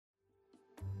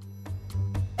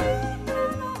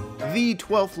The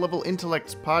 12th Level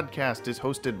Intellects podcast is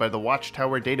hosted by the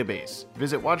Watchtower Database.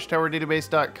 Visit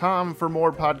watchtowerdatabase.com for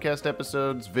more podcast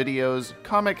episodes, videos,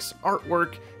 comics,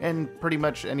 artwork, and pretty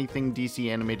much anything DC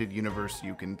Animated Universe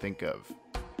you can think of.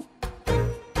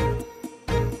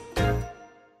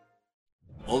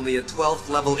 Only a 12th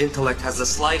level intellect has the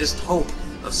slightest hope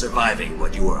of surviving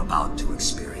what you are about to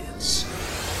experience.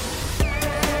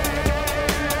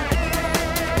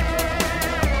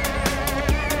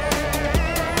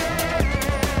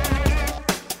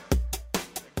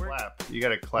 Clap. You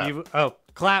gotta clap.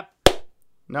 Clap.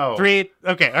 No. 3.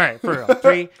 Okay, all right, for real.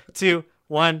 3, 2,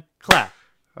 1, clap.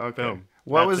 Okay. Boom.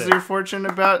 What That's was it. your fortune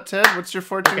about, Ted? What's your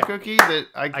fortune cookie? That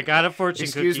I got a fortune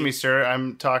Excuse cookie. me, sir.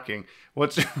 I'm talking.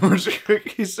 What's your fortune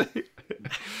cookie say?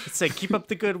 It said, keep up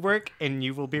the good work and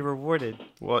you will be rewarded.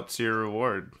 What's your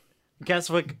reward? Guess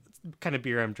what kind of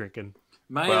beer I'm drinking?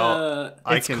 Well,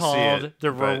 I It's can called see it,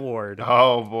 The but- Reward.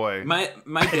 Oh boy. My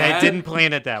And I dad didn't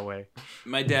plan it that way.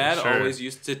 my dad Sure. always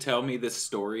used to tell me this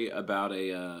story about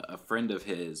a friend of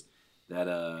his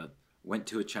that went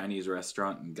to a Chinese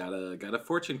restaurant and got a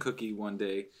fortune cookie one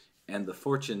day, and the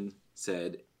fortune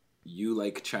said, "You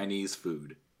like Chinese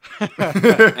food."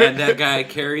 And that guy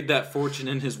carried that fortune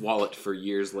in his wallet for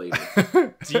years later.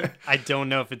 I don't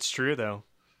know if it's true, though.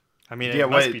 I mean, Yeah, it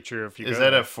must wait, be true if you Is go that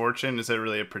there. a fortune? Is that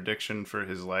really a prediction for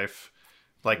his life?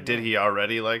 Like, did he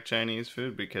already like Chinese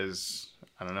food? Because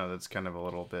I don't know. That's kind of a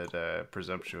little bit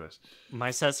presumptuous. My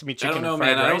sesame I chicken don't know, and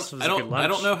fried man. rice was a good lunch. I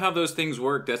don't know how those things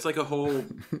work. That's like a whole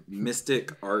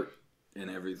mystic art and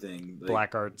everything. Like,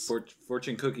 Black arts.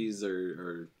 Fortune cookies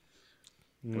are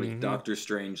like Doctor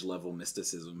Strange level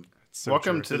mysticism. So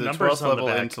Welcome true. to the numbers 12th on Level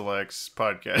the back. Intellects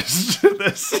podcast.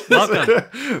 Welcome.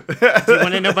 Do you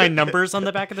want to know my numbers on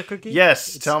the back of the cookie?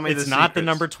 Yes, tell me It's the not the secrets.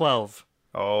 number 12.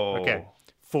 Oh. Okay.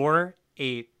 4,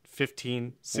 8,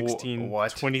 15, 16,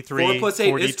 What? 23, 4 plus 8 is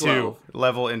 42. 12.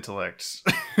 Level intellects.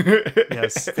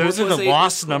 Yes. Those are plus the 8 is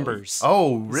lost 12. numbers.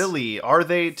 Oh, really? Are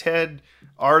they, Ted?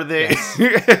 Are they?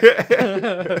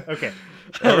 Okay.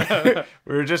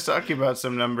 We were just talking about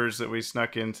some numbers that we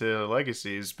snuck into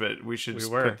Legacies, but we should We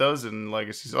were. put those in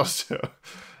Legacies also.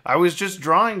 I was just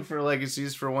drawing for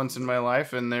Legacies for once in my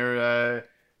life, and they're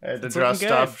I had to It's draw looking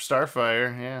good.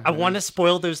 Starfire. Yeah, I want to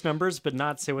spoil those numbers, but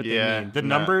not say what Yeah, they mean. The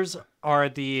no. numbers are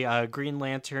the Green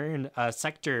Lantern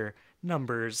sector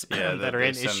numbers Yeah, that are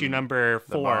in they issue send number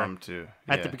the 4 bomb to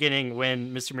at the yeah. beginning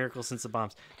when Mr. Miracle sends the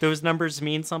bombs. Those numbers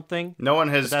mean something. No one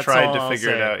has But that's tried all to I'll figure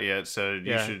it say. out yet, so you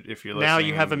Yeah. should, if you're Now listening.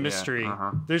 you have a yeah, mystery.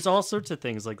 uh-huh. There's all sorts of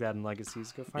things like that in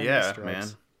Legacies. Go find Yeah, Easter eggs.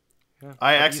 man. Yeah,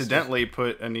 I Easter accidentally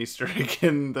put an Easter egg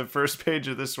in the first page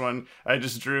of this one. I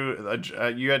just drew.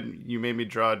 You made me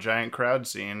draw a giant crowd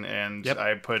scene, and Yep.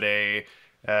 I put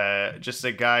just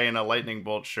a guy in a lightning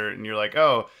bolt shirt, and you're like,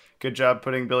 "Oh, good job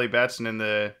putting Billy Batson in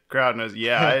the crowd." And I was,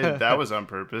 that was on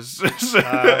purpose. So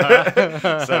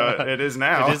it is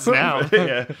now. It is now.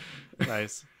 Yeah.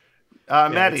 Nice.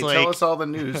 Maddie, it's tell like- us all the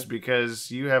news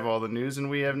because you have all the news and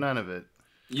we have none of it.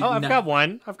 You- Oh, I've no- got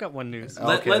one. I've got one news.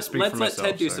 Let, Okay, let's speak let's for let myself,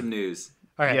 Ted do sorry. some news.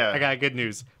 All right, yeah. I got good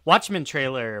news. Watchmen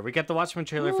trailer. We got the Watchmen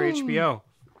trailer for HBO.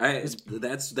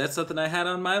 That's something I had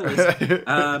on my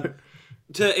list.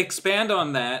 To expand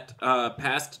on that,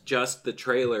 past just the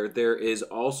trailer, there is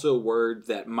also word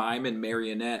that Mime and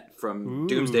Marionette from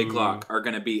Doomsday Clock are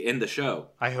going to be in the show.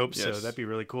 I hope so. Yes. That'd be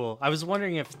really cool. I was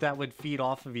wondering if that would feed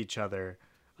off of each other,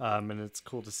 and it's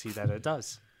cool to see that it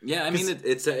does. Yeah, I mean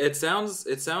it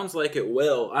sounds like it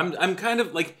will. I'm kind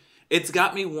of like, it's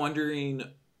got me wondering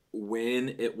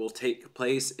when it will take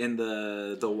place in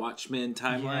the Watchmen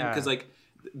timeline, Yeah. because like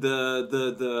the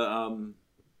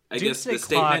I guess Doomsday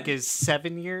the Clock statement is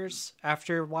 7 years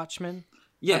after Watchmen.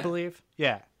 yeah I believe.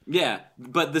 Yeah. yeah,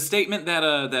 but the statement that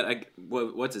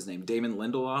what's his name, Damon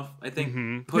Lindelof, I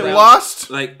think, put You out, lost?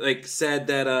 like said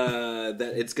that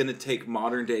that it's gonna take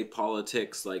modern day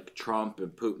politics like Trump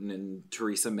and Putin and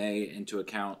Theresa May into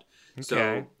account. Okay.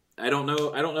 So I don't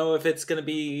know if it's gonna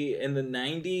be in the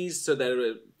 90s so that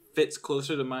it fits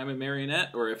closer to Mime and Marionette,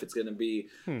 or if it's gonna be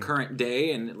current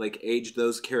day and like age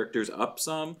those characters up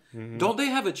some. Don't they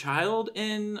have a child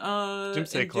in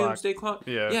Doomsday in Clock. Doomsday Clock?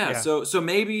 Yeah. Yeah. Yeah. So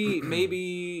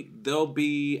maybe they'll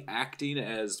be acting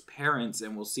as parents,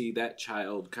 and we'll see that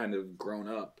child kind of grown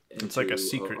up. It's like into a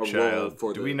secret role child.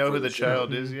 for Do we know for who the show.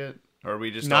 child is yet? Or are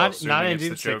we just all Not assuming in it's the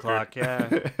Doomsday Joker? Clock.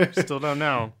 Yeah. Still don't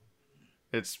know.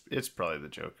 It's probably the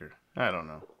Joker. I don't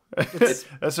know. That's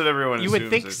what everyone You assumes, would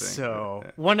think I so.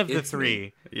 Yeah. One of the It's me.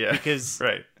 three. Yeah. Because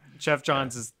right. Chef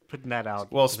John's is putting that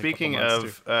out. Well, in a couple speaking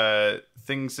months, of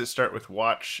things that start with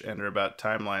watch and are about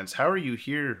timelines, how are you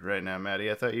here right now, Maddie?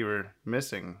 I thought you were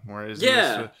missing. Where is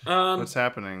Yeah, what's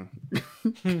happening?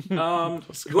 well,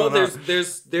 going on?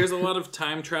 there's a lot of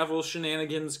time travel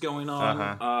shenanigans going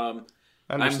on.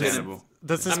 Understandable.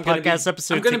 Does this I'm gonna podcast be-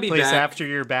 episode I'm gonna take be place back. after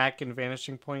you're back in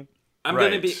Vanishing Point? I'm Right.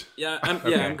 gonna be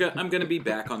Okay. I'm gonna be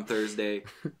back on Thursday.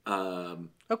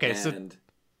 Okay, so and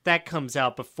that comes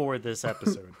out before this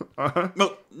episode.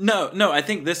 well, no, I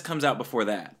think this comes out before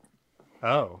that.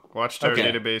 Oh. Watchtower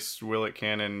Okay. Database, will it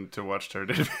canon to Watchtower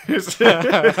Database?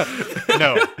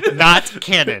 No, not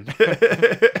canon.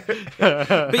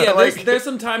 But yeah, there's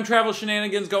some time travel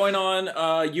shenanigans going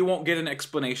on. You won't get an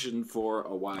explanation for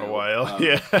a while. A while,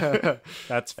 yeah.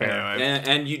 That's fair. Anyway.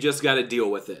 and you just got to deal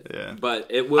with it. Yeah. But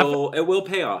it will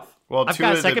pay off. Well, I've two got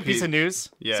a of the second piece of news.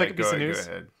 Yeah, Second piece of go news.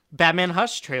 ahead. Batman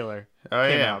Hush trailer Oh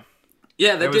came yeah, out.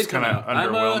 Yeah, that it was did come kind of out. I'm,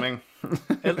 underwhelming.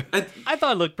 I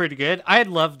thought it looked pretty good. I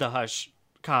loved the Hush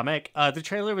comic. The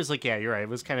trailer was like, yeah, you're right. It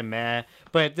was kind of meh,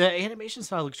 but the animation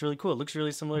style looks really cool. It looks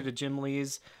really similar to Jim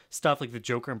Lee's stuff. Like the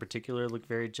Joker in particular looked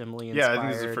very Jim Lee inspired. Yeah, I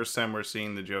think this is the first time we're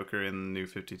seeing the Joker in the New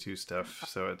 52 stuff.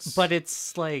 So it's But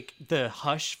it's like the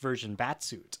Hush version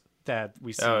Batsuit that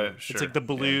we see. Oh, It's sure, like the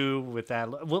blue with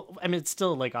that. Well, I mean, it's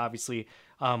still like obviously.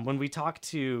 When we talked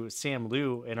to Sam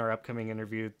Liu in our upcoming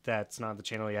interview, that's not on the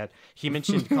channel yet. He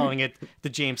mentioned calling it the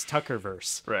James Tucker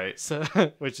verse, right. so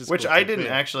which is Which cool I too. didn't But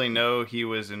yeah. actually know he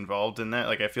was involved in that.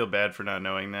 Like, I feel bad for not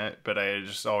knowing that, but I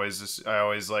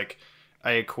always like,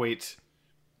 I equate,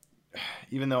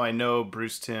 even though I know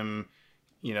Bruce Timm,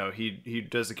 you know, he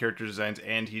does the character designs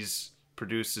and he's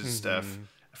produces stuff.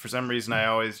 For some reason,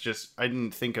 I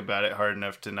didn't think about it hard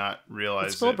enough to not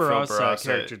realize It's Phil that Phil Barrosa Barrosa,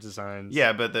 character designs.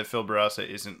 yeah, but that Phil Barrosa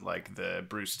isn't like the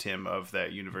Bruce Timm of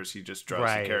that universe. He just draws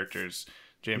Right. the characters.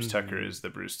 James Tucker is the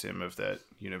Bruce Timm of that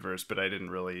universe, but I didn't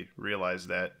really realize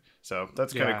that. So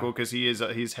that's kind of Yeah. cool because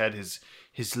he's had his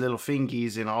little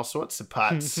fingies in all sorts of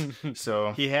pots.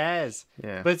 So He has.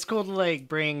 Yeah. But it's cool to like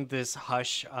bring this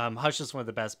Hush. Hush is one of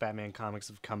the best Batman comics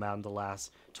that have come out in the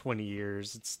last 20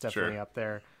 years. It's definitely Sure. up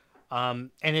there. And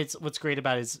it's what's great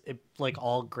about it is it, like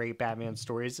all great Batman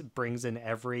stories, it brings in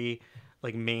every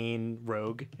like main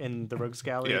rogue in the rogues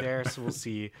gallery Yeah. there. So we'll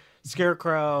see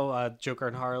Scarecrow, Joker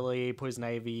and Harley, Poison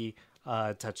Ivy,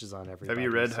 touches on everybody. have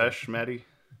you read so. Hush, Maddie?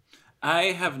 I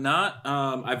have not.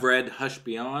 I've read Hush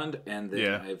Beyond, and then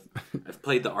Yeah. I've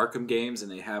played the Arkham games,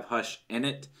 and they have Hush in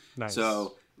it. Nice.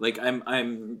 So like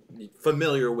I'm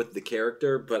familiar with the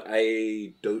character, but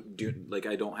I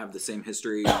don't have the same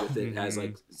history with it as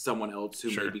like someone else who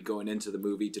Sure. may be going into the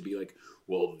movie to be like,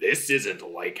 well, this isn't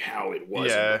like how it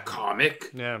was in Yeah. the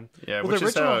comic. Yeah. Yeah, Well, which the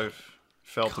is how original I've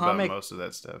felt comic- about most of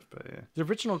that stuff. But yeah, The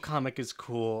original comic is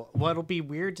cool. What'll be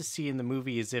weird to see in the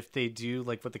movie is if they do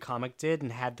like what the comic did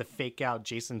and had the fake out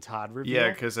Jason Todd reveal. yeah,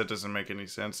 because that doesn't make any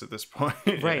sense at this point.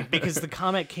 Right, because the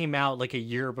comic came out like a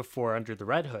year before Under the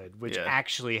Red Hood, which Yeah.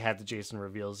 actually had the Jason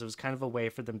reveals. It was kind of a way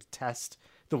for them to test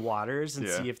the waters and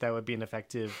Yeah. see if that would be an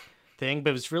effective thing.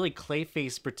 But it was really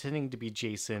Clayface pretending to be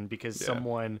Jason because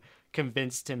someone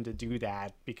convinced him to do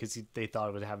that because they thought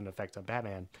it would have an effect on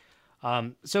Batman.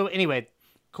 So anyway,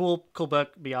 cool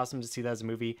book. Be awesome to see that as a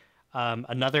movie.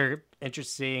 Another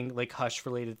interesting like Hush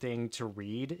related thing to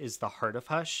read is the Heart of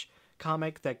Hush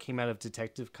comic that came out of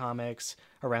Detective Comics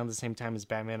around the same time as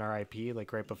Batman R.I.P.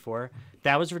 like right before.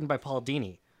 That was written by Paul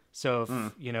Dini. So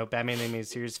if you know Batman animated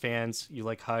series fans, you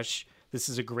like Hush, this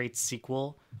is a great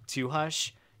sequel to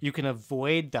Hush. You can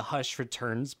avoid the Hush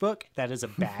Returns book. That is a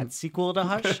bad sequel to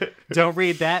Hush. Don't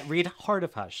read that. Read Heart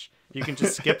of Hush. You can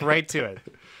just skip right to it.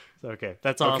 So, okay,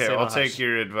 that's all. Okay, I'll I'll say about take Hush.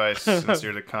 your advice since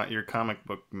you're your comic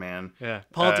book man. Yeah,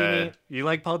 Paul Uh, Dini. You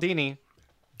like Paul Dini?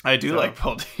 I do like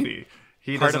Paul Dini.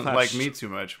 He Heart doesn't of like Hush. me too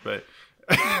much, but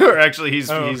or actually he's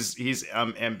Oh. he's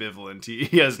ambivalent.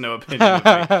 He has no opinion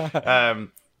of me.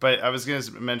 But I was going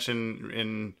to mention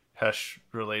in Hush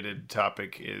related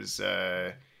topic is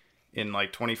in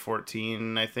like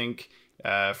 2014, I think.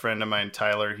 A friend of mine,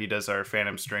 Tyler, he does our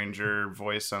Phantom Stranger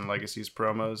voice on Legacy's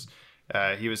promos.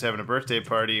 He was having a birthday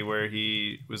party where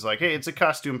he was like, hey, it's a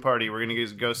costume party. We're going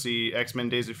to go see X-Men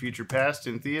Days of Future Past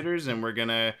in theaters, and we're going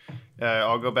to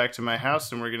I'll go back to my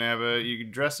house, and we're going to have you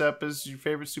can dress up as your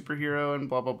favorite superhero and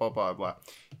blah, blah, blah, blah, blah.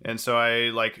 And so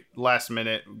I, like, last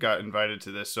minute got invited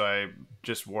to this, so I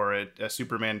just wore a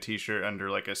Superman t-shirt under,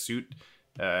 like, a suit,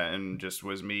 and just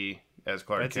was me as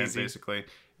Clark That's Kent, easy. basically.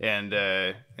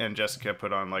 And Jessica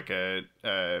put on, like, a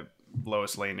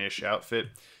Lois Lane-ish outfit.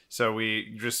 So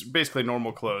we just basically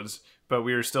normal clothes, but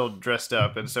we were still dressed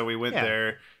up. And so we went Yeah.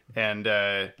 there And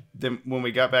then when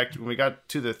we got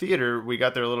to the theater, we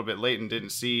got there a little bit late and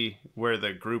didn't see where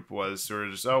the group was. So we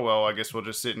were just, oh, well, I guess we'll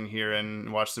just sit in here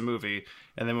and watch the movie.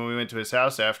 And then when we went to his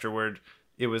house afterward,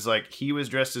 it was like he was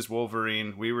dressed as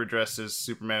Wolverine. We were dressed as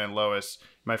Superman and Lois.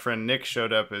 My friend Nick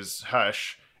showed up as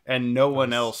Hush. And no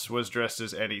one else was dressed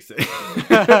as anything.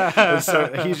 And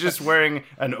so he's just wearing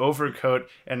an overcoat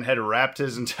and had wrapped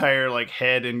his entire like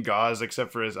head in gauze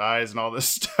except for his eyes and all this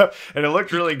stuff. And it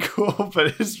looked really cool,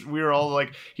 but we were all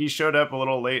like, he showed up a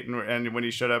little late, and when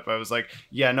he showed up, I was like,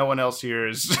 yeah, no one else here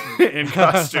is in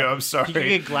costume. I'm sorry. You could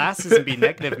get glasses and be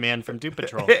Negative Man from Doom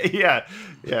Patrol. yeah.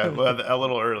 Well, a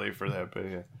little early for that, but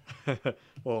yeah.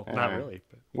 Well, not really.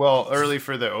 But. Well, early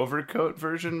for the overcoat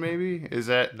version, maybe? Is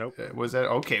that... Nope. Was that...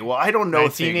 Okay, well, I don't know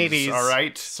 1980s, things, all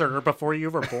right? Sir, before you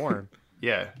were born.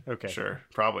 Yeah. Okay. Sure,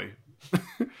 probably.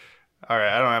 All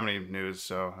right, I don't have any news,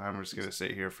 so I'm just going to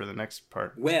sit here for the next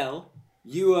part. Well,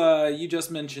 you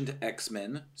just mentioned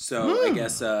X-Men, so I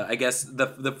guess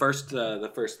the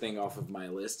first thing off of my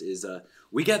list is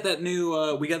we got that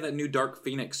new Dark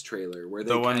Phoenix trailer where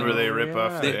they rip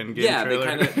off the Endgame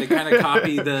trailer. they kind of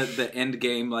copy the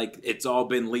Endgame, like it's all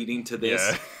been leading to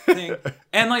this thing,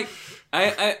 and like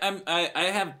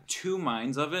I have two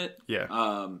minds of it. Yeah.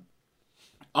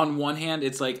 On one hand,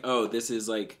 it's like, oh, this is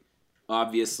like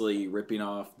obviously ripping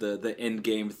off the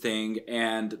Endgame thing,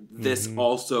 and this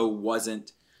also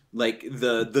wasn't like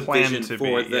the vision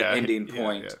for the ending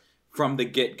point from the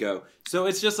get-go. So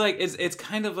it's just like it's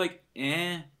kind of like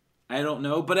I don't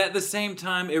know, but at the same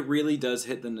time it really does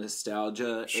hit the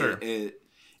nostalgia. Sure.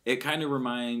 It kind of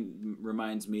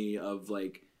reminds me of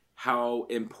like how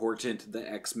important the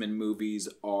X-Men movies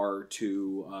are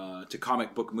to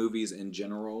comic book movies in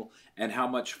general, and how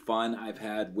much fun I've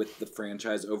had with the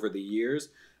franchise over the years.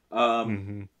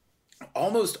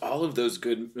 Almost all of those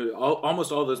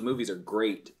almost all those movies are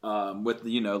great. With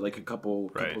like a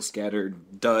couple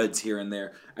scattered duds here and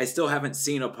there. I still haven't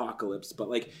seen Apocalypse, but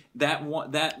like that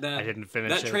one I didn't finish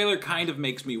that trailer kind of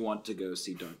makes me want to go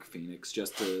see Dark Phoenix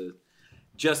just to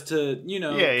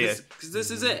because this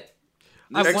is it.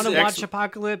 I want to watch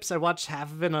Apocalypse. I watched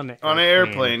half of it on an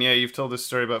airplane. Yeah, you've told this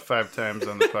story about 5 times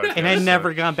on the podcast. And I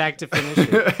never gone back to finish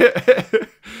it.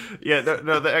 Yeah,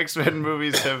 no, the X-Men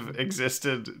movies have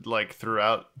existed like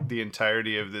throughout the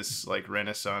entirety of this like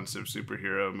renaissance of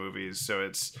superhero movies.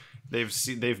 So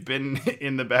they've been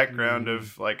in the background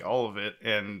of like all of it,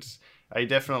 and I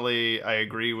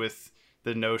agree with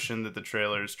the notion that the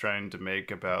trailer is trying to make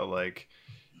about like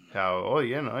how,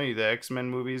 the X-Men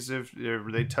movies,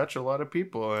 they touch a lot of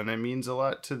people and it means a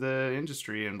lot to the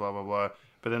industry and blah, blah, blah.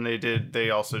 But then they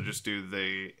also just do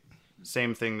the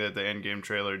same thing that the Endgame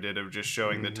trailer did of just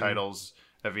showing the titles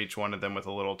of each one of them with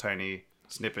a little tiny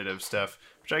snippet of stuff.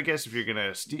 Which I guess if you're going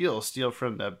to steal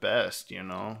from the best,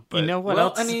 But, you know what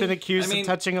else has been accused of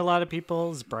touching a lot of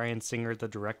people? Is Bryan Singer, the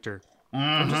director.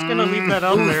 I'm just going to leave that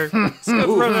out there. Just going to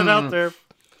throw that out there.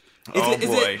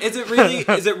 Is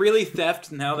it really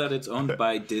theft now that it's owned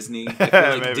by Disney? I feel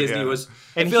like Maybe, Disney yeah. was.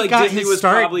 And I feel he like got Disney his was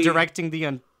start probably directing The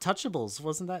Untouchables,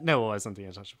 wasn't that? No, it wasn't The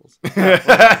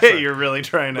Untouchables. You're really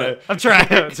trying to. I'm trying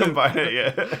to combine it.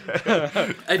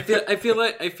 Yeah. I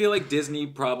feel like Disney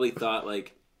probably thought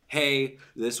like, hey,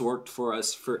 this worked for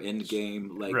us for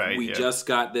Endgame. Like we just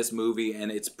got this movie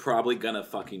and it's probably gonna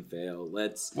fucking fail.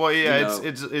 Let's. Well, yeah,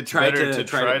 it's better to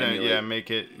try to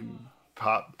make it.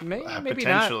 Pop, maybe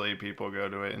potentially not. People go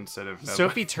to it instead of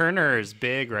Sophie Turner is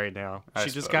big right now.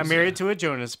 She just got married to a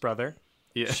Jonas brother.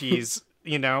 Yeah, she's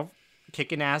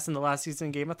kicking ass in the last season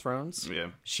of Game of Thrones. Yeah,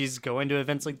 she's going to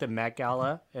events like the Met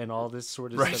Gala and all this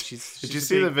sort of stuff. Did you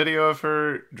see the video of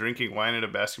her drinking wine at a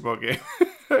basketball game?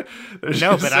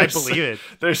 No, but I believe it.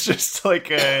 There's just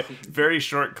like a very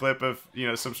short clip of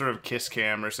some sort of kiss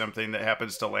cam or something that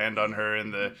happens to land on her in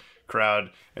the crowd,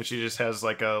 and she just has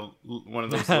like one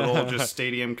of those little just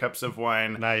stadium cups of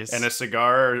wine, nice, and a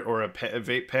cigar or a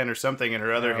vape pen or something in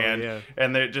her other hand,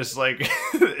 and they're just like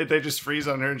they just freeze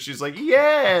on her, and she's like,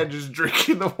 just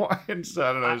drinking the wine. So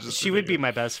I don't know. She would be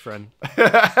my best friend.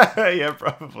 Yeah,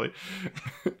 probably.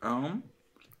 I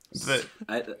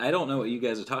don't know what you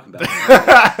guys are talking about.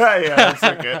 Yeah, that's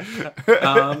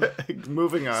okay.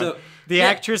 Moving on. So the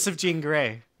actress of Jean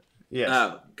Grey. Yes.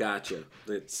 Oh, gotcha.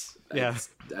 I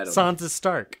don't Sansa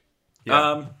Stark.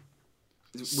 Yeah.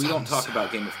 We don't talk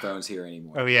about Game of Thrones here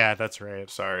anymore. Oh yeah, that's right.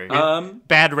 Sorry.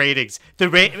 Bad ratings.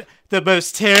 The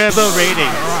most terrible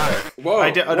ratings.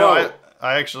 Whoa.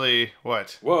 I actually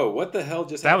what? Whoa! What the hell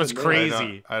just? That happened was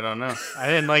crazy. I don't know. I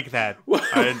didn't like that.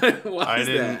 I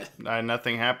didn't.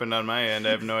 Nothing happened on my end.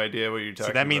 I have no idea what you're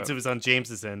talking about. So that means it was on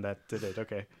James's end that did it.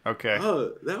 Okay. Okay.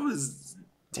 Oh, that was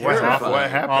terrifying. What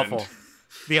happened? Awful.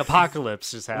 The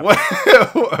apocalypse just happened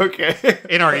What? Okay.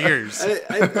 in our ears.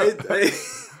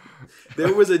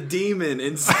 There was a demon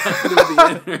inside of the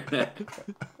internet.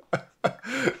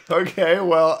 Okay,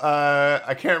 well,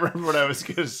 I can't remember what I was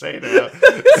going to say now.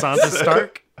 Sansa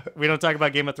Stark. We don't talk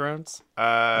about Game of Thrones.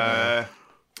 Oh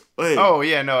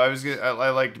yeah, no,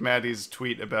 I liked Maddie's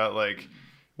tweet about like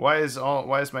why is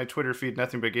my Twitter feed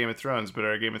nothing but Game of Thrones, but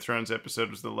our Game of Thrones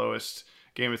episode was the lowest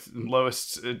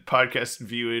podcast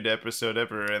viewed episode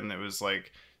ever, and it was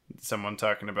like someone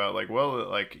talking about like, well,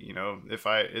 like, you know, if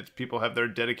people have their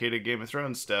dedicated Game of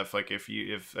Thrones stuff, like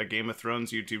if a Game of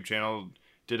Thrones YouTube channel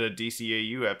did a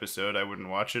DCAU episode, I wouldn't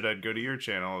watch it. I'd go to your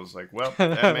channel. I was like, well,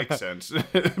 that makes sense,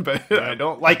 but I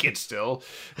don't like it still.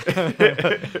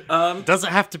 Doesn't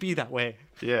have to be that way.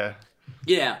 Yeah,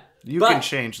 Yeah. you can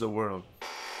change the world.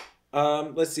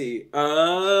 Let's see.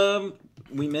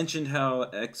 We mentioned how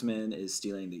X-Men is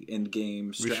stealing the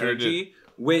Endgame strategy,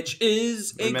 which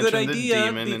is a good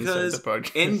idea because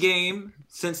Endgame,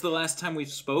 since the last time we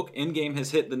spoke, Endgame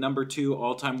has hit the number 2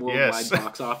 all-time worldwide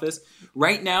box office.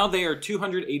 Right now, they are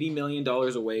 $280 million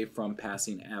away from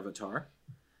passing Avatar.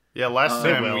 Yeah, last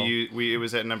time it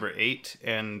was at number 8,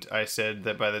 and I said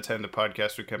that by the time the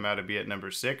podcast would come out, it'd be at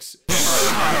number 6.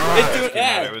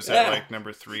 It was at like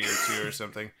number 3 or 2 or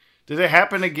something. Did it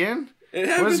happen again?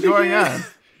 What's going on?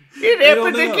 It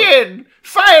happened again!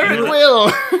 Fire at will!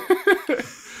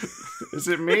 Is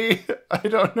it me? I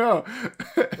don't know.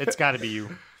 It's got to be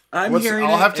you.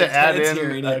 I'll have to add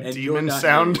in a demon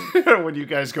sound when you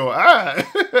guys go,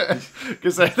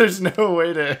 because there's no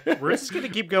way to... We're just going to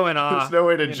keep going on. There's no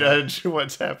way to judge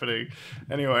what's happening.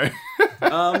 Anyway.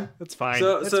 It's fine.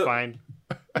 It's fine.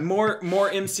 More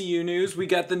MCU news. We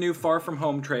got the new Far From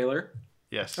Home trailer.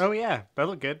 Yes. Oh, yeah. That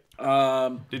looked good.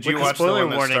 Did you watch the spoiler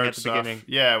one that warning at starts the beginning? off?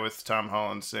 Yeah, with Tom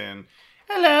Holland saying,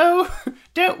 "Hello,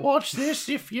 don't watch this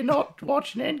if you're not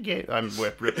watching Endgame." I'm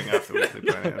ripping off the Weekly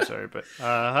Planet. I'm sorry, but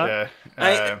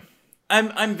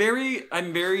I'm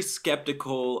very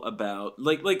skeptical about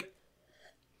like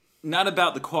not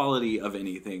about the quality of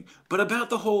anything, but about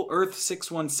the whole Earth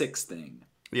 616 thing.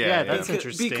 Yeah, that's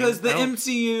interesting. Because the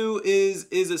MCU is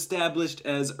established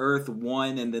as Earth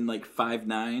 1 and then like 5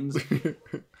 nines.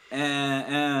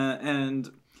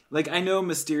 and like I know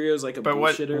Mysterio's like a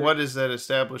bullshitter. But what is that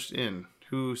established in?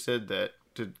 Who said that?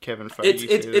 Did Kevin Feige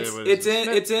say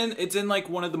that? It's in like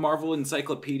one of the Marvel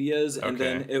encyclopedias, and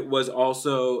then it was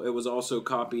also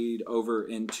copied over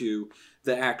into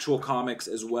the actual comics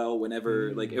as well.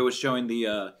 Whenever like it was showing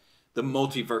the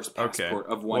multiverse passport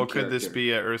of one character. Could this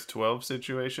be a Earth 12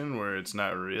 situation where it's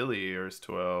not really Earth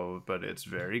 12, but it's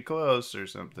very close or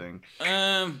something?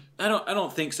 I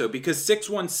don't think so, because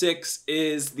 616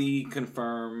 is the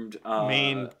confirmed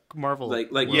main Marvel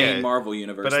main Marvel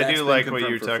universe. But I do like what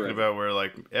you're talking about, where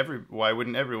like why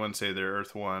wouldn't everyone say they're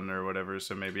Earth 1 or whatever?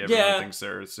 So maybe everyone thinks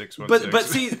they're Earth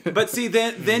 616. But see,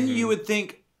 then you would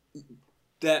think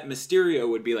that Mysterio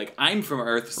would be like, I'm from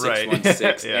Earth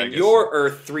 616 and you're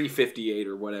Earth 358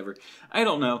 or whatever. I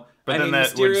don't know. But then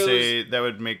that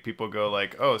would make people go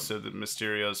like, oh, so the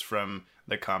Mysterio's from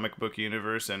the comic book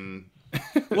universe, and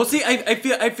well, see, I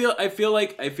feel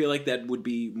like that would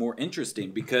be more interesting,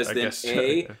 because then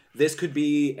this could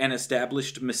be an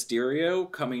established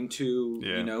Mysterio coming to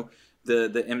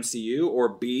the MCU, or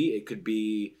B, it could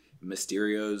be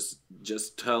Mysterio's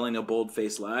just telling a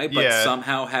bold-faced lie, but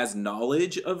somehow has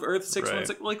knowledge of Earth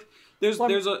 616. Like, there's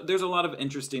a lot of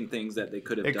interesting things that they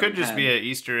could have done. It could just be an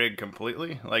Easter egg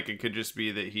completely. Like, it could just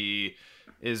be that he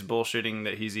is bullshitting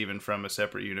that he's even from a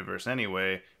separate universe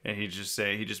anyway, and he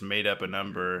just made up a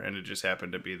number, and it just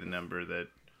happened to be the number that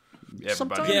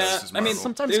everybody knows is Marvel. I mean,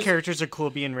 sometimes characters are cool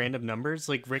being random numbers,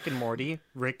 like Rick and Morty.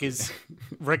 Rick is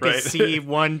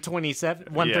C127,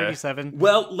 137.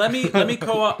 Well, let me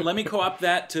co-op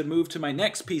that to move to my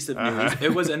next piece of news.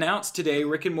 It was announced today.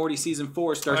 Rick and Morty season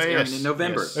 4 starts airing in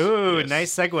November. Yes. Ooh,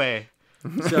 nice segue.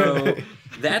 So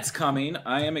that's coming.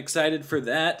 I am excited for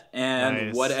that,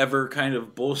 and whatever kind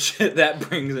of bullshit that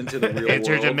brings into the real world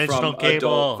interdimensional from cable.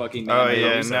 adult fucking.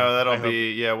 That'll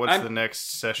be what's the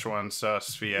next Szechuan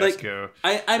sauce fiasco?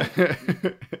 Like,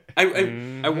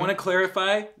 I want to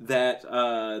clarify that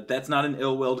that's not an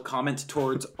ill-willed comment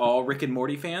towards all Rick and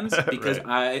Morty fans, because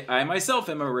I myself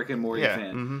am a Rick and Morty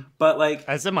fan, but like,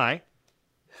 as am I.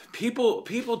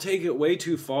 People take it way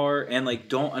too far, and like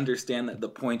don't understand that the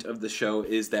point of the show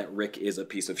is that Rick is a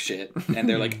piece of shit, and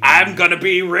they're like, I'm gonna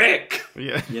be Rick.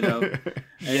 Yeah,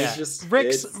 It's just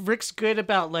Rick's good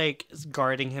about like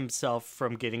guarding himself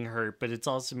from getting hurt, but it's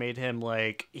also made him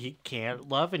like he can't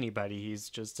love anybody. He's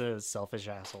just a selfish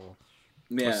asshole.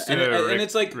 Yeah, and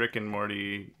it's like Rick and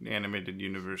Morty animated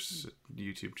universe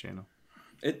YouTube channel.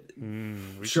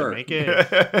 We Sure. should make it.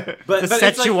 but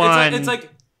Szechuan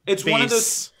it's one of those.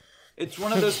 base. It's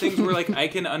one of those things where like I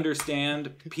can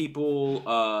understand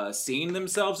people seeing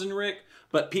themselves in Rick,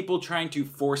 but people trying to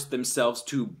force themselves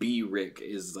to be Rick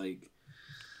is like.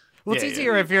 Well, it's Yeah,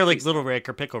 easier yeah. if you're like Little Rick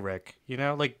or Pickle Rick. You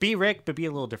know, like be Rick, but be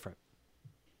a little different.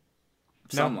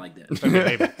 Something like that. Okay,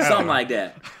 maybe. Something like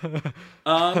that.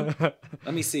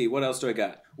 Let me see. What else do I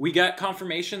got? We got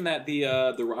confirmation that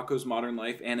the Rocco's Modern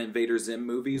Life and Invader Zim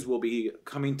movies will be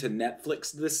coming to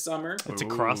Netflix this summer. It's a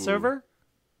crossover.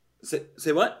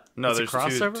 Say what? No, It's a there's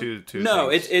crossover? two. No,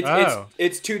 things.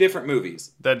 it's two different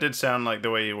movies. That did sound like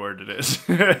the way you worded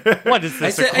it. What is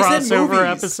this? I said a crossover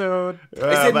movies. episode?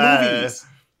 I said Bye. movies.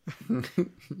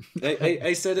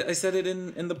 I said it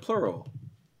in the plural.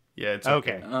 Yeah, it's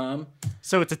okay. Okay.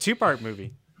 So it's a 2-part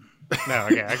movie. No,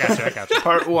 okay, I got you.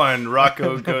 Part 1,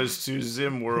 Rocco goes to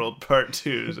Zim World. Part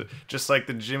 2, just like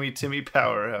the Jimmy Timmy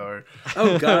Power Hour.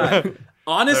 Oh God.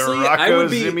 Honestly, The Rocco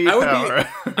Zimmy Power.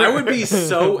 I would be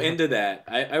so into that.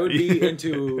 I would be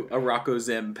into a Rocco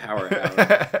Zim Power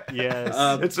Hour.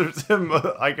 Yes. It's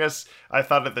I guess I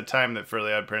thought at the time that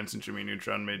Fairly Odd Parents and Jimmy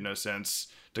Neutron made no sense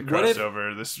to What cross if-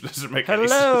 over. This doesn't make any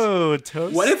sense. Hello,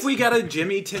 Toast. What if we got a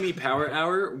Jimmy Timmy Power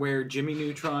Hour where Jimmy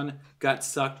Neutron got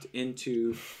sucked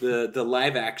into the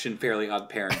live action Fairly Odd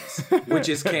Parents, which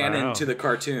is canon Wow. to the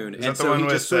cartoon, and that the so he one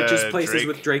just with, switches places Drake?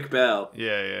 with Drake Bell.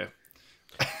 Yeah.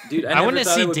 Dude, I never want to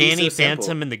thought see it would be Danny so simple.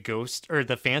 Phantom and the Ghost, or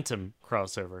the Phantom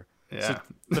crossover. Yeah. So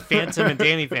the Phantom and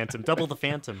Danny Phantom, double the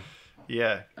Phantom.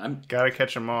 Yeah. I'm- Gotta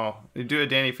catch them all. You do a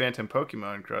Danny Phantom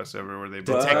Pokemon crossover where they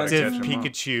both gotta Detective catch 'em all.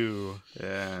 Pikachu.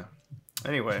 Yeah.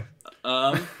 Anyway.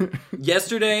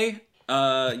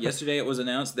 Yesterday it was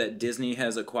announced that Disney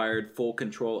has acquired full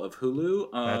control of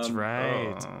Hulu. That's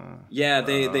right. Yeah,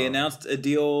 they announced a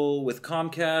deal with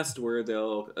Comcast where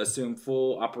they'll assume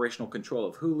full operational control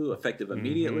of Hulu effective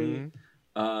immediately.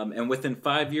 And within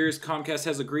 5 years, Comcast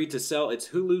has agreed to sell its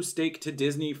Hulu stake to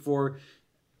Disney for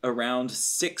around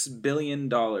 $6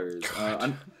 billion.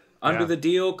 Under Yeah. the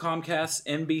deal, Comcast,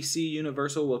 NBC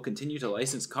Universal will continue to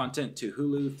license content to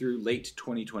Hulu through late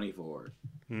 2024.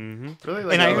 Really,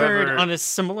 like, And I heard whoever- on a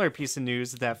similar piece of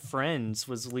news that Friends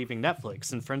was leaving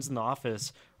Netflix, and Friends in the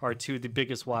Office are two of the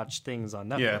biggest watched things on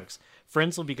Netflix. Yeah.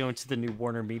 Friends will be going to the new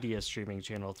Warner Media streaming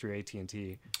channel through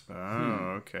AT&T. Oh,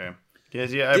 okay. Yeah,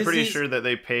 I'm pretty Disney's- sure that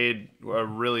they paid a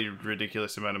really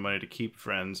ridiculous amount of money to keep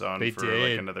Friends on They for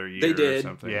did. like another year They or did.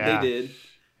 something. Yeah. They did.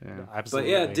 But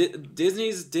Absolutely. yeah,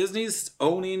 Disney's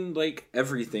owning like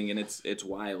everything, and it's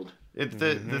wild.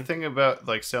 The thing about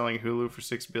like selling Hulu for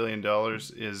 $6 billion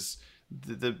is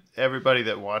the everybody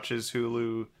that watches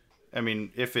Hulu. I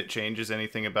mean, if it changes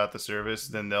anything about the service,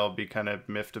 then they'll be kind of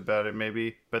miffed about it,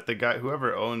 maybe. But the guy,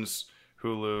 whoever owns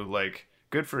Hulu, like,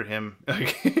 good for him,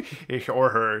 like, or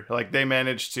her. Like, they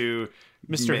managed to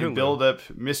Mr. Hulu. build up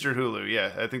Mr. Hulu.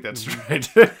 Yeah, I think that's right.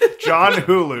 John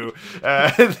Hulu. I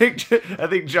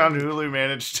think John Hulu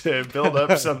managed to build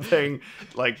up something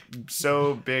like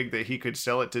so big that he could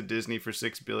sell it to Disney for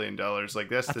 $6 billion. Like,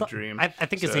 that's the dream. I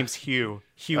think his So- name's Hugh.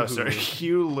 Hugh Oh, Hulu. sorry,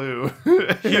 Hugh Lou.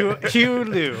 Hugh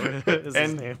Lou is his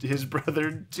And name. his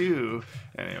brother too.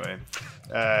 Anyway,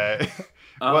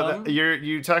 well,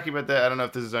 you talking about that? I don't know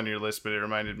if this is on your list, but it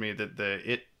reminded me that the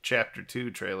It Chapter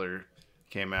 2 trailer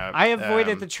came out. I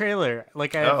avoided the trailer.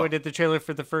 Like, I Oh. avoided the trailer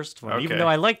for the first one, even Okay. though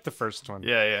I liked the first one.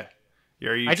 Yeah.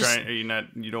 Are you I just- trying? Are you not?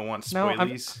 You don't want No,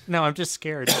 spoilies? I'm just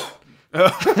scared.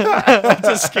 I'm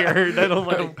just scared. I don't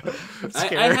want to. I'm I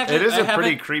scared. haven't- It is I a pretty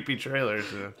haven't- creepy trailer.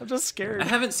 So. I'm just I scared.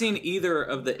 haven't seen either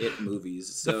of the It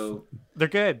movies, so They're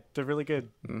good. They're really good.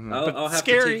 I'll have to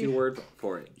scary. take your word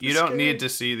for it. You don't need to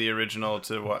see the original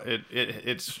to watch it.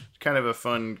 It's kind of a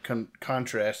fun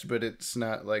contrast, but it's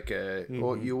not like a.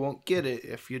 Well, you won't get it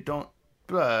if you don't.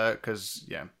 Because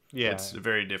Yeah. it's a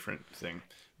very different thing.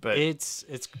 But It's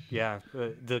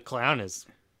the clown is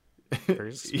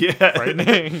very yeah,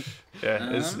 frightening.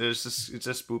 yeah, it's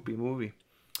a spoopy movie.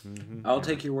 I'll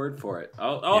take your word for it.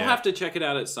 I'll Yeah. have to check it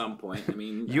out at some point. I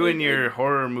mean, You and your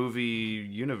horror movie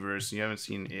universe, you haven't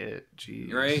seen it.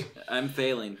 Jeez. right. I'm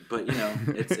failing, but you know,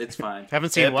 it's fine.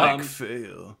 Haven't seen Epic what?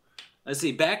 fail. Let's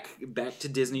see. Back to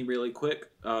Disney really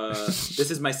quick. This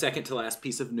is my second to last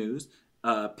piece of news.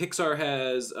 Pixar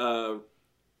has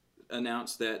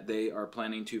announced that they are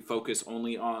planning to focus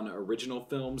only on original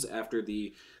films after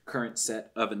the current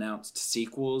set of announced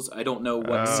sequels. I don't know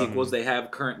what sequels they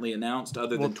have currently announced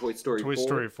other than Toy Story 4. Toy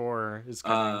Story 4 is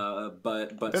coming.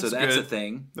 But That's so that's good. a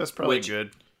thing. That's probably Which-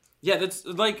 good. Yeah, that's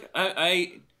like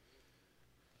I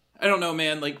don't know,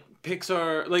 man. Like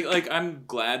Pixar, like I'm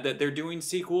glad that they're doing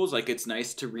sequels. Like, it's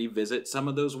nice to revisit some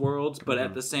of those worlds, but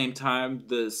at the same time,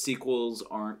 the sequels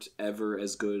aren't ever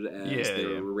as good as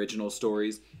their original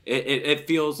stories. It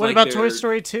feels what like about Toy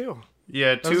Story 2?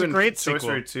 Yeah, That was a great Toy sequel.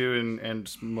 Story 2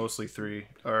 and mostly 3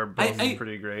 are both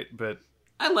pretty great, but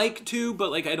I like 2, but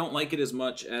like I don't like it as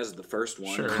much as the first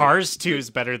one. Sure. Cars 2 is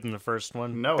better than the first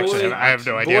one. no, Boy, it's not. I have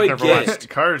no idea. I've Boy, never get watched. it.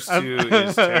 Cars 2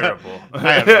 is terrible. But,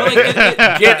 like,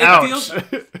 Ouch.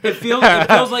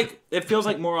 it feels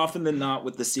like more often than not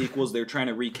with the sequels they're trying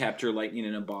to recapture lightning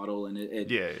in a bottle, and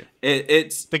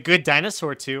it's The Good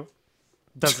Dinosaur 2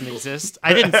 doesn't exist.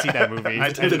 I didn't see that movie. I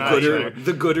did the not gooder either.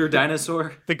 the gooder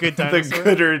dinosaur. The Good The Dinosaur.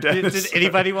 gooder Did dinosaur.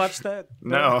 anybody watch that?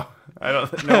 No, I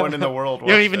don't. No one in the world. You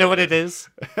don't even know what it is.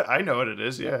 I know what it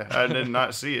is. Yeah, I did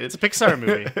not see it. It's a Pixar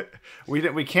movie.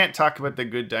 We can't talk about the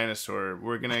Good Dinosaur.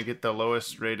 We're gonna get the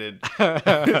lowest rated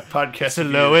podcast. It's the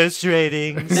views. lowest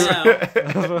ratings.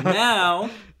 Now,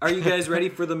 are you guys ready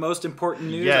for the most important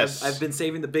news? Yes. I've been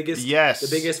saving the biggest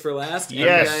for last. And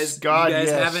Yes, you God, guys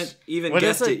yes. haven't even What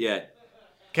is guessed it? it yet.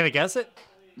 Can I guess it?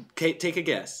 Kate, take a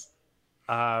guess.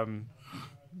 I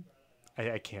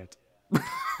can't.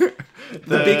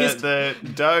 The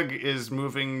Doug is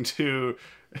moving to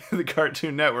the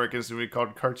Cartoon Network. Is we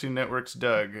called Cartoon Network's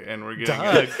Doug, and we're getting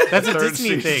Doug. That's a third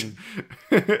Disney season.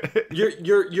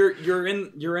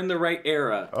 You're in the right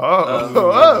era. Oh, of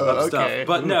okay. stuff.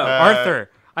 But no, Arthur.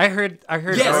 I heard.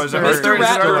 yes, is it Mr. Arthur? Is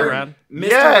it Arthur? Ratburn. Mr.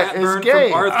 Yeah, is Ratburn gay.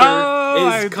 from Arthur Oh,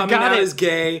 I is coming got out it. as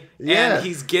gay, Yeah. and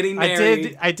he's getting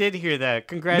married. I did hear that.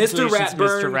 Congratulations,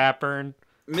 Mr. Ratburn.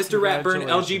 Mr. Ratburn,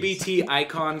 LGBT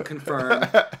icon confirmed.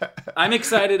 I'm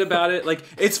excited about it. Like,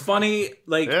 it's funny.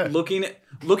 Like, looking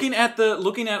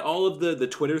at all of the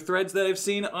Twitter threads that I've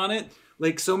seen on it.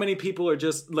 Like, so many people are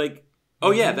just like,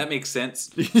 "Oh yeah, that makes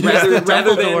sense." Rather than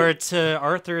Dumbledore to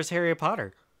Arthur's Harry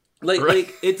Potter.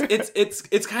 like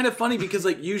it's kind of funny because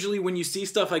like usually when you see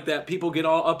stuff like that, people get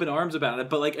all up in arms about it.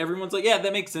 But like everyone's like, "Yeah,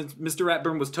 that makes sense." Mr.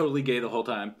 Ratburn was totally gay the whole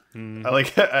time. I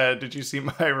like. Did you see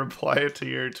my reply to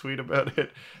your tweet about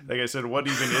it? Like I said, what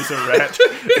even is a rat?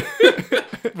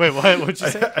 Wait, what? What'd you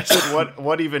say? I said,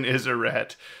 what even is a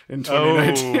rat in Oh,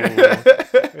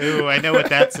 2019? ooh, I know what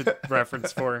that's a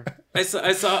reference for. I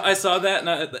saw that, and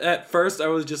at first I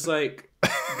was just like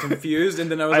confused,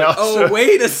 and then I was I like, also- "Oh,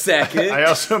 wait a second." I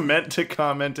also meant to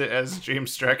comment it as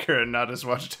James Strecker and not as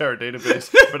Watchtower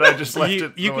Database, but I just left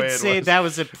it. You the way could it say was. that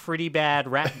was a pretty bad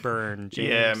rat burn, James.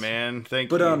 Yeah, man. Thank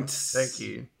But, you. Thank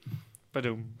you.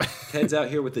 Ba-doom. Heads out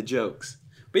here with the jokes.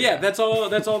 But yeah, that's all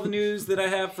the news that I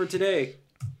have for today.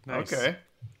 Nice. Okay.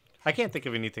 I can't think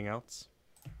of anything else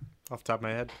off the top of my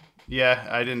head. Yeah,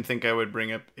 I didn't think I would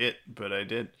bring up it, but I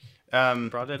did.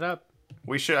 Brought it up.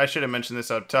 I should have mentioned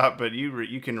this up top, but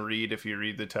you can read if you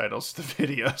read the titles of the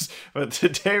videos. But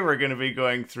today we're going to be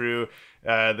going through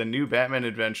the new Batman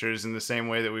adventures in the same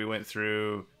way that we went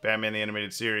through Batman the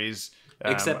Animated Series.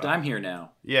 Except I'm here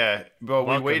now. Yeah, but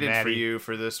Welcome, we waited for Maddie. you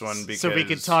for this one because So we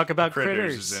could talk about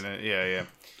Critters. is in it. Yeah, yeah.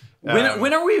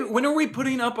 When are we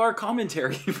putting up our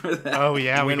commentary for that? Oh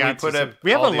yeah, When we we got put to. up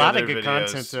We have all a the lot of other good videos.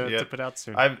 content to Yep. put out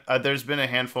soon. There's been a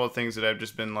handful of things that I've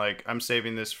just been like, I'm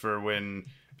saving this for when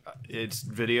it's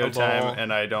video A time ball.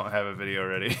 and I don't have a video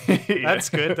ready. That's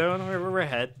good though. We're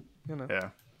ahead. You know. Yeah.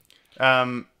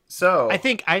 So I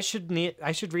think I should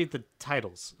read the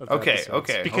titles of the Okay, episodes,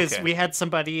 okay, because okay. we had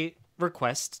somebody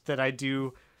request that I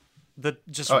do the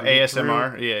just Oh, read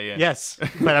ASMR? through. Yeah, yeah. Yes,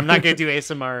 but I'm not going to do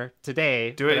ASMR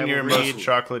today. Do it but I in will your read- most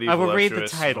chocolatey, I will read the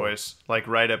voluptuous title. voice, like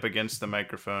right up against the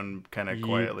microphone, kind of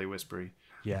quietly whispery.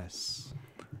 Yes,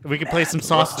 we could play some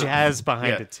soft jazz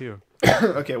behind Yeah. it too.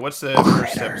 Okay, what's the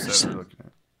first episode we're looking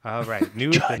at? All right,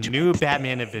 the new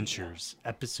Batman Adventures,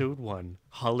 Episode 1,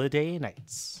 Holiday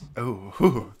Nights. Oh,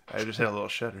 whew, I just had a little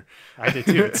shudder. I did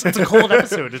too. It's a cold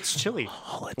episode. It's chilly.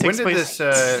 When Takes did place-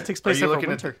 this? takes place are you over looking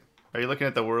winter. Are you looking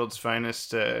at the world's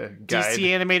finest guide?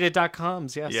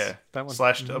 DCanimated.coms. Yes. Yeah. That one.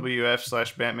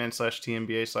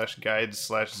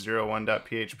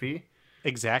 /WF/Batman/TMBA/guides/01.php.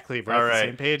 Exactly. We're All on the right,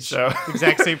 same page. so-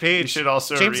 Exact same page. You should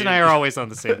also James and read- I are always on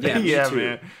the same page. Yeah, me Yeah, too.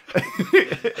 man.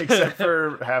 Except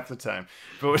for half the time.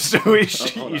 But so you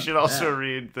hold should on. also Yeah.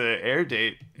 read the air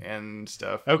date and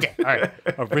stuff. Okay. All right.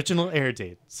 Original air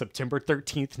date, September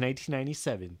 13th,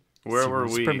 1997. Where were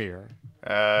Series we? Premiere.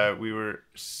 We were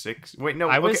 6. Wait, no.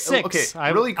 I was okay, 6.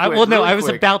 Okay, really quick. I was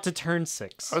quick. about to turn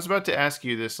 6. I was about to ask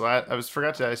you this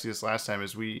forgot to ask you this last time.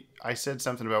 I said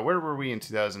something about where were we in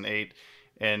 2008,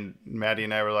 and Maddie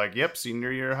and I were like, "Yep,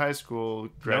 senior year of high school,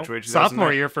 graduated 2009."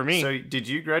 sophomore year for me. So did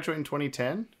you graduate in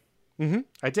 2010?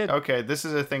 I did. Okay, this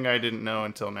is a thing I didn't know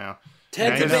until now.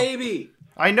 Ted's I a know. baby.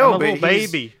 I know, I'm a but little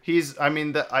baby. I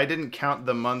mean, I didn't count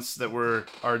the months that were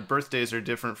our birthdays are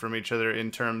different from each other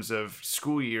in terms of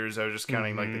school years. I was just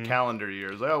counting like the calendar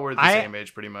years. Like, oh, we're the same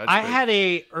age pretty much. I had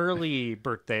a early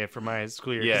birthday for my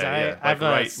school year. Yeah, I have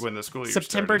right when the school year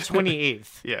September started.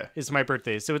 28th. Yeah. Is my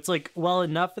birthday, so it's like well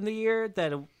enough in the year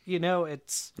that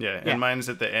it's and mine's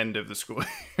at the end of the school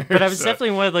year. But I was so-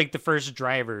 definitely one of like the first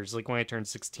drivers. Like when I turned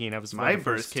 16, I was one My of the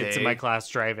first kids in birthday- my class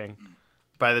driving.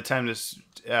 By the time this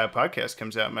podcast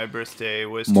comes out, my birthday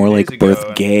was More 2 like days ago,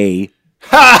 birth gay.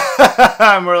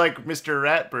 More like Mr.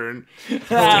 Ratburn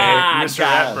birthday, Mr.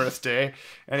 Rat birthday.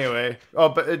 Anyway,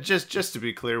 but just to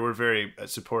be clear, we're very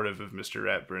supportive of Mr.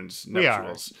 Ratburn's We are.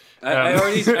 nuptials. I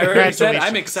already said Congratulations.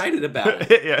 I'm excited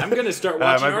about it. Yeah. I'm going to start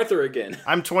watching I'm- Arthur again.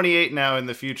 I'm 28 now in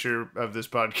the future of this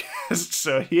podcast,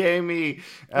 so yay me.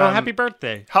 Happy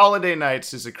birthday. Holiday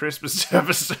Nights is a Christmas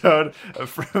episode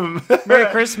from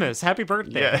Merry Christmas. Happy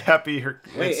birthday. Yeah, happy.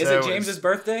 Wait, is it James's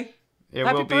birthday? It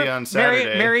Happy will be on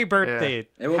Saturday. Merry birthday.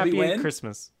 It will be Happy when?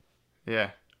 Christmas.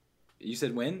 Yeah. You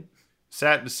said when?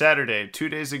 Saturday, 2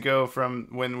 days ago from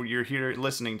when you're here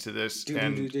listening to this,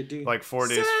 and like 4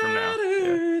 days from now.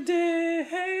 Yeah.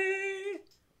 Saturday,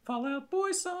 Fallout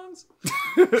Boy songs.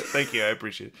 Thank you, I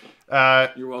appreciate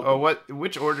it. You're welcome. Oh,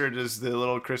 which order does the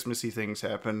little Christmassy things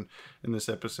happen in this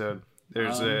episode?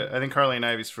 There's I think Harley and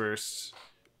Ivy's first,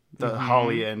 the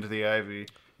Holly and the Ivy.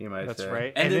 You might That's say.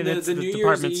 right. And, then it's the the New Year's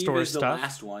department Eve store is the stuff.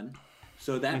 last one.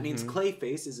 So that means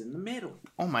Clayface is in the middle.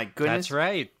 Oh my goodness! That's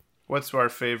right. What's our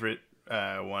favorite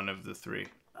one of the three?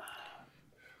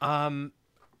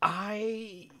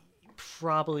 I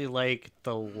probably like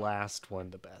the last one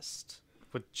the best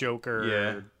with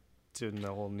Joker doing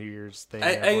the whole New Year's thing.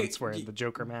 Everyone's wearing the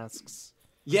Joker masks.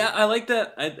 Yeah, I like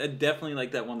that. I definitely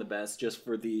like that one the best, just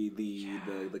for the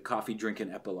coffee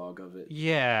drinking epilogue of it.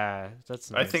 Yeah, that's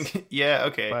nice. I think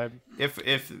okay. But-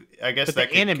 if I guess but that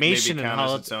the could animation maybe and count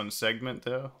how as its own segment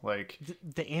though. Like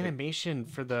the animation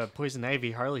for the Poison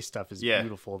Ivy Harley stuff is Yeah.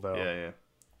 beautiful though. yeah.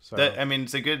 So That I mean,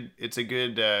 it's a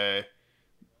good.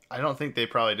 I don't think they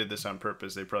probably did this on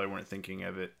purpose. They probably weren't thinking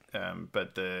of it.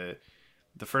 But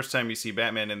the first time you see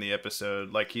Batman in the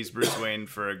episode, like he's Bruce Wayne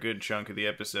for a good chunk of the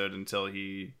episode until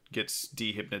he gets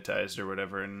dehypnotized or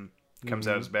whatever and comes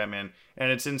out as Batman. And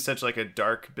it's in such like a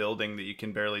dark building that you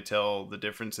can barely tell the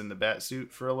difference in the bat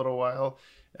suit for a little while.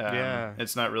 Yeah.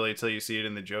 It's not really until you see it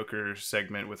in the Joker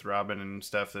segment with Robin and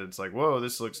stuff that it's like, whoa,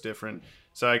 this looks different.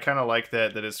 So I kind of like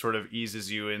that it sort of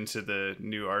eases you into the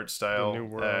new art style. The new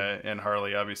world. And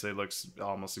Harley obviously looks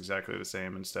almost exactly the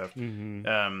same and stuff.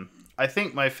 I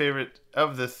think my favorite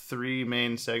of the three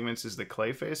main segments is the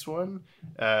Clayface one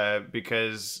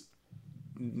because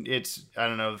it's, I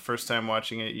don't know, the first time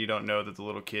watching it, you don't know that the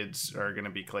little kids are going to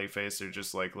be Clayface. They're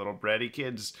just like little bratty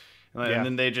kids. And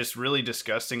then they just really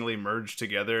disgustingly merge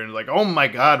together and like, oh my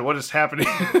god, what is happening?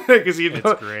 Because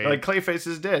great. like Clayface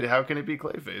is dead. How can it be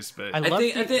Clayface? But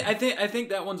I think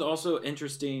that one's also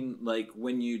interesting. Like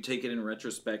when you take it in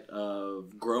retrospect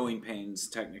of growing pains,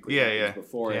 technically. Yeah, that was yeah.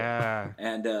 Before Yeah. it,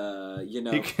 and you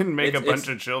know, he can make a it's- bunch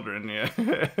of children. Yeah.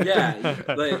 Yeah,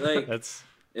 like That's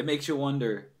it makes you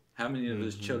wonder how many of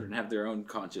those children have their own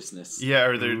consciousness. Yeah,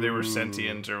 or they were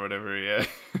sentient or whatever. Yeah.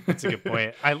 That's a good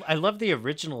point. I love the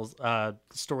original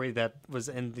story that was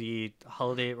in the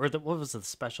holiday or what was the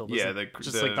special? Was Yeah, it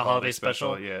just like the holiday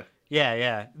special. Yeah.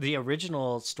 Yeah. The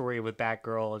original story with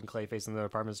Batgirl and Clayface in the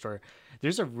department store.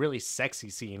 There's a really sexy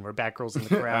scene where Batgirl's in the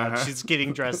crowd. She's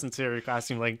getting dressed into her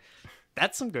costume. Like,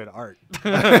 that's some good art.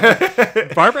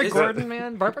 Barbara Gordon,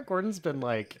 man. Barbara Gordon's been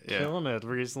like killing it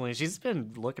recently. She's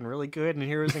been looking really good in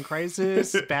Heroes in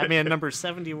Crisis, Batman number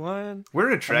 71.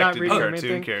 We're attracted to reading cartoon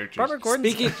anything. characters. Barbara Gordon.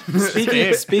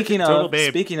 Speaking Total of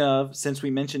babe. since we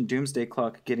mentioned Doomsday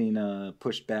Clock getting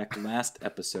pushed back last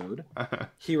episode,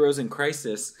 Heroes in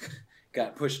Crisis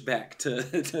got pushed back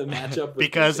to match up with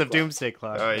Because of Clock. Doomsday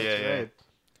Clock. Oh, That's yeah. right.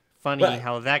 Funny But-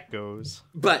 how that goes.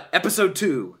 But episode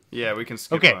 2. Yeah, we can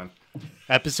skip Okay. on.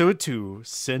 Episode 2,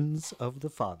 Sins of the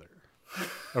Father.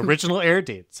 Original air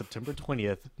date, September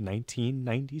 20th,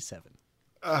 1997.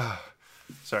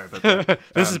 Sorry about that.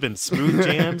 This has been Smooth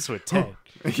Jams with Ted.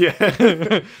 Yeah.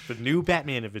 The new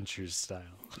Batman Adventures style.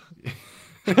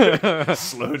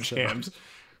 Slow jams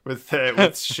with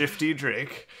Shifty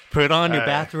Drake. Put on your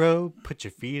bathrobe, put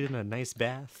your feet in a nice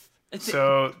bath.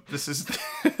 So this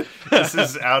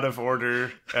is out of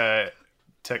order,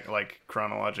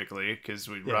 chronologically, because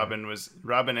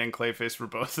Robin and Clayface were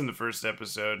both in the first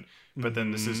episode, but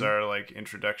then this is our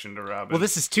introduction to Robin. Well,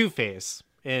 this is Two-Face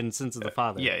in Sins of the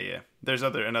Father. yeah. There's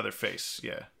another face,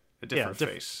 a different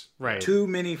face, Right. Too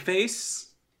many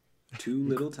face, too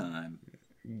little time.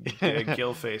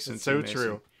 Gill face and So Two true.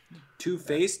 Mason.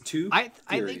 Two-Face, I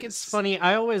think it's funny.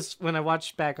 I always, when I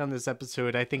watch back on this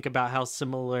episode, I think about how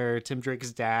similar Tim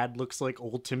Drake's dad looks like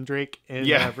old Tim Drake in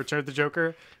Return of the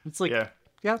Joker. It's like,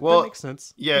 yeah, well, that makes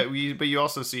sense. Yeah, but you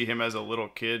also see him as a little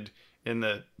kid in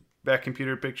the back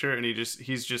computer picture, and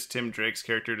he's just Tim Drake's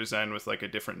character design with like a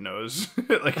different nose.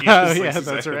 Like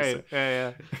that's right.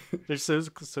 Yeah. They're so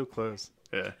close.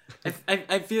 Yeah.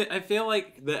 I feel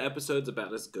like the episode's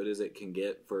about as good as it can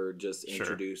get for just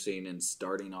introducing and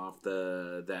starting off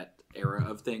that era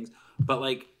of things. But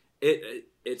like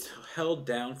it's held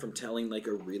down from telling like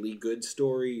a really good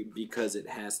story because it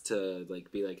has to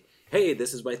like be like, hey,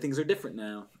 this is why things are different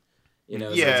now. You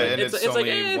know, yeah, so it's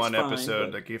only like, one fine,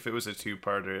 episode. but... Like if it was a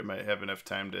two-parter, it might have enough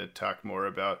time to talk more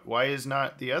about why is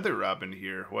not the other Robin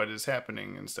here, what is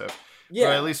happening and stuff. Yeah,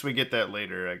 but at least we get that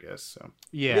later, I guess. So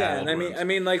yeah, and I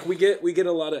mean, like we get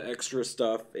a lot of extra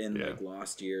stuff in like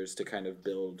Lost Years to kind of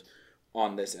build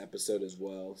on this episode as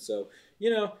well. So you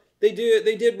know, they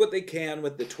did what they can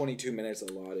with the 22 minutes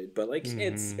allotted, but like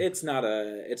it's not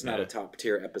a top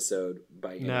tier episode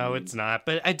by any means. It's not.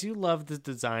 But I do love the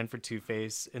design for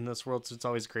Two-Face in this world, so it's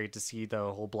always great to see the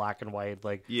whole black and white,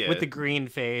 like with the green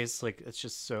face. Like it's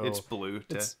just so it's blue.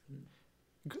 It's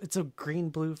a green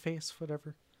blue face,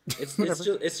 whatever. It's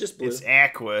just blue. It's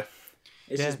aqua.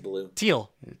 It's just blue. Teal.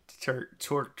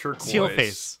 Turquoise. Teal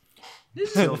face.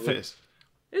 Teal face.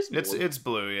 It's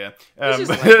blue, yeah.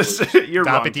 You're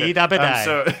wrong.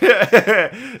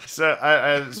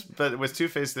 But with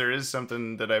Two-Face, there is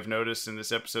something that I've noticed in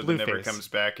this episode that never comes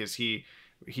back. Is he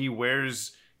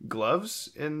wears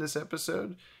gloves in this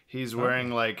episode? He's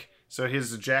wearing so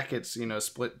his jacket's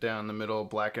split down the middle,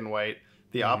 black and white.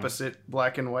 The opposite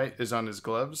black and white is on his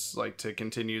gloves, like to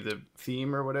continue the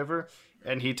theme or whatever.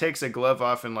 And he takes a glove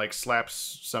off and like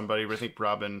slaps somebody, I think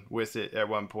Robin, with it at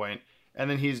one point. And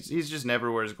then he's just never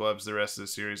wears gloves the rest of the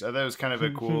series. I thought it was kind of a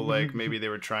cool, like maybe they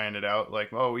were trying it out,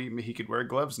 like, oh, he could wear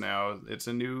gloves now. It's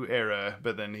a new era,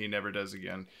 but then he never does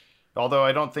again. Although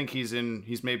I don't think he's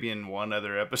maybe in one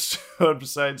other episode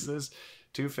besides this.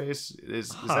 Two-Face is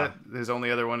that his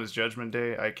only other one is Judgment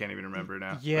Day? I can't even remember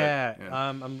now. Yeah, but,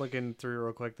 I'm looking through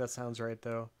real quick. That sounds right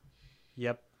though.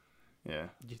 Yep. Yeah.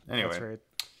 Anyway, that's right.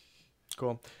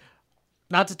 Cool.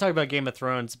 Not to talk about Game of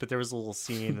Thrones, but there was a little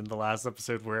scene in the last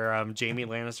episode where Jaime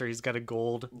Lannister, he's got a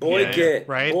gold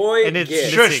right? And it's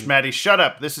shush, Maddie, shut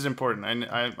up. This is important. I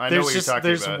know what you're talking about.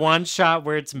 There's one shot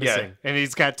where it's missing, and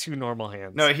he's got two normal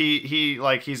hands. No,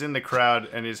 he's in the crowd,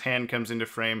 and his hand comes into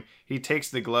frame. He takes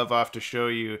the glove off to show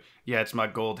you, it's my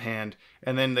gold hand.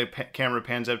 And then the camera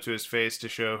pans up to his face to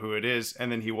show who it is,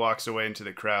 and then he walks away into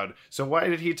the crowd. So why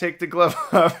did he take the glove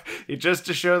off? Just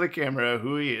to show the camera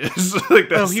who he is.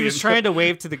 He was trying to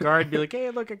wave to the guard and be like, hey,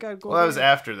 look, I got gold. Well, that was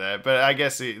after that, but I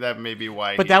guess that may be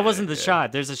why. But that wasn't the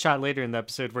shot. There's a shot later in the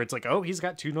episode where it's like, oh, he's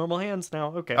got two normal hands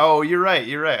now. Okay. Oh, you're right.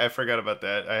 I forgot about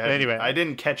that. Anyway, I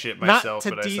didn't catch it myself,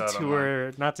 but I saw it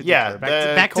online. Not to detour.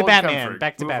 Back to Batman.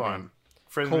 Back to Batman.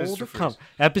 Cold Comfort.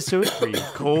 Episode 3,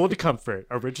 Cold Comfort.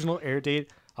 Original air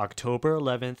date, October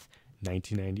 11th,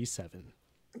 1997.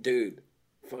 Dude,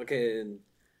 fucking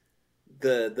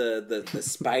the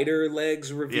spider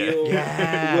legs reveal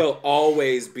will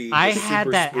always be I had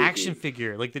that spooky. action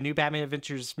figure, like the new Batman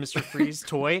Adventures Mr. Freeze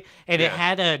toy, and it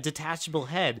had a detachable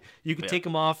head. You could take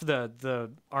him off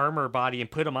the armor body and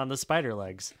put him on the spider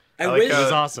legs. I wish it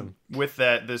was awesome. With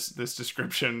that, this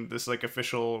description, this like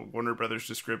official Warner Brothers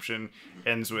description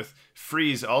ends with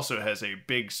Freeze also has a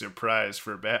big surprise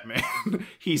for Batman.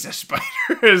 He's a spider,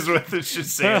 is what it should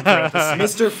say in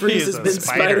parentheses. Mr. Freeze has been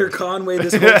Spider Conway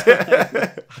this whole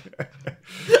time.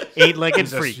 8-legged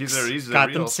freaks. He's a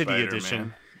Gotham real City spider,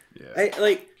 edition.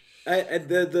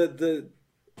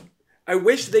 I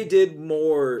wish they did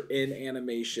more in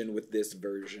animation with this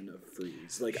version of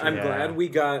Freeze. Like, I'm glad we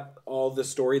got all the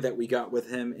story that we got with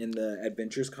him in the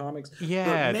Adventures comics.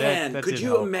 Yeah, but man, that could did you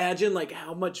help. imagine like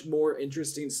how much more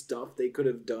interesting stuff they could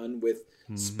have done with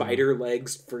Spider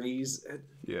Legs Freeze?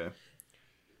 Yeah,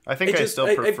 I think I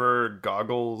still prefer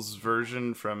Goggles'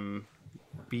 version from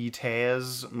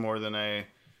B-Taz more than I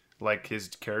like his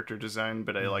character design,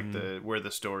 but I like where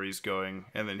the story's going,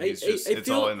 and then it's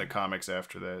all in the comics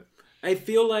after that. I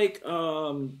feel like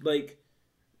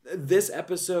this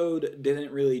episode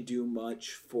didn't really do much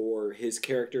for his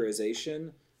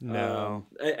characterization. No,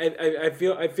 I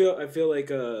feel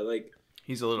like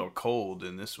he's a little cold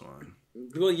in this one.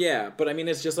 Well, yeah, but I mean,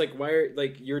 it's just like why are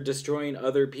you're destroying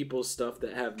other people's stuff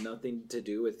that have nothing to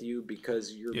do with you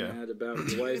because you're mad about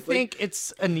your wife. I think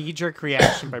it's a knee-jerk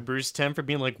reaction by Bruce Timm for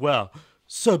being like, well,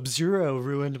 Sub-Zero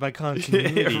ruined my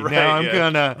continuity. Right, Now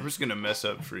I'm I'm just gonna mess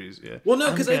up Freeze. Yeah. Well, no,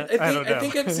 because I don't know.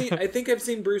 I think I've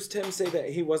seen Bruce Timm say that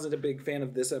he wasn't a big fan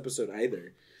of this episode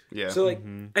either. Yeah. So like,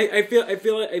 I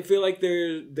feel like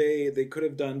they could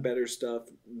have done better stuff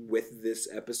with this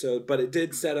episode, but it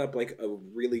did set up like a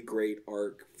really great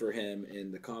arc for him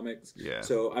in the comics. Yeah.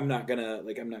 So I'm not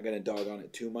gonna dog on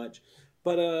it too much,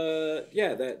 but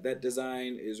yeah, that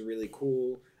design is really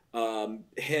cool.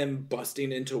 Him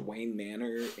busting into Wayne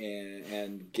Manor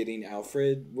and getting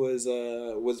Alfred was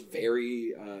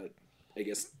very I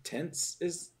guess tense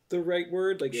is the right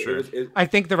word. Like Sure. I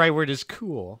think the right word is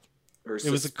cool. or It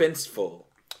was suspenseful.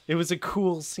 It was a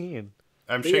cool scene.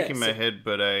 I'm But shaking yeah, my so- head,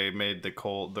 but I made the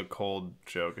cold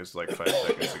joke is like 5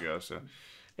 seconds ago. So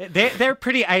They're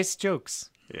pretty ice jokes.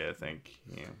 yeah, I think.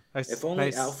 Yeah. If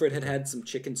only Alfred had some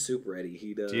chicken soup ready,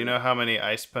 he'd. Do you know how many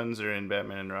ice puns are in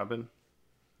Batman and Robin?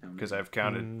 Because I've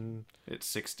counted. It's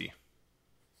 60.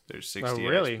 There's 60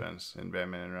 really? ice puns in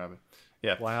Batman and Robin.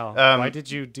 Yeah. Wow. Um, Why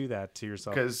did you do that to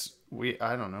yourself? Because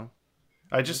I don't know.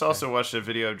 I just also watched a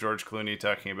video of George Clooney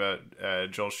talking about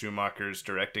Joel Schumacher's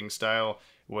directing style.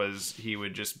 Was he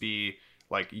would just be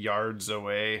like yards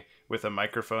away with a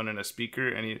microphone and a speaker,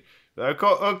 and he,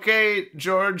 okay,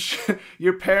 George,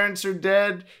 your parents are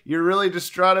dead. You're really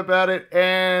distraught about it,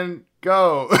 and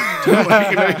go.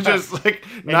 Just like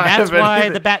And not that's have why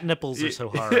anything- the bat nipples are so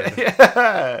hard.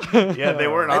 yeah, they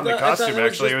weren't on the I thought costume. it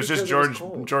was Actually, just it was just because it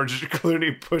was George cold.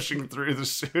 Clooney pushing through the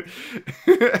suit.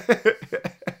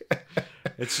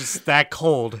 It's just that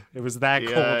cold. It was that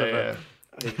cold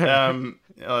of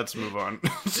Let's move on.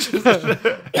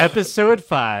 Episode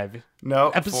 5. No,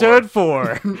 Episode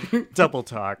 4. Double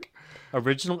Talk.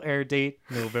 Original air date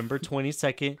November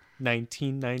 22nd,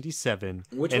 1997.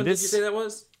 Which And one did you this say that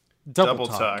was? Double Double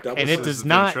Talk. Talk. And This it is does the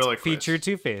not ventriloquist. feature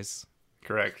Two-Face.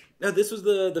 Correct. No, this was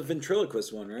the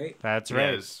ventriloquist one, right? That's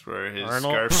right. Yes, where his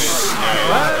Arnold. Scarface.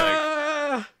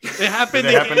 It happened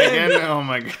Did it happen again? Oh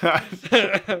my god!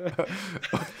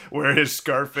 Where his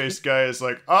Scarface guy is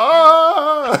like,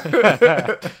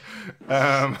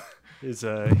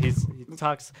 He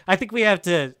talks. I think we have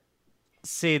to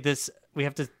say this. We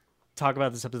have to talk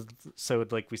about this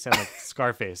episode like we sound like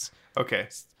Scarface. okay.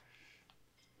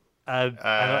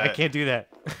 I can't do that.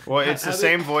 Well, it's the How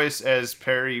same voice as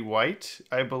Perry White,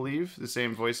 I believe. The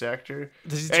same voice actor.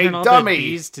 Does he Hey, turn all dummy!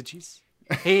 the B's to G's?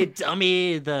 Hey,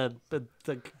 dummy! The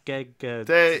gag.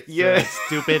 Yeah.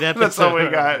 Stupid episode. That's all we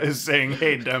got is saying,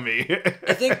 "Hey, dummy."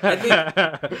 I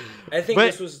think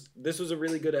But- this was a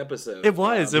really good episode. It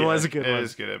was. It was a Yeah, good it one.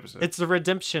 is a good episode. It's the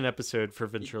redemption episode for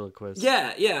ventriloquist.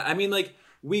 Yeah. I mean, like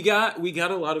we got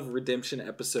a lot of redemption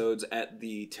episodes at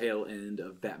the tail end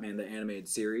of Batman the Animated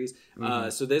Series.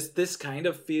 So this kind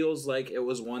of feels like it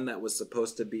was one that was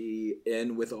supposed to be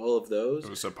in with all of those. It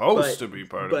was supposed But- to be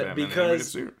part of but Batman the because- Animated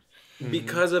Series.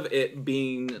 Because of it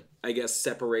being, I guess,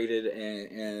 separated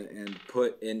and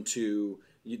put into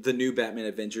the new Batman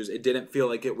Adventures, it didn't feel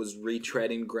like it was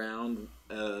retreading ground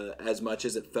as much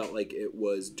as it felt like it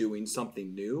was doing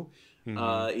something new.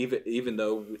 Even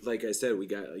though, like I said, we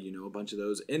got a bunch of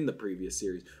those in the previous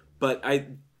series, but I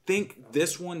think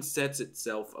this one sets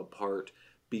itself apart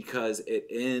because it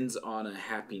ends on a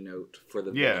happy note for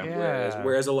the Yeah. villain,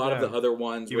 whereas a lot of Yeah. the other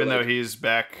ones, Even were though like, he's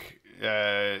back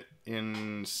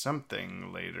in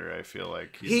something later, I feel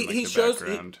like he's in, like, he the shows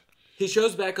background. he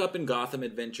shows back up in Gotham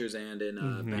Adventures and in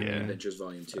Batman Yeah. Adventures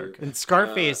Volume 2. And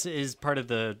Scarface is part of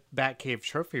the Batcave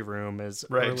trophy room as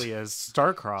Right. early as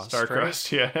Starcrossed.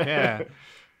 Starcrossed, right? yeah. Yeah. Which-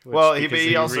 Well, because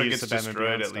he also reused gets the Batman destroyed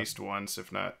Beyond at stuff. least once,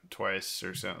 if not twice,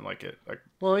 or something like it. Like,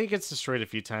 Well, he gets destroyed a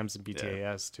few times in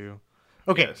BTAS too.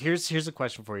 Okay, Yes. here's a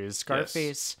question for you: Is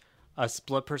Scarface a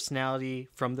split personality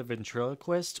from the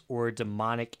ventriloquist, or a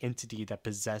demonic entity that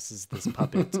possesses this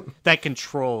puppet that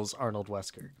controls Arnold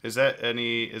Wesker? is that in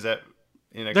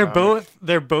a They're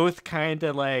comic? both kind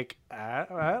of like I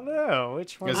don't know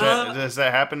which one. Does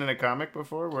that happen in a comic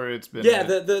before, where it's been? Yeah,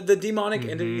 the demonic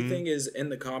entity thing is in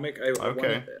the comic.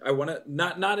 Okay. I want to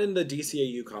not in the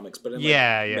DCAU comics, but in like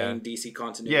Yeah, yeah. main DC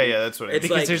continuity. yeah, that's what I It's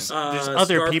mean. because like, there's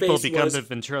other people Scarface become was- the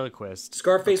ventriloquist.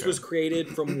 Scarface was created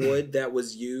from wood that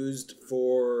was used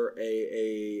for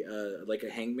a like a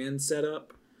hangman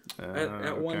setup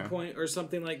at one okay. point or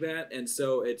something like that, and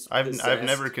so it's I've possessed.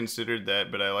 never considered that,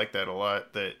 but I like that a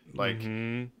lot. That like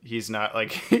Mm-hmm. he's not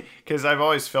like because I've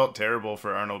always felt terrible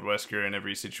for Arnold Wesker in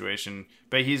every situation,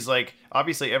 but he's like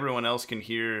obviously everyone else can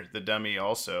hear the dummy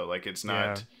also. Like it's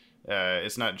not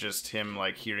just him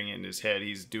like hearing it in his head.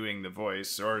 He's doing the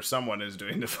voice, or someone is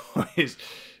doing the voice.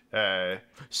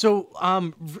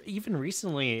 So, even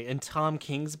recently in Tom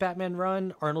King's Batman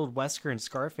run, Arnold Wesker and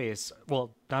Scarface,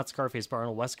 well, not Scarface, but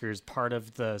Arnold Wesker is part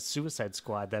of the Suicide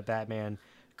Squad that Batman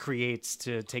creates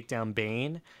to take down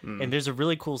Bane. And there's a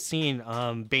really cool scene.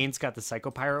 Bane's got the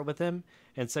Psycho Pirate with him,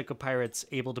 and Psycho Pirate's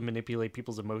able to manipulate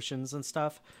people's emotions and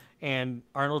stuff. And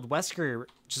Arnold Wesker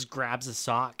just grabs a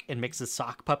sock and makes a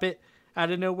sock puppet out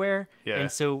of nowhere. Yeah.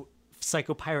 And so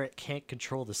Psycho Pirate can't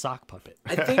control the sock puppet.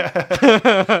 I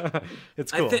think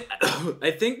It's cool.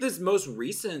 I think this most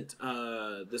recent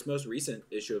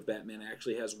issue of Batman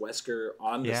actually has Wesker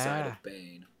on the side of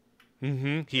Bane.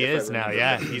 He if I is now, remember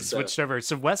yeah. right. He's So- switched over.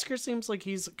 So Wesker seems like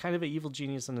he's kind of an evil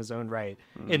genius in his own right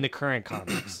in the current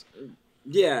comics.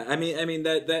 Yeah, I mean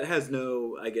that has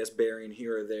no, I guess, bearing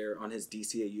here or there on his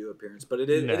DCAU appearance, but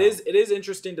it No. is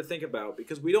interesting to think about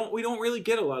because we don't really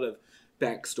get a lot of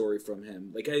backstory from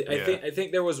him. Like I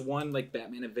think there was one like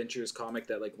Batman Adventures comic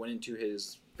that like went into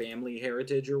his family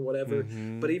heritage or whatever,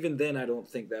 but even then I don't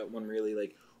think that one really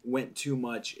like went too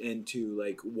much into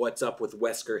like what's up with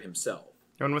Wesker himself.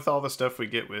 And with all the stuff we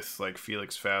get with like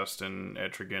Felix Faust and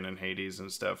Etrigan and Hades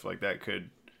and stuff like that,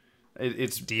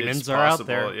 it's Demons it's are out possible.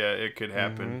 there. Yeah, it could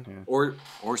happen. Or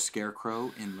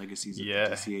Scarecrow in Legacies of Yeah.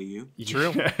 the DCAU.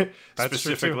 True. Yeah. That's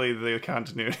true, Specifically the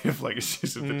continuity of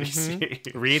Legacies of the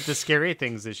DC. Read the Scary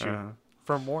Things issue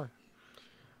for more.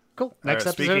 Cool. Next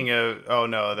episode. Speaking of, oh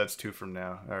no, that's 2 from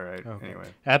now. All right. Anyway,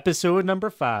 Episode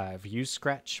number 5. You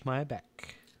Scratch My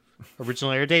Back.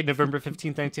 Original air date November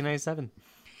 15th, 1997.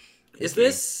 Was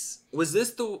this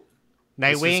the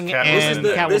Nightwing Catwoman and and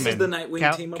Catwoman. This is the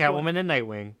Nightwing team up Catwoman and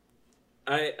Nightwing.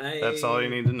 that's all you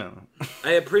need to know.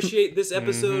 I appreciate this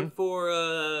episode for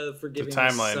giving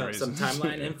timeline us some reasons.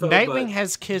 timeline info. Nightwing but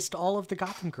has kissed all of the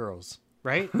Gotham girls,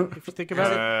 right? If you think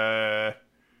about it.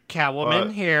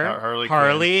 Catwoman here,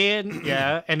 Harley and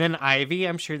and then Ivy.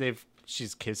 I'm sure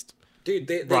she's kissed. dude,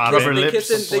 they Robin.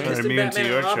 kissed in Are immune to Batman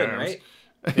your and Robin, charms. right?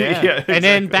 Yeah, and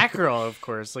then exactly. Batgirl, of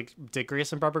course, like Dick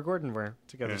Grayson and Barbara Gordon were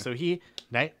together. So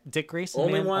Dick Grayson,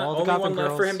 Only man, one, all the only Gotham one girls.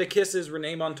 left for him to kiss is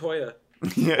Renee Montoya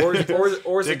Yeah. or Dick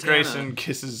Zatanna. Grayson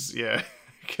kisses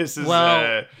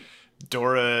Well,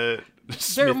 Dora They're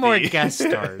Smithy. more guest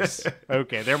stars.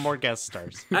 Okay, they're more guest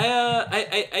stars.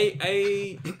 I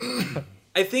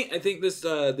think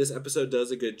this episode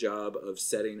does a good job of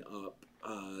setting up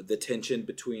the tension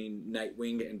between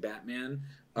Nightwing and Batman.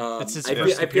 It's his I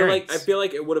first feel appearance.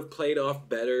 like it would have played off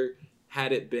better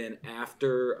had it been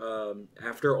after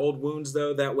Old Wounds,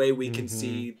 though. That way we can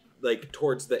see like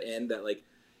towards the end that like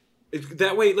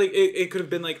that way like it could have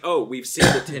been like, oh, we've seen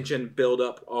the tension build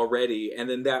up already, and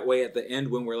then that way at the end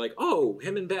when we're like, oh,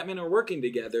 him and Batman are working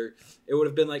together, it would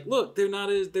have been like, look, they're not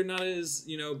as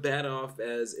bad off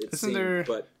as it seemed. Isn't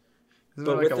But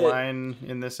there like a with it- line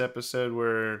in this episode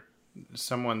where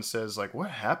someone says like, what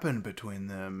happened between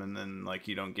them, and then like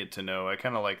you don't get to know. I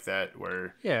kind of like that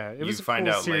where It was you a find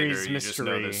cool out later, series you just know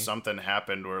mystery. that something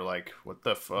happened where like, what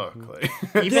the fuck? Like,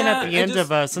 Even at the Yeah, I end just-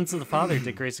 of Sons of the Father,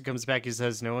 Dick Grayson comes back. He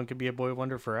says, "No one can be a boy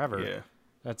wonder forever." yeah.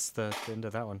 That's the end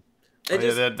of that one.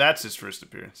 That's his first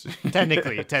appearance.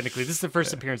 Technically, this is the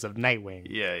first appearance of Nightwing.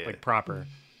 Yeah. Like proper.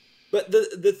 But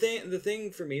the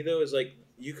thing for me though is like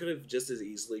you could have just as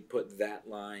easily put that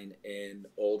line in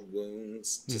Old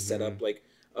Wounds to set up like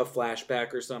a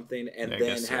flashback or something, and I then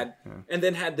guess so, had yeah. and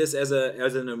then had this as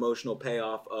an emotional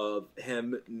payoff of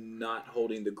him not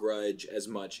holding the grudge as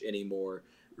much anymore,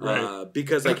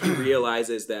 because like he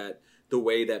realizes that the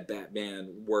way that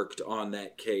Batman worked on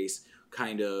that case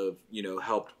kind of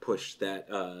helped push that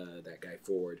guy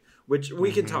forward, which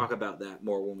we can talk about that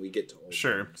more when we get to Old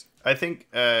Sure. Wounds. I think,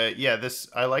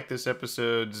 I like this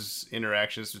episode's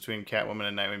interactions between Catwoman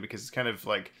and Nightwing because it's kind of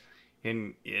like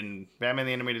in Batman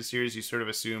the Animated Series, you sort of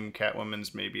assume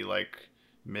Catwoman's maybe like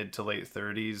mid to late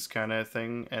 30s kind of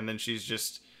thing, and then she's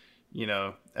just,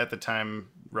 at the time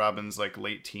Robin's like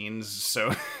late teens,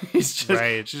 so he's just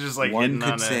Right. she's just like One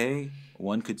hitting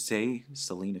could say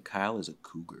Selena Kyle is a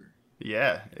cougar.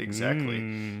 yeah, exactly. A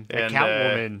And,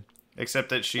 Catwoman. except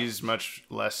that she's much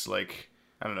less like,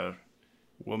 I don't know,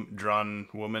 drawn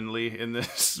womanly in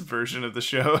this version of the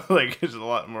show. Like it's a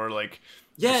lot more like,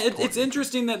 Yeah, it's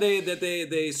interesting that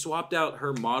they swapped out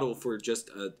her model for just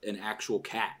an actual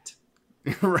cat.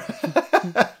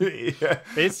 yeah.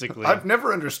 Basically. I've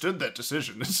never understood that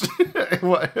decision.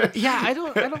 What? Yeah, I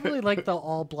don't really like the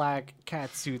all black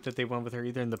cat suit that they went with her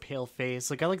either in the pale face.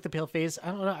 Like I like the pale face. I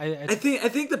don't know. I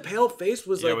think the pale face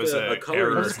was Yeah, it like was a a color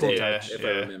error. mistake, Yeah, if yeah.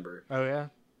 I remember. Oh yeah.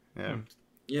 Yeah.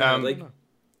 Yeah, Um, like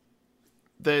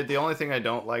The only thing I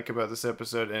don't like about this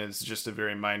episode, and it's just a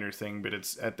very minor thing, but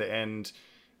it's at the end,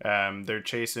 they're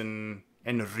chasing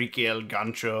Enrique El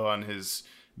Gancho on his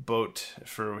boat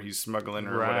for he's smuggling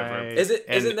or Right. whatever.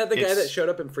 Isn't that the guy it's- that showed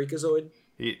up in Freakazoid?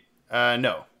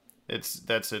 No,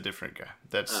 that's a different guy.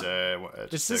 That's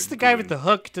Is this the guy with the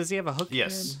hook? Does he have a hook?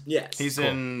 Yes. Yes. He's Cool.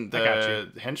 in I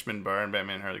got the henchman bar in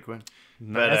Batman and Harley Quinn.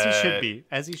 But, as he should be.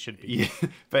 As he should be. Yeah,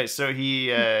 but so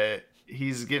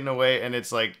he's getting away, and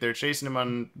it's like they're chasing him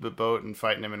on the boat and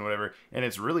fighting him and whatever, and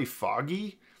it's really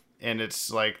foggy, and it's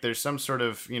like there's some sort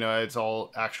of, you know, it's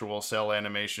all actual cell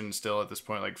animation still at this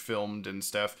point, like filmed and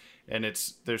stuff, and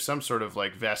there's some sort of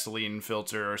like Vaseline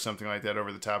filter or something like that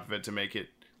over the top of it to make it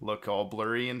look all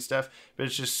blurry and stuff, but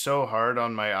it's just so hard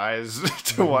on my eyes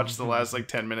to watch the last like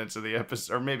 10 minutes of the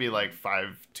episode, or maybe like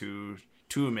 5 to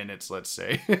 2 minutes, let's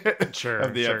say, Sure,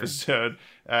 of the sure. episode,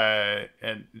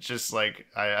 and it's just like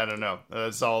I don't know.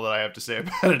 That's all that I have to say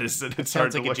about it. Is that it's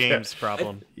hard Sounds to like a look James at.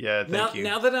 problem. Yeah, thank you.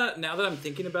 Now that I'm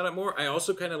thinking about it more, I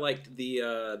also kind of liked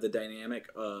the dynamic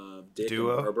of Dick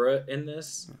Duo? and Barbara in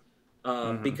this,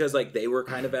 because like they were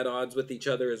kind of at odds with each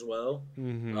other as well.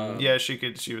 Yeah,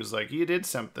 she was like, you did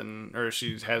something, or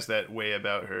she has that way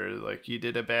about her, like you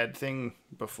did a bad thing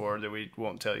before that we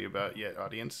won't tell you about yet,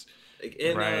 audience. Like,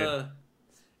 in Right.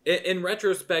 in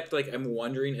retrospect, like I'm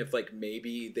wondering if like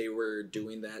maybe they were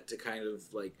doing that to kind of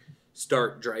like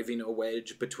start driving a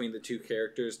wedge between the two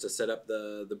characters to set up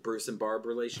the Bruce and Barb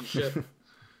relationship.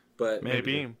 But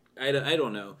Maybe. I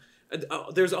don't know.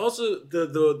 There's also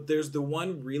there's the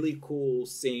one really cool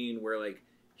scene where like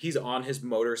he's on his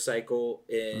motorcycle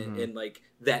in like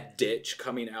that ditch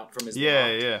coming out from his Yeah,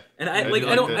 loft. yeah. And I do I like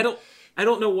that. I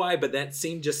don't know why, but that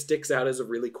scene just sticks out as a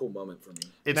really cool moment for me.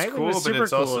 It's Nightwing cool, was but super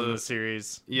it's cool also in the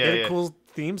series. Yeah, They had yeah. a cool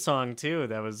theme song too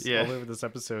that was Yeah. all over this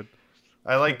episode.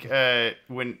 I like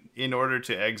when in order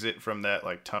to exit from that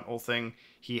like tunnel thing,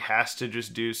 he has to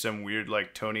just do some weird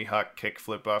like Tony Hawk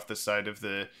kickflip off the side of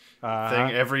the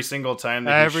thing every single time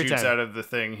that Every he shoots time. out of the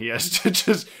thing. He has to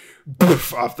just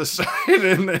poof off the side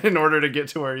in order to get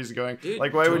to where he's going. Dude,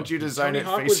 like, why wouldn't you design Tony it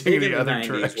Hawk was facing big in the the other 90s.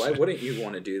 direction? Why wouldn't you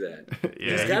want to do that?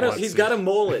 Yeah, He's got a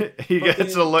mullet. He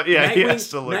gets a look. Yeah, he Nightwing, has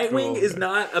to look Nightwing cool. is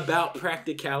not about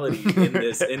practicality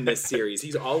in this series.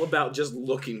 He's all about just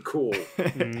looking cool.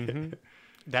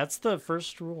 That's the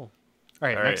first rule. All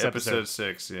right, All right, next episode episode.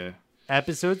 6. Yeah.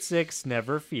 Episode 6,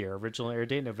 Never Fear. Original air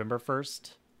date November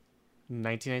 1st,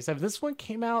 1997. This one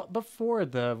came out before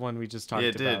the one we just talked Yeah,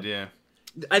 it about. did. Yeah.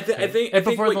 I think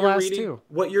before what the you're last reading, two.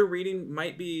 what you're reading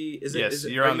might be Yes,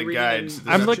 you're are on you the reading guide, in so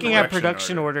I'm This is looking at production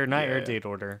production order, order. not air Yeah. date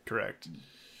order. Correct.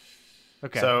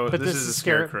 Okay. So but this this is is the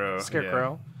Scarecrow,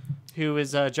 Scarecrow, who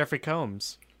is Jeffrey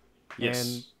Combs. Yes.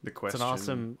 And the it's question.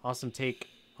 an awesome take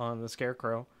on the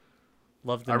Scarecrow.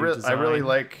 Love the I new really design.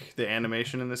 like the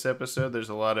animation in this episode. There's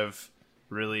a lot of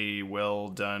really well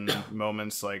done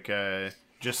moments, like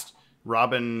just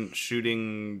Robin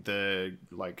shooting the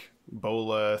like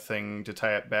bola thing to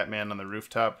tie up Batman on the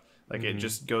rooftop. Like it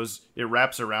just it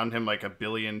wraps around him like a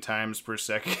billion times per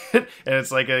second, and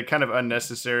it's like a kind of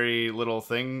unnecessary little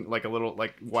thing, like a little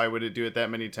like why would it do it that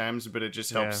many times? But it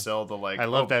just helps Yeah. sell the like. I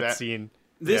love that scene.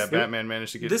 This- Batman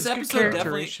managed to get this Good episode definitely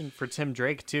characterization for Tim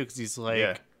Drake too, because he's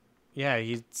like, Yeah.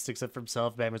 he sticks up for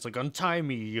himself. Batman's like, untie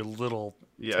me, you little.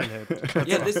 Yeah. tinhead."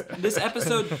 yeah, this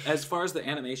episode, as far as the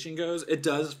animation goes, it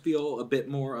does feel a bit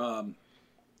more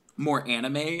more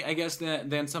anime, I guess,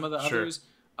 than some of the Sure. others.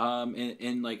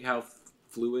 In like how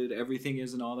fluid everything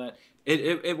is and all that.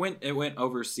 It went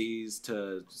overseas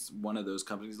to one of those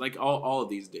companies, like all of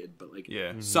these did, but like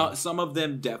Yeah. some of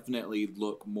them definitely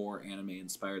look more anime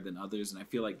inspired than others, and I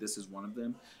feel like this is one of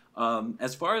them.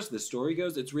 As far as the story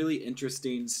goes, it's really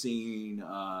interesting seeing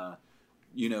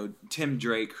Tim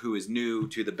Drake, who is new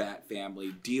to the Bat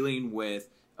family, dealing with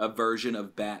a version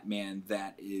of Batman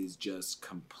that is just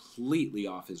completely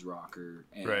off his rocker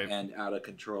and, Right. and out of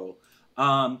control.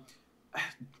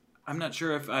 I'm not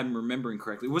sure if I'm remembering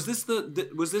correctly. Was this the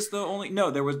only? No,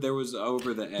 there was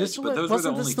Over the Edge. This but one, those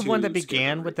wasn't were the this only the one two that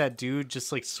began skipped with over. that dude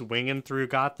just like swinging through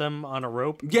Gotham on a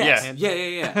rope? Yes.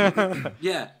 Yeah.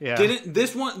 Yeah. Yeah. Didn't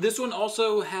this one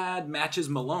also had Matches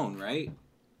Malone, right?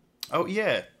 Oh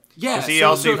yeah. Yeah. Because he so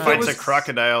also there fights was- a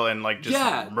crocodile and like just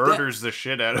Yeah, murders the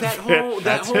shit out of That it. whole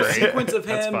That's whole great. sequence of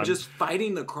That's him fun. just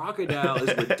fighting the crocodile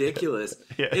is ridiculous.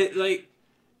 Yeah.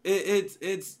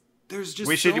 It's there's just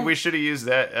We should so- we should have used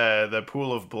that the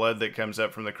pool of blood that comes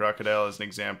up from the crocodile as an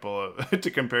example of, to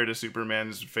compare to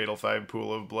Superman's Fatal 5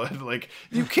 pool of blood. Like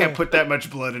you can't put that much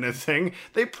blood in a thing.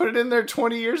 They put it in there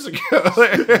 20 years ago.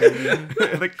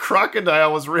 The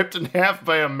crocodile was ripped in half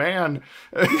by a man.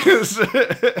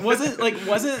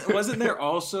 wasn't there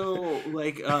also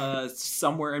like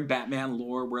somewhere in Batman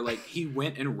lore where like he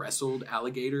went and wrestled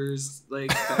alligators like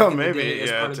back in the maybe, day as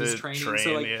yeah, part of his to training? train,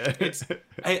 so like yeah.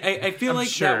 I feel like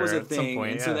sure that was a at some thing,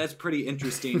 point, and so yeah. that's pretty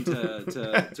interesting to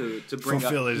bring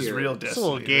Fulfill up his here. real It's a destiny.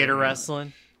 little gator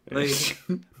wrestling. Like,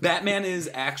 Batman is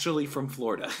actually from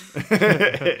Florida.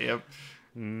 Yep.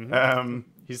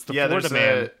 He's the Yeah, Florida there's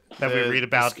man that we the read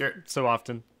about scare- so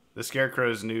often. The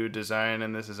Scarecrow's new design,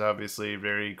 and this is obviously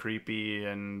very creepy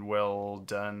and well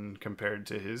done compared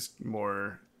to his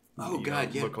more look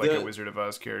like a Wizard of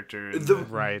Oz character. And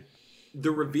Right. The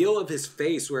reveal of his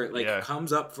face, where it like Yeah.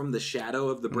 comes up from the shadow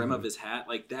of the brim of his hat,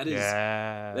 like that is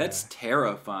Yeah. that's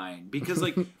terrifying. Because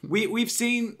like we've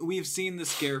seen the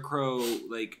Scarecrow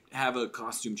like have a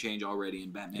costume change already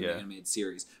in Batman the Animated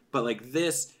Series, but like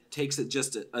this takes it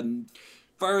just a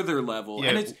further level,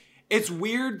 and it's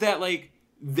weird that like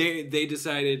they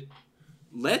decided,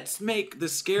 let's make the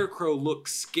Scarecrow look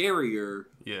scarier.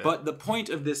 Yeah. But the point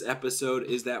of this episode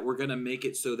is that we're gonna make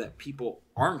it so that people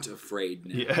aren't afraid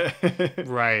now. Yeah.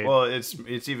 Right. Well, it's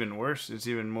even worse. It's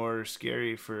even more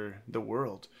scary for the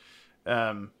world.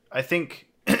 I think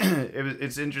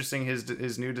it's interesting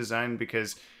his new design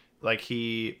because like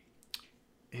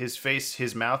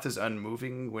his mouth is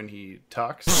unmoving when he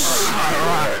talks.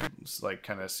 It's like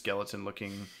kind of skeleton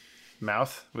looking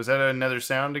mouth. Was that another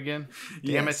sound again?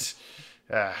 Damn Yes.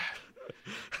 it.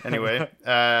 Anyway,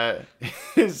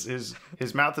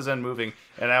 his mouth is unmoving,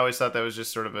 and I always thought that was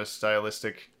just sort of a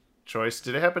stylistic choice.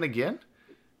 Did it happen again?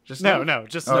 Just no, now? no,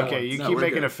 just Okay, you No, keep we're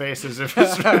making good. a face as if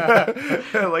it's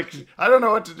like I don't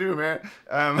know what to do, man.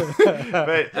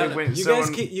 But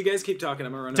You guys keep talking.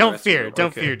 I'm gonna run. Don't the rest of fear, it.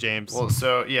 don't Okay. fear, James. Well,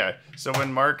 so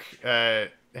when Mark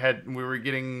we were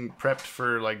getting prepped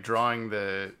for like drawing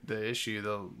the issue,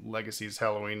 the Legacies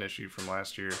Halloween issue from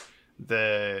last year,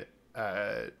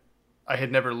 I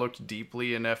had never looked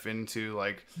deeply enough into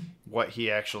like what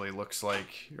he actually looks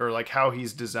like or like how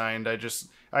he's designed.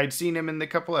 I'd seen him in the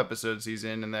couple episodes he's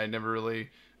in, and I never really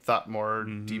thought more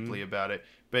deeply about it.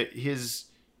 But his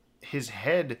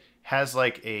head has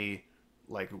like a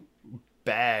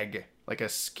bag, like a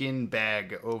skin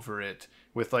bag over it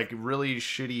with like really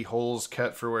shitty holes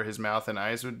cut for where his mouth and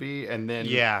eyes would be, and then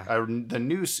the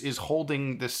noose is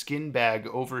holding the skin bag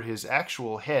over his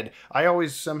actual head. I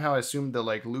always somehow assumed the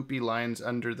like loopy lines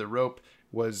under the rope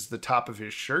was the top of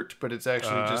his shirt, but it's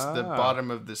actually just the bottom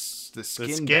of the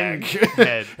skin bag.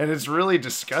 head. And it's really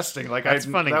disgusting. Like That's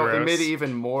funny, it gross. made it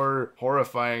even more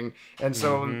horrifying. And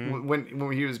so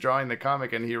when he was drawing the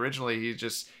comic, and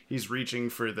he's reaching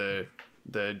for the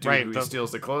dude who he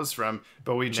steals the clothes from,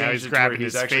 but we changed it to where he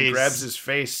actually grabs his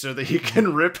face so that he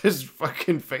can rip his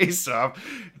fucking face off.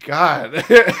 God,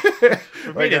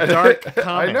 made a dark comic.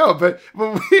 I know, but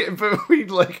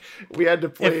we had to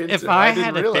play into. If I didn't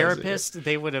had a realize it. therapist,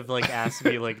 they would have like asked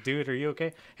me like, "Dude, are you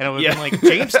okay?" And I would have been like,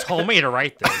 "James told me to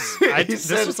write this.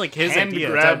 This was like his hand idea,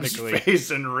 grabs technically. face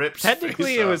and rips.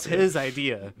 Technically, face it was off. his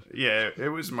idea." Yeah, it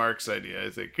was Mark's idea. I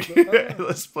think.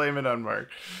 Let's blame it on Mark.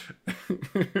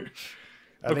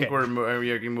 I think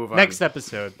we can move on. Next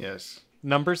episode, Yes.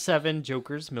 number 7,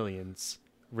 Joker's Millions.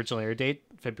 Original air date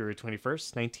February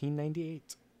 21st,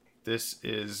 1998. This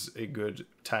is a good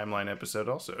timeline episode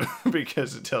also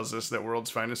because it tells us that World's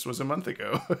Finest was a month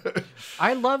ago.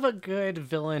 I love a good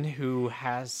villain who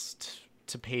has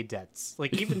to pay debts.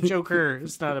 Like even Joker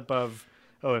is not above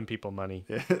owing people money.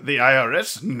 The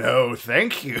IRS? No,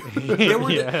 thank you. There were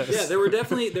Yes. there were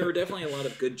definitely a lot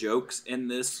of good jokes in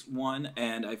this one,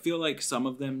 and I feel like some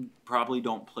of them probably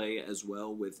don't play as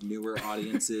well with newer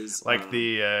audiences. Like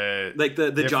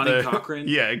the Johnny Cochran.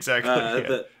 Yeah, exactly.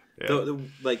 Yeah.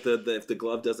 If the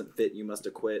glove doesn't fit, you must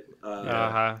acquit.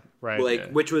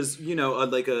 Right. Which was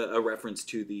a reference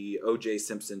to the O.J.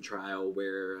 Simpson trial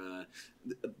where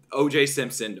O.J.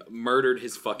 Simpson murdered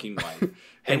his fucking wife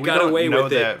and we got don't away know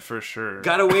with it. that for sure.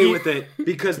 Got away with it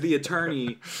because the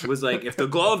attorney was like, if the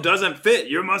glove doesn't fit,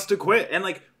 you must acquit. And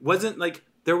wasn't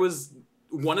there was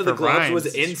one of the gloves rhymes, was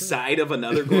it's true. inside of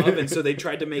another glove, and so they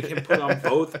tried to make him put on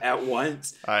both at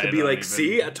once I to be don't like, even-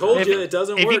 see, I told you it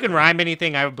doesn't If work. you can rhyme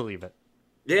anything, I would believe it.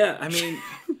 Yeah, I mean,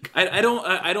 I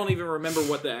don't even remember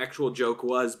what the actual joke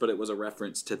was, but it was a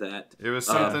reference to that. It was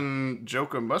something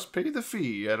Joker must pay the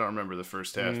fee. I don't remember the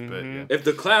first half, but yeah. If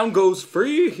the clown goes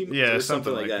free, Yeah, or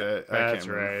something like that. I That's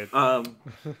can't remember.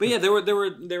 right. But yeah, there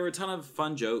were a ton of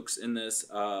fun jokes in this.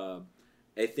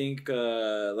 I think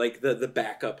the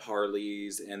backup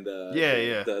Harleys and the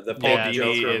Paul Yeah, Dini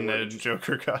Joker in were- a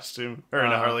Joker costume or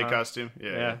in a Harley costume.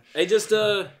 Yeah. I just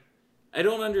I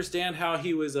don't understand how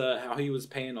he was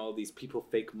paying all these people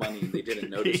fake money and they didn't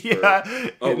notice. Yeah,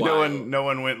 for a while. no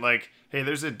one went like, "Hey,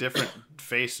 there's a different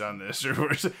face on this."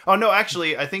 Oh no,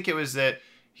 actually, I think it was that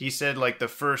he said like the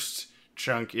first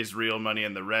chunk is real money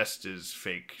and the rest is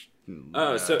fake.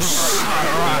 Oh, so He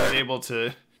was able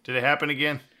to Did it happen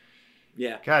again?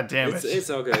 Yeah. God damn it. It's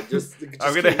all good. Just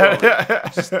I'm keep gonna rolling.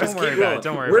 Don't worry about it.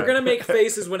 Don't worry We're about gonna it. make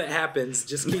faces when it happens.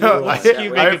 Just keep No, rolling. I, That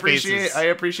keep way. I making appreciate faces. I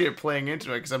appreciate playing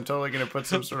into it because I'm totally gonna put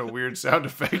some sort of weird sound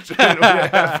effect in it when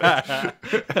it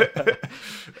happens.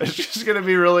 It's just gonna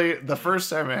be really the first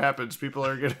time it happens. People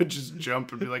are gonna just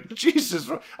jump and be like, "Jesus,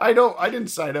 I didn't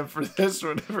sign up for this.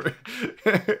 Whatever.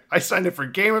 I signed up for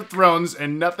Game of Thrones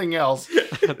and nothing else."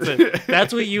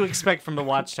 That's what you expect from the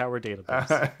Watchtower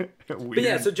database. But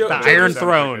yeah, so The Joker's Iron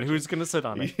Throne. Who's gonna sit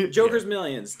on it? Joker's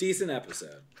Millions, decent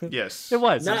episode. Yes, It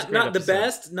was. It was a Not great not the episode.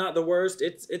 best, not the worst.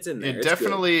 It's in there. It It's good.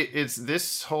 definitely it's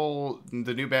this whole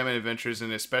the new Batman Adventures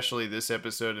and especially this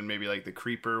episode and maybe like the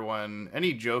Creeper one,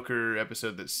 any Joker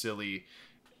episode that's silly,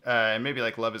 and maybe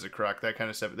like Love Is a Crock, that kind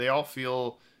of stuff. They all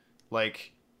feel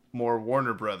like more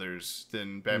Warner Brothers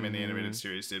than Batman the Animated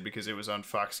Series did because it was on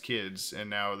Fox Kids, and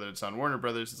now that it's on Warner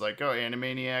Brothers, it's like, oh,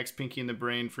 Animaniacs, Pinky and the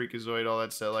Brain, Freakazoid, all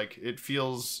that stuff. Like it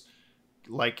feels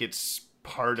like it's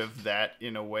part of that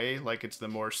in a way, like it's the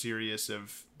more serious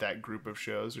of that group of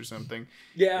shows or something.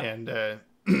 Yeah. And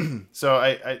so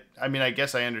I mean, I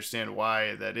guess I understand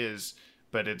why that is,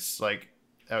 but it's like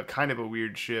a kind of a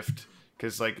weird shift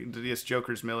because like this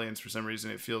Joker's Millions, for some reason,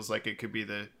 it feels like it could be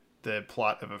the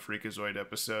plot of a Freakazoid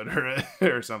episode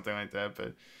or something like that.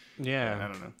 But Yeah. I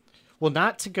don't know. Well,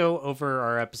 not to go over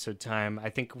our episode time, I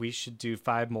think we should do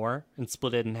 5 more and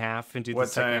split it in half and do What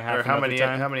the second time half or how another many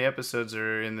time. how many episodes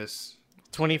are in this?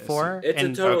 24. It's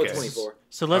and a total Okay. of 24.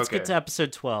 So let's Okay. get to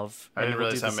episode 12. I and didn't we'll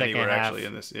realize do how the many second were half. actually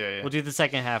in this. Yeah. We'll do the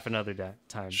second half another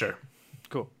time. Sure.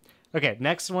 Cool. Okay,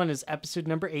 next one is episode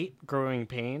number 8, Growing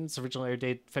Pains. Original air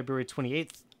date February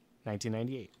 28th,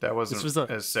 1998. That wasn't This was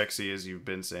a- as sexy as you've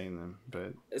been saying them,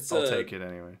 but It's I'll a- take it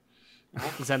anyway.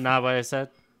 Is that not what I said?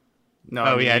 No,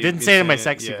 Oh, mean, yeah, I you've didn't been say it in my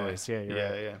saying sexy voice. Yeah, you're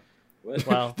right. yeah. What?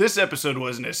 Well, This episode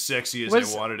wasn't as sexy as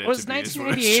I wanted it was to be. is what I'm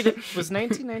 1998 saying. was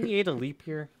 1998 a leap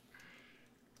year?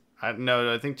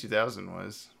 No, I think 2000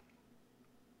 was.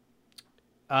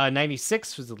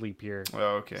 96 was a leap year.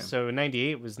 Oh, okay. So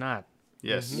 98 was not.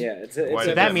 Yes. Yeah, it's Why a did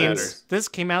That that means matter? this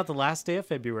came out the last day of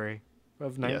February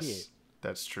of 98. Yes,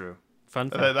 that's true. Fun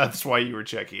fact. That's why you were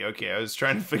checking. Okay, I was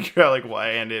trying to figure out like why,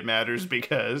 and it matters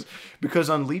because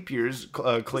on leap years,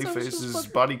 Clayface's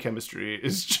body chemistry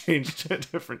is changed to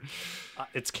different.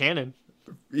 It's canon.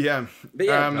 Yeah, But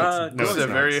yeah, this is it's a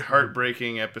not. very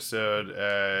heartbreaking episode.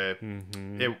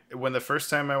 Mm-hmm. When the first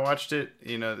time I watched it,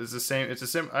 it's the same. It's the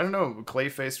same. I don't know.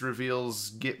 Clayface reveals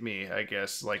get me. I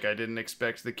guess like I didn't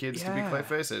expect the kids to be Yeah.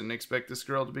 Clayface. I didn't expect this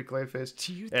girl to be Clayface.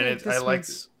 Do you And think it- this I liked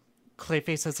means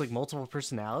Clayface has like multiple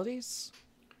personalities?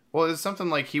 Well, it's something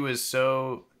like he was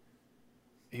so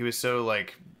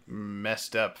like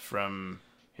messed up from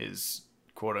his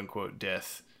quote unquote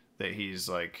death that he's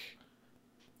like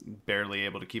barely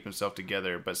able to keep himself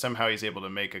together, but somehow he's able to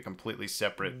make a completely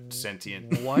separate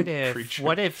sentient What if creature.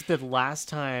 what if the last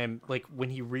time, like when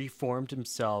he reformed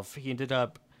himself, he ended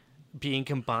up being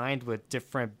combined with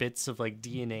different bits of like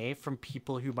DNA from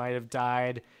people who might have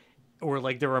died, or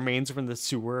like the remains from the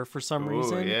sewer for some Ooh,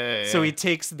 reason. yeah, So yeah. he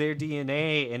takes their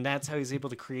DNA, and that's how he's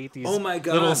able to create these Oh my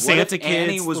god! little What Santa if kids.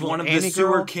 Annie was little one of Annie the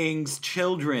Sewer girl. King's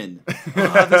children?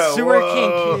 The Sewer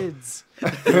Whoa. King kids.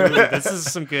 Ooh, this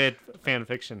is some good fan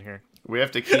fiction here. We have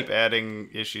to keep adding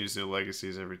issues to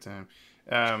legacies every time.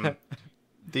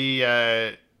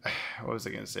 What was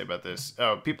I going to say about this?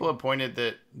 Oh, people have pointed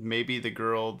that maybe the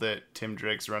girl that Tim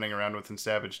Drake's running around with in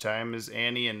Savage Time is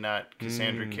Annie and not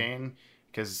Cassandra Cain,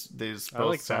 because these I both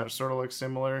like that. sort of look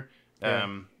similar. Yeah.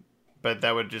 But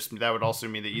that would also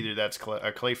mean that either that's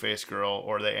a Clayface girl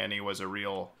or that Annie was a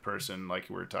real person, like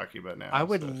we're talking about now. I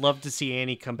would so. love to see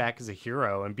Annie come back as a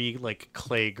hero and be like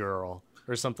Clay Girl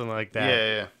or something like that.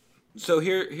 Yeah. So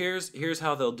here's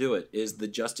how they'll do it: is the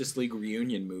Justice League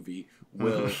reunion movie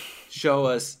will show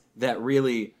us that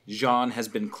really Jean has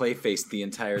been Clayface the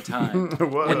entire time.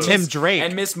 Whoa. And Tim Drake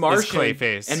and Miss is Martian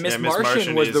Clayface. and Miss Yeah, Miss Martian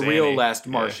Martian was the is real Annie. last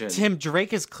Yeah. Martian. Tim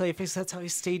Drake is Clayface. That's how he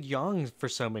stayed young for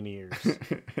so many years.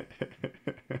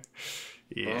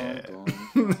 Yeah. Boom,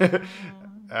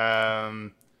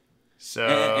 boom. So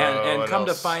And what come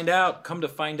else? to find out,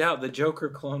 the Joker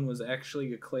clone was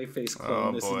actually a Clayface clone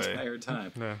Oh, this boy. entire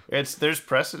time. there's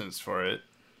precedence for it.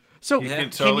 So You Yeah.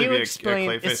 could totally can you be explain?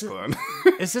 a Clayface clone.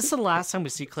 Is this the last time we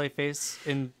see Clayface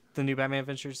in the new Batman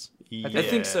Adventures? I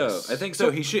think so. Yes. I think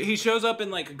so. He shows up in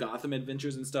like Gotham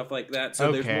Adventures and stuff like that. So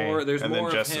Okay. there's And then more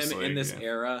of Justice him in League, this yeah.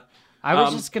 era. I was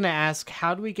Um, just gonna ask,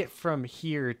 how do we get from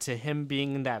here to him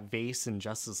being in that vase in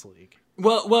Justice League?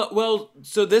 Well.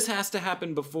 So this has to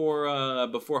happen before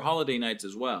Holiday Nights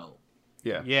as well.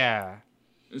 Yeah. Yeah.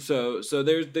 So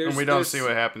there's And we don't there's- see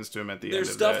what happens to him at the end there's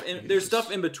of stuff that. there's stuff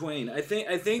in between. I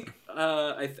think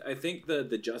I think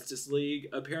the Justice League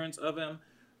appearance of him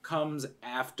comes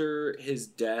after his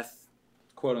death,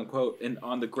 quote unquote,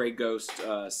 on the Grey Ghost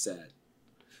set.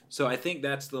 So I think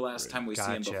that's the last time we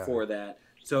see him before that.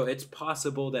 So it's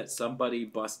possible that somebody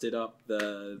busted up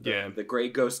the Grey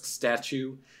Ghost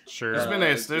statue. Sure.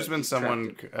 There's been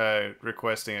someone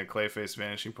requesting a Clayface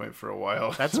vanishing point for a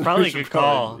while. That's probably a good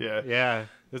call. Yeah. Yeah.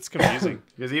 That's confusing.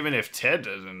 Because even if Ted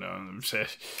doesn't know, I'm saying.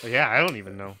 Yeah, I don't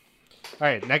even know. All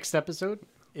right, next episode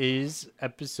is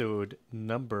episode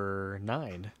number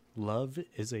 9. Love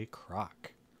is a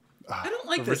Crock. I don't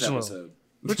like this episode.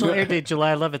 Original air date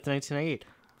July 11th, 1998.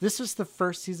 This was the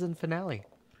first season finale.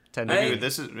 Maybe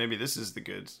this is the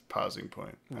good pausing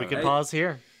point. We can pause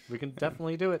here. We can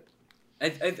definitely do it. I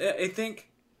think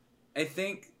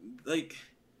like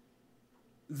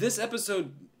this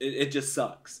episode it just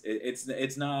sucks.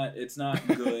 It's not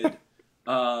good.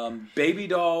 Baby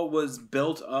Doll was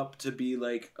built up to be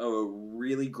like a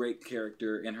really great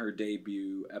character in her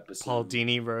debut episode. Paul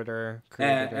Dini wrote her,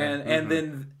 and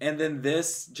then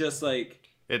this just like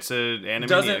it's an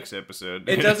Animaniacs episode.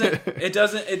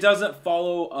 It doesn't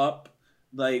follow up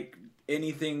like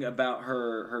anything about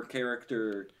her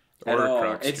character at or all.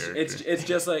 Croc's It's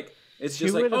just like Who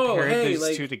like, would have oh paired hey, these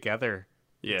like two together?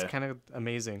 Yeah, It's kind of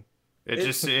amazing.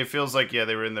 It feels like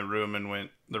they were in the room and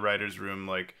went the writer's room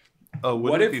like, oh,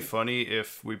 wouldn't it be funny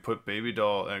if we put Baby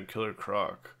Doll and Killer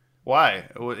Croc? Why?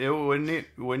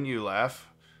 Wouldn't you laugh?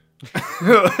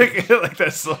 like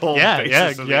that's the whole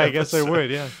basis of the I guess I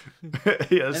would. Yeah,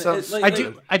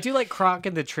 yeah. I do like Croc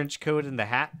in the trench coat and the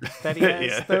hat that he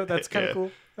has. Though that's kind of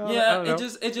cool.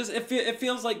 It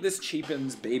feels like this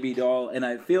cheapens Baby Doll, and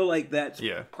I feel like that's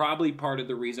probably part of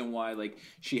the reason why like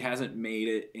she hasn't made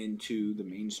it into the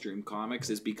mainstream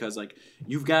comics is because like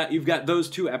you've got those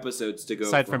 2 episodes to go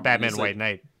aside from Batman White like,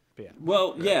 Knight. Yeah.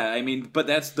 Well, yeah, I mean, but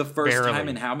that's the first time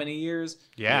in how many years?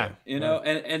 Yeah, you know,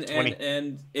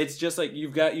 and it's just like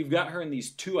you've got her in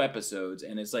these 2 episodes,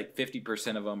 and it's like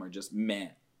 50% of them are just meh.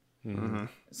 Mm-hmm.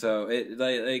 So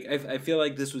I feel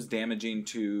like this was damaging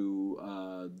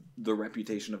to the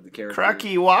reputation of the character.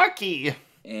 Crocky Walkie,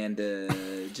 and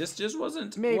just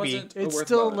wasn't maybe wasn't it's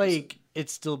still like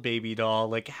it's still Baby Doll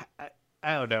like.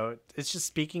 I don't know. It's just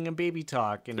speaking of baby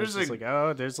talk, and it's just like,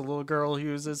 oh, there's a little girl who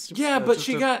uses. But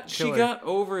she got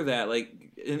over that. Like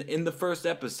in the first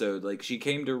episode, like she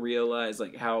came to realize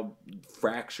like how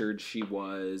fractured she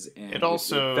was, and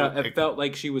it felt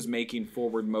like she was making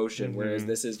forward motion, whereas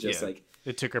this is just like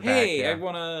it took her back. Hey, I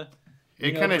wanna.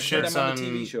 It kind of shits on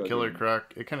Killer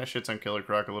Croc. It kind of shits on Killer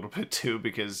Croc a little bit too,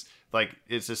 because like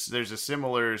there's a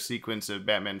similar sequence of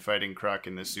Batman fighting Croc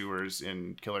in the sewers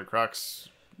in Killer Croc's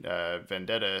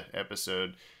Vendetta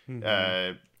episode,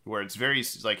 where it's very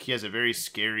like he has a very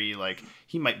scary like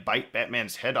he might bite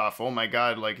Batman's head off. Oh my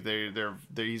god! Like they're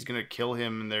he's gonna kill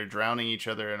him, and they're drowning each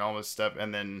other and all this stuff.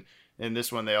 And then in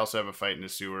this one, they also have a fight in the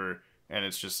sewer, and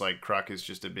it's just like Croc is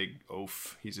just a big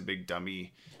oaf. He's a big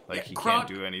dummy. Like he can't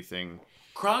do anything.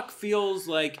 Croc feels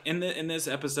like in this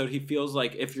episode he feels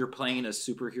like if you're playing a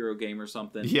superhero game or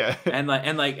something. Yeah. And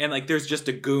there's just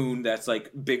a goon that's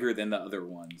like bigger than the other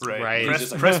ones. Right.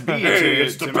 Press B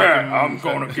it's the bat. I'm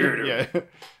gonna get him. Yeah.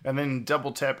 And then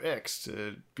double tap X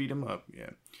to beat him up.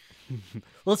 Yeah.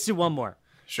 Let's do one more.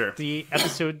 Sure. The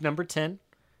episode number 10,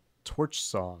 Torch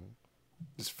Song.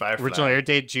 It's Firefly. Original air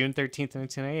date June 13th,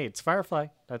 1998. It's Firefly.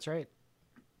 That's right.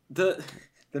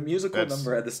 The musical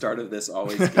number at the start of this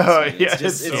always gets me. It's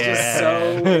just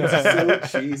so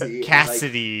cheesy.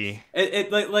 Cassidy.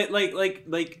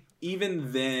 Like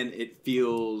even then it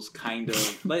feels kind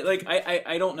of like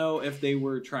I don't know if they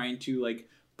were trying to like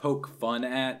poke fun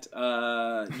at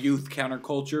youth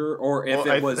counterculture or if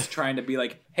it was trying to be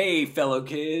like, hey fellow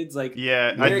kids, like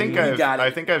I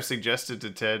think I've suggested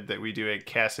to Ted that we do a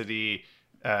Cassidy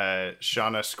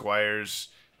Shauna Squires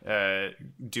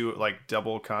do like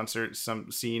double concert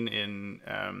some scene in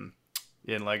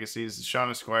Legacies.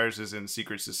 Shauna Squires is in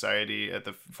Secret Society at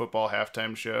the football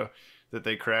halftime show that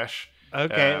they crash.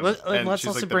 Okay, let's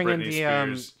also bring in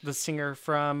the singer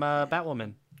from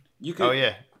Batwoman. You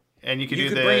could, and you could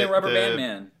bring in Rubber Band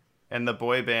Man and the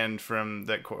boy band from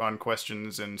that on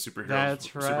Questions and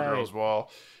Supergirl's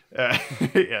Wall.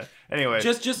 Anyway,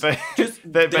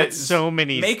 that's so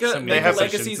many. Make a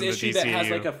Legacies issue that has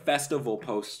like a festival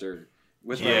poster.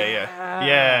 With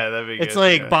that'd be good. It's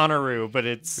like Bonnaroo, but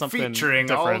it's something featuring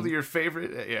different. all your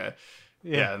favorite.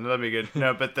 Yeah, that'd be good.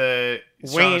 No, but the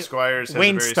Shauna Squires has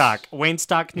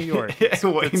Waynestock, New York. It's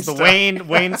the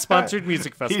Wayne sponsored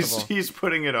music festival. He's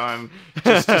putting it on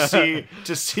just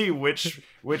to see which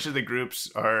of the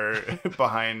groups are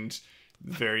behind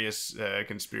various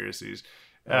conspiracies.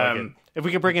 I like it. If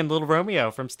we could bring in Little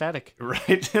Romeo from Static.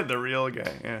 Right, the real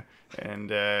guy, yeah, and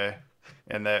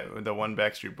that the one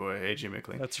Backstreet Boy, AJ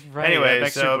McLean. That's right. Anyway, yeah,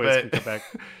 so Backstreet Boys can but come back.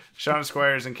 Sean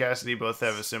Squires and Cassidy both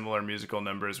have a similar musical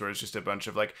numbers where it's just a bunch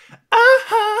of like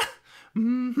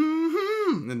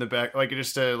in the back, like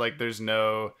just like there's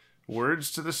no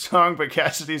words to the song, but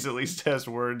Cassidy's at least has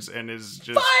words and is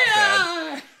just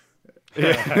bad.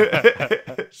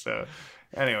 So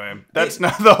anyway, that's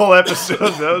not the whole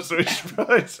episode though, so we should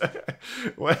probably say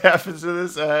what happens to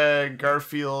this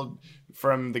Garfield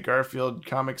from the Garfield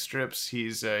comic strips.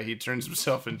 He turns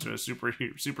himself into a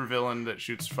super villain that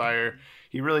shoots fire.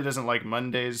 He really doesn't like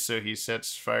Mondays, so he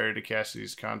sets fire to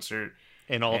Cassidy's concert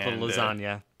And all the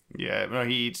lasagna. Yeah, no,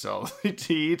 he eats all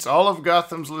of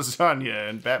Gotham's lasagna,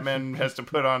 and Batman has to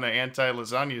put on an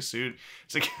anti-lasagna suit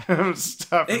to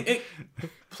stop him.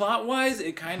 Plot wise,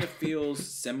 it kind of feels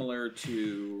similar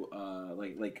to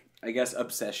like I guess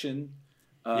Obsession.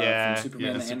 From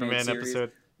Superman, the animated series,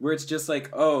 episode, where it's just like,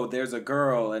 oh, there's a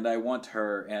girl and I want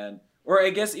her, or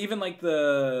I guess even like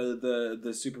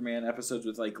the Superman episodes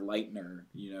with like Lightner,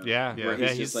 you know, where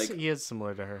he's just like he is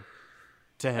similar to her.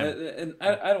 To him. And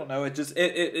I don't know. It just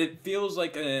it feels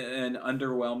like an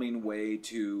underwhelming way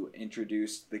to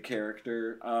introduce the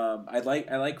character. I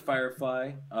like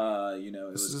Firefly.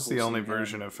 This is the only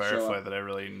version of Firefly that I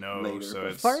really know. Later, so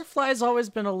it's Firefly's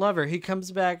always been a lover. He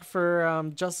comes back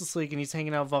for Justice League and he's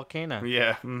hanging out with Volcano.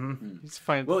 Yeah. He's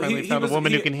finally found a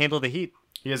woman who can handle the heat.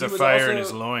 He has a fire in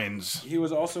his loins. He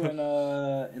was also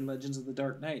in Legends of the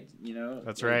Dark Knight. You know.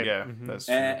 That's right. Yeah, that's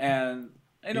true. And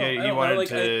I don't. Yeah, he wanted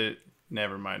to.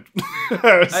 Never mind.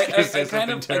 I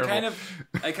kind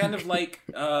of like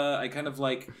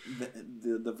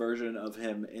the version of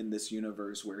him in this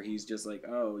universe where he's just like,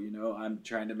 oh, you know, I'm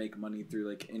trying to make money through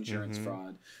like insurance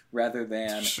fraud, rather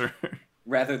than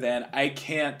I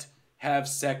can't have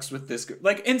sex with this girl.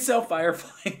 Like incel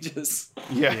Firefly just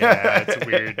yeah, it's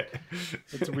weird.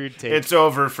 It's a weird take. It's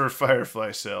over for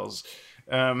Firefly sales.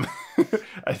 I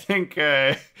think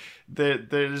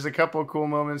there's a couple cool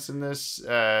moments in this.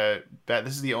 This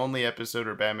is the only episode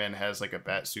where Batman has like a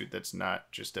bat suit that's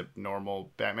not just a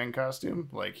normal Batman costume.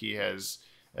 Like he has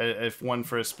one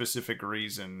for a specific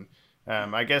reason.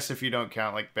 I guess if you don't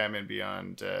count like Batman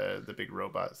Beyond, the big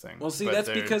robot thing. Well, see, but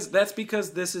that's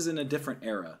because this is in a different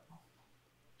era.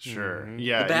 Sure.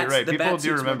 Yeah, you're right. People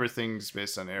do remember things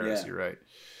based on eras. Yeah. You're right.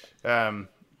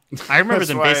 I remember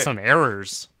them based on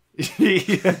errors.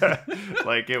 Yeah,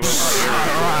 like it was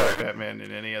Batman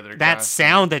in any other. That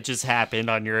sound that just happened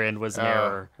on your end was an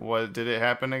error. What did it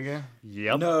happen again?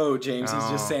 Yep. No, James is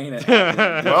just saying it.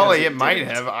 Well, it might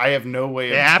have. I have no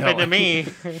way. It happened to me.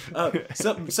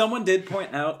 Someone did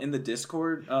point out in the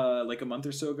Discord like a month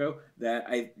or so ago that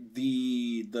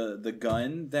the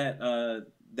gun that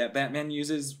Batman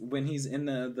uses when he's in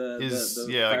the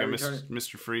like a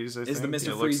Mr. Freeze. I think is the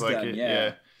Mr. Freeze like gun. It.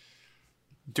 Yeah.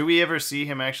 Do we ever see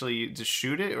him actually just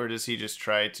shoot it, or does he just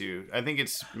try to? I think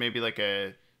it's maybe like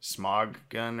a smog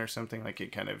gun or something. Like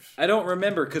it kind of. I don't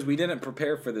remember because we didn't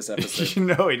prepare for this episode.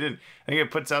 No, he didn't. I think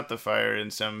it puts out the fire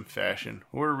in some fashion.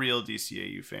 We're real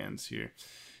DCAU fans here.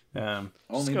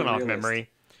 Only going off memory.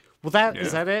 Well,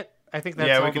 is that it? I think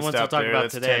that's all the ones we'll talk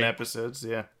about today. 10 episodes.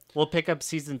 Yeah. We'll pick up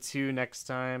season 2 next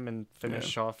time and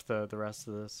finish off the rest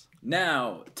of this.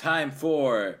 Now, time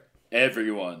for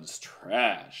everyone's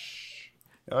trash.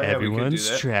 Oh, yeah,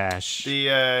 everyone's trash.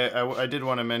 I did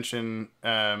want to mention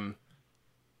the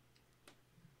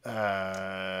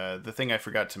thing I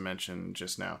forgot to mention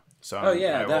just now. So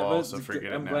I will also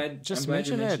forget it now. Just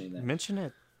mention it. Mention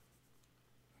it.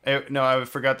 I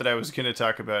forgot that I was going to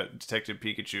talk about Detective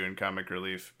Pikachu and Comic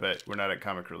Relief, but we're not at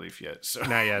Comic Relief yet. So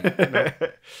not yet. No.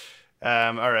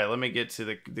 All right, let me get to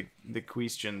the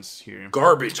questions here.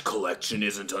 Garbage collection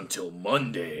isn't until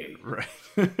Monday. Right.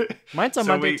 Mine's on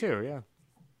Monday too. Yeah.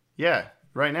 Yeah,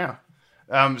 right now.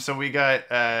 So we had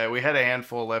a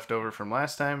handful left over from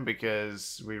last time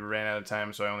because we ran out of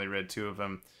time, so I only read 2 of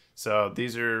them. So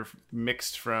these are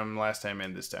mixed from last time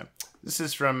and this time. This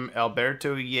is from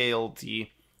Alberto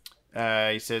Yalty.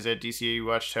 He says at DCAU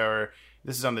Watchtower.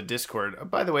 This is on the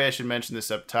Discord. By the way, I should mention this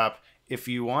up top. If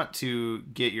you want to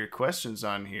get your questions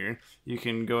on here, you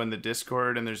can go in the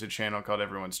Discord, and there's a channel called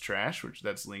Everyone's Trash, which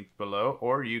that's linked below.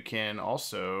 Or you can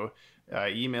also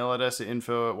email at us at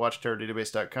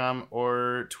info@watchtowerdatabase.com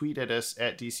or tweet at us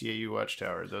at DCAU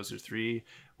Watchtower. Those are 3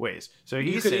 ways. So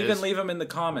you could even leave them in the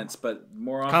comments, but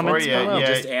more often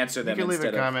just answer them. You can leave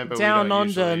a comment, but down we don't under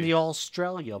usually... in the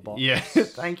Australia box. Yeah,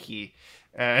 thank you.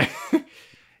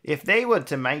 If they were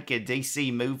to make a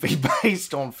DC movie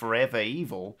based on Forever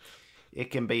Evil,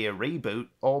 it can be a reboot,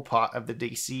 all part of the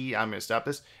DC. I'm going to stop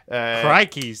this.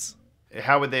 Crikeys.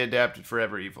 how would they adapt it?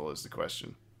 Forever Evil is the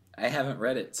question. I haven't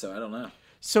read it, so I don't know.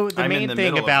 So the I'm in main the thing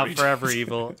middle of about reading. Forever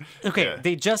Evil, okay, Yeah.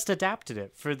 they just adapted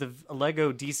it for the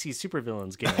Lego DC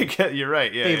Supervillains game. You're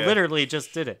right. Yeah, They literally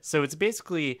just did it. So it's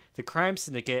basically the crime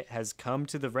syndicate has come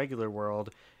to the regular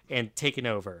world and taken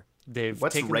over. They've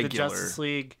What's taken regular? the Justice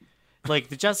League. Like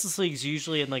the Justice League's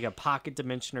usually in like a pocket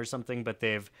dimension or something, but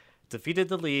they've defeated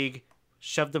the League,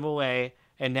 shoved them away,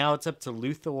 and now it's up to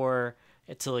Luthor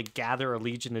to like gather a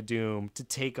Legion of Doom to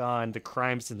take on the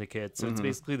crime syndicate. So it's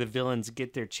basically the villains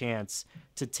get their chance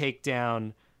to take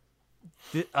down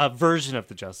a version of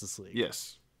the Justice League.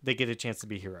 Yes. They get a chance to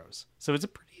be heroes. So it's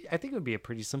I think it would be a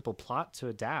pretty simple plot to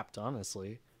adapt,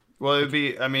 honestly. Well, it would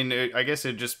be. I mean, I guess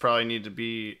it just probably need to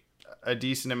be a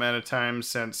decent amount of time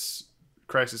since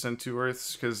Crisis on Two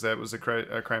Earths, because that was a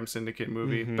crime syndicate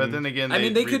movie. But then again,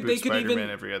 they could Spider-Man even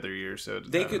every other year, so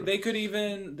they could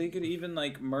even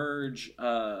like merge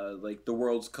like the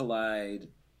worlds collide,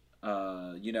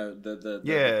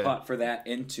 the plot for that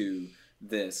into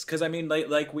this, because I mean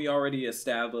like we already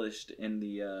established in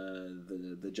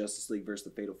the Justice League versus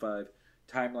the Fatal Five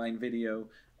timeline video.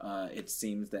 It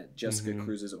seems that Jessica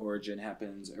Cruz's origin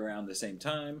happens around the same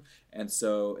time, and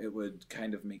so it would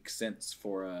kind of make sense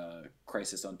for a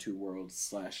Crisis on Two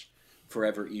Worlds /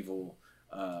 Forever Evil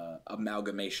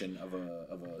amalgamation of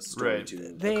a story Right.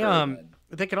 to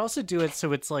They could also do it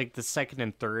so it's like the second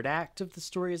and third act of the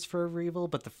story is Forever Evil,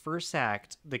 but the first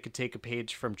act they could take a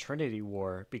page from Trinity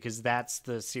War, because that's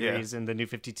the series in the New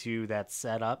 52 that's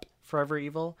set up Forever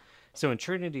Evil. So in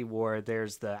Trinity War,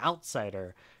 there's the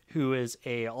Outsider, who is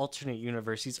a alternate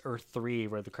universe. He's Earth 3,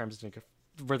 where the Crime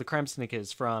Syndicate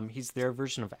is from. He's their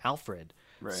version of Alfred.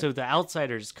 Right. So the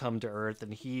Outsiders come to Earth,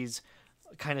 and he's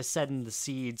kind of setting the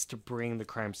seeds to bring the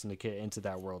Crime Syndicate into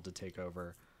that world to take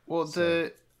over. Well,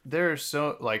 there are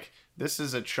so like this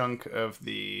is a chunk of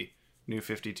the New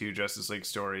 52 Justice League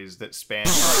stories that span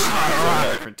so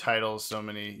many different titles, so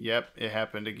many. Yep, it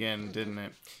happened again, didn't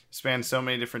it? Spans so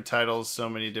many different titles, so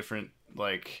many different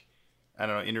like I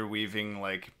don't know, interweaving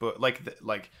like but like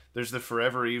there's the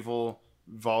Forever Evil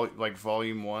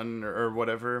volume 1 or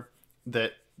whatever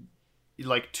that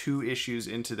like 2 issues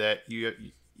into that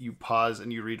you pause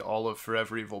and you read all of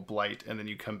Forever Evil Blight, and then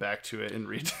you come back to it and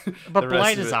read. But the rest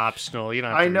Blight of is it. optional. You don't.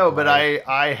 Have to I read know, but Blight.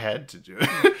 I had to do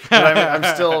it. But I'm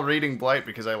still reading Blight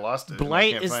because I lost it. and I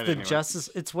Blight can't is find the it anywhere. Justice.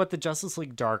 It's what the Justice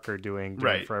League Dark are doing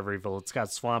Right. Forever Evil. It's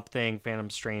got Swamp Thing, Phantom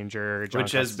Stranger, John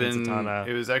which has Constantine, been. Zatanna.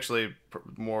 It was actually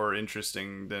more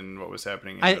interesting than what was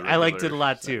happening. In I liked it a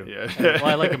lot regular- too. Yeah. Well,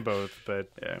 I like them both, but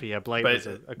Yeah. Blight But was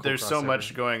a cool there's so crossover.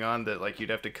 much going on that like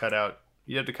you'd have to cut out.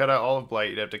 You have to cut out all of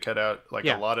Blight. You'd have to cut out like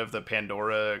Yeah. a lot of the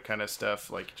Pandora kind of stuff.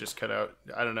 Like just cut out.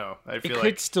 I don't know. I It feel could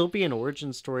like still be an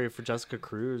origin story for Jessica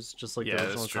Cruz, just like Yeah, the that's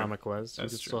original true. comic was. You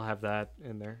That's could true. still have that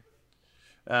in there.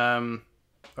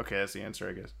 Okay, that's the answer,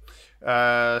 I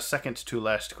guess. Second to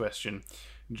last question.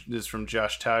 This is from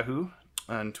Josh Tahu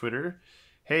on Twitter.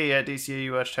 Hey, at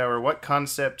DCAU Watchtower, what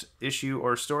concept, issue,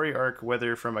 or story arc,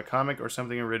 whether from a comic or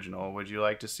something original, would you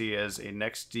like to see as a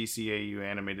next DCAU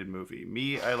animated movie?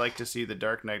 Me, I like to see The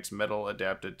Dark Knight's Metal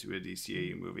adapted to a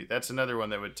DCAU movie. That's another one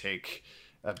that would take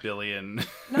a billion.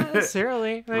 Not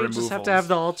necessarily. You just have to have removals.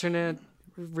 the alternate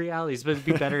realities, but it'd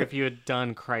be better if you had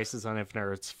done Crisis on Infinite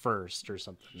Earths first or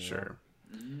something. you know? Sure.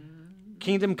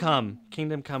 Kingdom Come.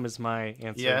 Kingdom Come is my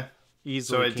answer. Yeah.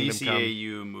 Easily So a Kingdom Come.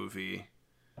 DCAU movie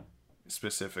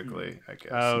specifically, I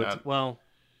guess. Oh, Not- well,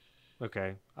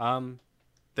 okay.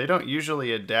 They don't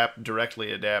usually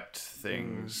directly adapt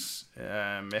things.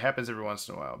 It happens every once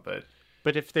in a while, but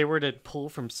if they were to pull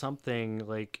from something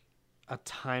like a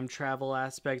time travel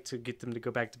aspect to get them to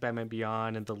go back to Batman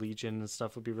Beyond and the Legion and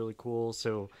stuff would be really cool.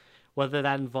 So whether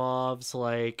that involves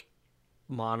like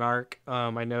Monarch,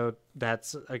 I know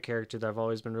that's a character that I've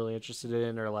always been really interested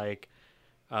in, or like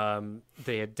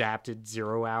they adapted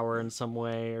Zero Hour in some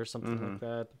way or something like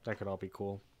that. That could all be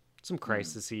cool. Some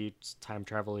crisis-y, time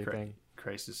travel-y thing.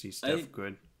 crisis-y stuff,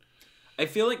 good. I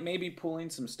feel like maybe pulling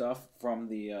some stuff from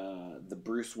the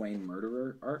Bruce Wayne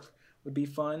murderer arc would be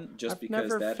fun, just I've because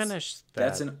never finished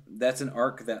that. that's an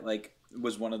arc that like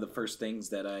was one of the first things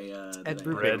that I Ed I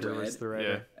Brubaker read was the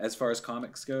writer. as far as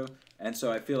comics go, and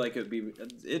so I feel like it'd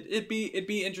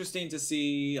be interesting to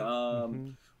see.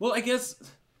 Well, I guess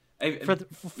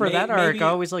For that arc, maybe- I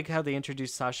always like how they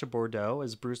introduced Sasha Bordeaux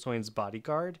as Bruce Wayne's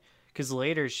bodyguard, because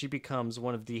later she becomes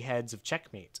one of the heads of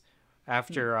Checkmate.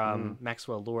 After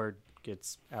Maxwell Lord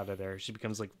gets out of there, she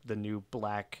becomes like the new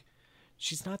Black.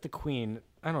 She's not the queen.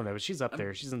 I don't know, but she's up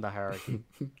there. She's in the hierarchy.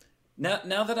 Now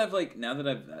that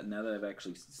I've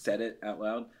actually said it out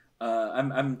loud,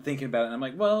 I'm thinking about it, and I'm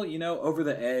like, well, Over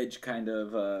the Edge kind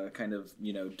of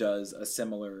does a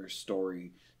similar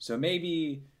story. So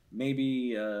maybe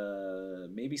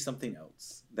something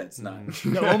else that's not.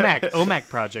 The OMAC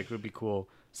project would be cool.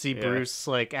 See Bruce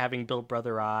like having built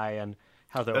Brother Eye and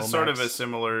how the That's OMACs... sort of a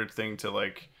similar thing to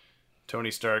like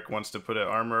Tony Stark wants to put an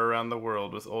armor around the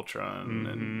world with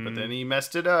Ultron, but then he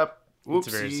messed it up. Whoopsie. It's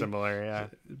very similar, yeah.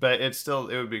 But it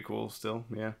would be cool still,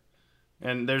 yeah.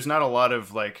 And there's not a lot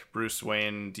of like Bruce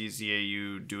Wayne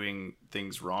DCAU doing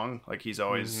things wrong. Like he's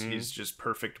always he's just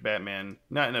perfect Batman,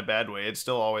 not in a bad way. It's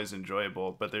still always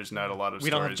enjoyable, but there's not a lot of we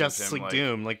don't have stories Justice of him, League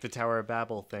Doom like the Tower of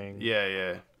Babel thing.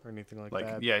 Yeah. Or anything like Like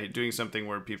that. yeah, doing something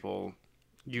where people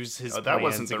Use his that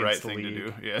wasn't the right against the thing to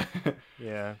League. do.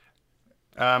 Yeah.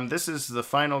 Yeah. This is the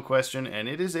final question, and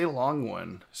it is a long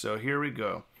one. So here we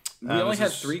go. We only this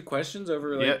had is- 3 questions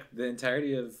over Yep. the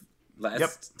entirety of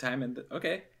last time.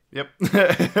 Okay. Yep.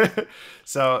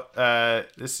 So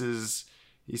this is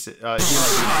he said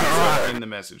in the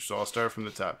message. So I'll start from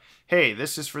the top. Hey,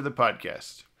 this is for the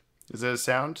podcast. Is that a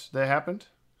sound that happened?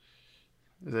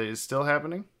 Is it still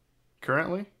happening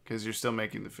currently? Because you're still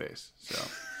making the face. So.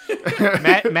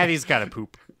 Maddie's got to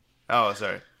poop. Oh,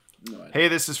 sorry. No, Hey,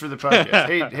 this is for the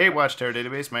podcast. hey, Watchtower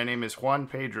Database. My name is Juan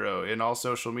Pedro in all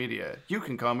social media. You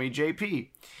can call me JP.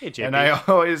 Hey, JP. And I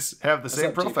always have the same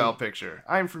up, profile JP? picture.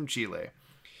 I'm from Chile.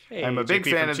 Hey, I'm a big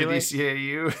JP fan from of the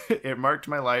Chile. DCAU. It marked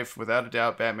my life. Without a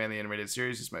doubt, Batman the Animated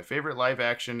Series is my favorite live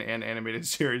action and animated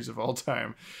series of all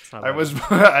time. not I was,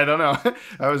 I don't know.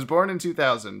 I was born in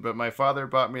 2000, but my father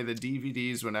bought me the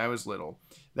DVDs when I was little.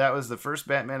 That was the first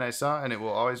Batman I saw, and it will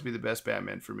always be the best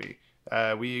Batman for me.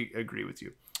 We agree with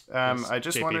you. I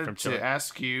just JP wanted from to Chile.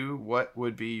 ask you what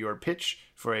would be your pitch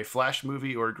for a Flash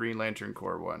movie or Green Lantern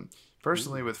Corps one.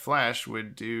 Personally, with Flash,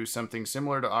 would do something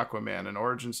similar to Aquaman, an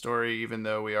origin story, even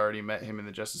though we already met him in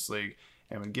the Justice League,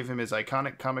 and would give him his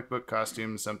iconic comic book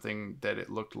costume, something that it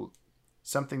looked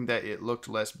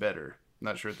less better.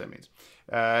 Not sure what that means.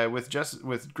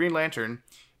 With Green Lantern,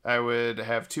 I would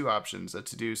have 2 options: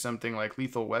 to do something like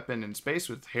Lethal Weapon in space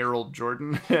with Harold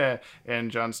Jordan and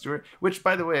Jon Stewart. Which,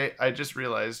 by the way, I just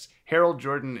realized Harold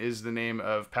Jordan is the name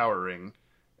of Power Ring.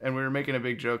 And we were making a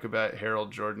big joke about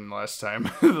Harold Jordan last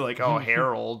time. Like, oh,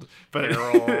 Harold. But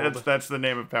Harold. that's the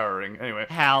name of Power Ring. Anyway.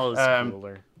 Hal's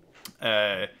cooler.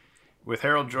 With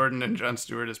Harold Jordan and Jon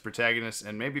Stewart as protagonists,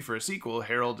 and maybe for a sequel,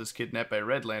 Harold is kidnapped by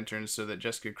Red Lanterns so that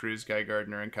Jessica Cruz, Guy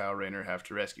Gardner, and Kyle Rayner have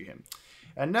to rescue him.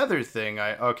 Another thing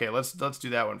let's do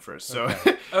that one first. So,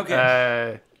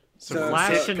 Okay. So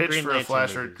Flash and pitch Green for a Lantern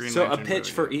Flash or movies. Green So a Lantern pitch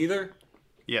movie. for either?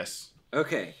 Yes.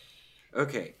 Okay.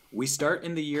 We start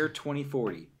in the year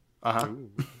 2040.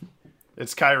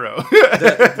 It's Cairo.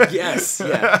 Yes,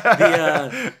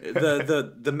 yeah.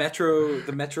 The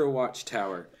Metro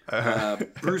Watchtower.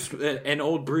 An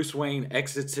old Bruce Wayne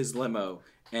exits his limo,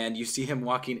 and you see him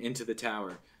walking into the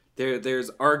tower. There's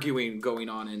arguing going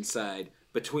on inside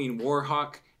between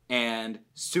Warhawk and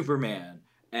Superman,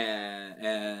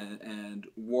 and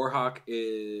Warhawk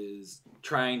is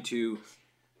trying to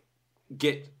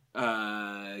get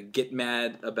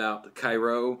mad about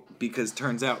Cairo because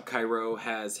turns out Cairo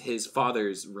has his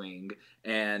father's ring,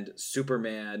 and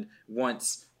Superman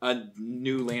wants a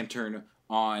new Lantern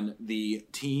on the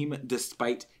team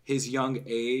despite his young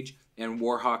age, and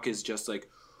Warhawk is just like,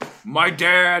 my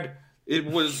dad, it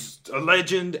was a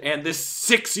legend, and this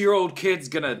 6-year-old kid's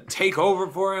gonna take over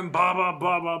for him, blah blah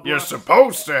blah blah blah. You're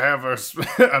supposed to have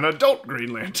an adult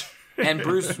Green Lantern. And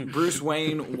Bruce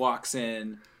Wayne walks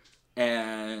in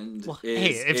and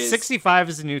If 65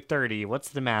 is the new 30, what's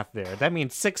the math there? That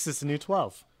means 6 is the new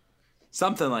 12.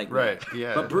 something like that. Right,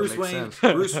 yeah, But that Bruce makes Wayne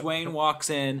sense. Bruce Wayne walks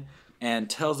in and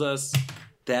tells us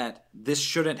that this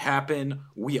shouldn't happen.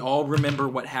 We all remember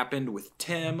what happened with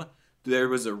Tim. There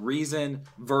was a reason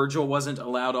Virgil wasn't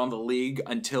allowed on the League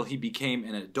until he became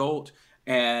an adult,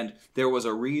 and there was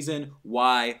a reason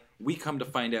why we come to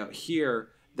find out here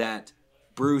that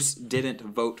Bruce didn't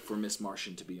vote for Miss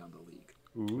Martian to be on the League.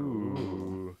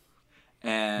 Ooh.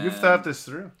 And You've thought this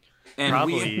through. and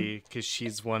Probably because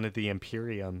she's one of the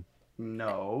Imperium.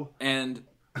 No. and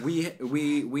we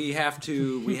have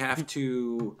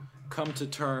to come to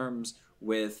terms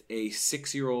with a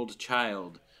 6-year-old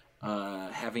child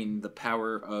having the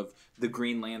power of the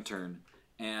Green Lantern,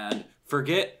 and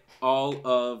forget all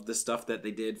of the stuff that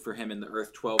they did for him in the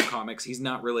Earth 12 comics. He's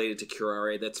not related to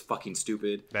Curare. That's fucking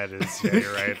stupid. That is, yeah,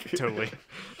 you're right. Totally.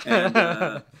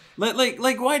 And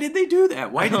like why did they do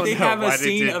that? Why did don't they know have a why they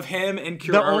scene did. of him and The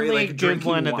Curare only like good drinking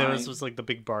one of wine? those was like the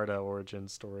Big Barda origin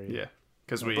story. Yeah.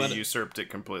 Because we But- usurped it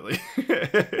completely.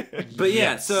 But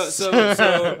yeah, so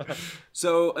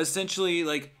essentially,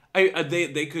 like,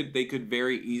 They could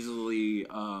very easily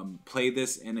play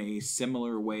this in a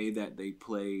similar way that they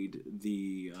played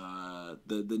the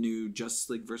new Justice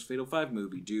League vs. Fatal 5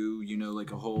 movie. Do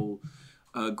like a whole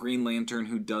Green Lantern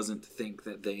who doesn't think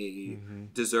that they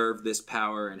deserve this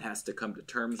power and has to come to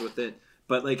terms with it.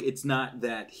 But like, it's not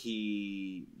that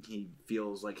he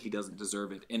feels like he doesn't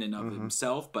deserve it in and of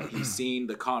himself, but he's seen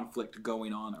the conflict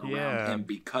going on around him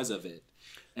because of it,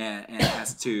 and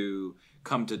has to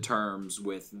come to terms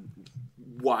with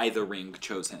why the Ring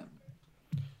chose him.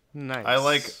 Nice.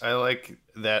 I like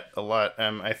that a lot.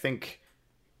 I think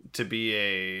to be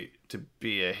a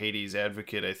Hades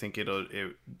advocate, I think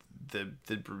the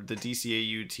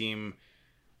DCAU team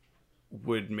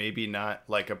would maybe not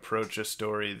like approach a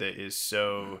story that is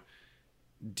so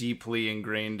deeply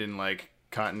ingrained in like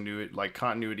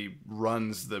continuity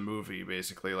runs the movie,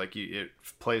 basically. Like it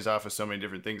plays off of so many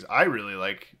different things. I really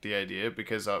like the idea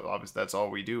because obviously that's all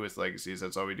we do with Legacies,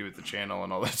 that's all we do with the channel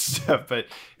and all that stuff. But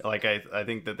like I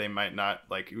think that they might not,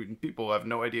 like, people have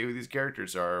no idea who these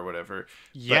characters are or whatever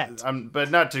yet. But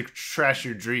not to trash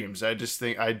your dreams, I just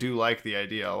think I do like the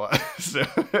idea a lot. So.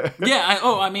 Yeah.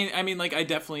 I mean, like, I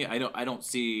don't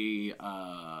see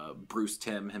Bruce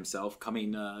Timm himself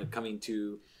coming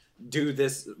to do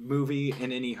this movie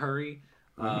in any hurry.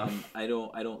 I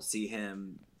don't see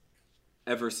him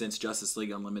ever since Justice League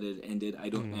Unlimited ended. I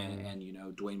don't,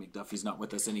 and Dwayne McDuffie's not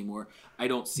with us anymore. I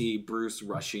don't see Bruce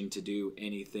rushing to do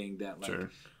anything that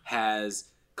has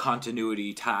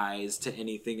continuity ties to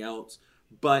anything else.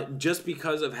 But just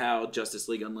because of how Justice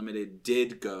League Unlimited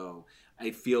did go,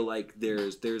 I feel like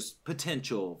there's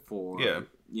potential for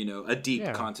a deep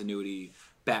continuity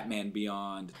Batman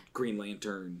Beyond, Green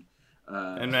Lantern.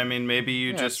 And I mean, maybe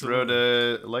you just wrote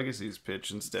a Legacies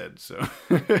pitch instead. So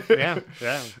yeah,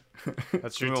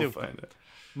 that's true too. Find it.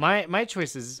 My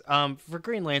choices for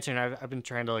Green Lantern, I've been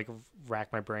trying to like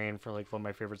rack my brain for like what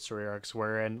my favorite story arcs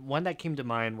were, and one that came to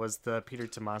mind was the Peter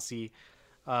Tomasi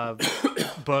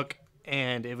book,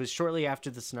 and it was shortly after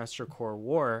the Sinestro Corps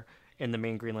War. In the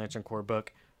main Green Lantern Corps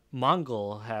book,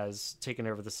 Mongul has taken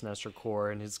over the Sinestro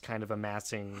Corps and is kind of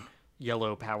amassing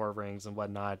yellow power rings and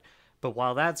whatnot. But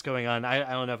while that's going on, I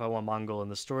don't know if I want Mongul in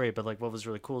the story, but like what was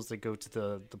really cool is they go to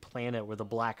the planet where the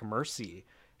Black Mercy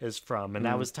is from, and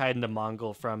that was tied into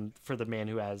Mongul for the man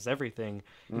who has everything.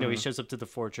 He shows up to the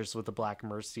fortress with the Black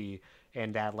Mercy,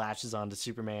 and that latches on to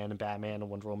Superman and Batman and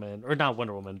Wonder Woman, or not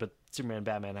Wonder Woman, but Superman and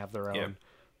Batman have their own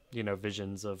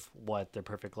visions of what their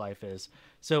perfect life is.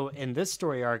 So in this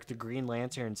story arc, the Green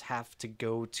Lanterns have to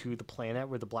go to the planet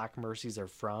where the Black Mercies are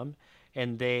from,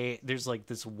 and there's like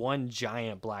this one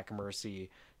giant Black Mercy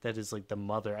that is like the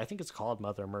mother. I think it's called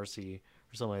Mother Mercy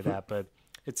or something like that, but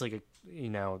it's like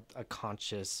a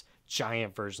conscious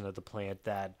giant version of the planet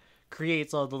that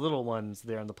creates all the little ones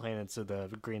there on the planet. So the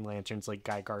Green Lanterns like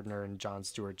Guy Gardner and John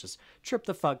Stewart just trip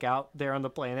the fuck out there on the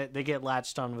planet. They get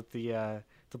latched on with the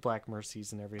Black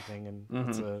Mercies and everything, and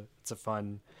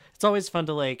it's always fun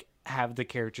to like have the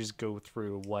characters go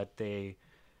through what they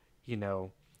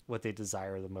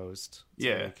desire the most.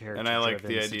 And I like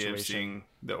the idea of seeing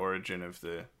the origin of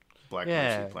the Black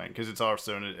Mercy plan, because it's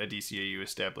also a DCAU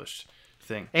established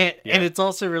thing. And it's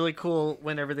also really cool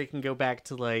whenever they can go back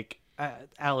to like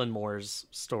Alan Moore's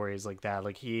stories like that.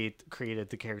 Like he created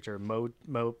the character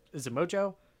is it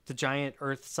Mojo? The giant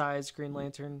Earth-sized Green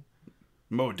Lantern?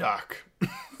 MODOK.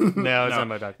 No, it's not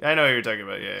MODOK. I know what you're talking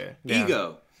about. Yeah.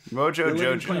 Ego. Mojo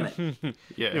Jojo.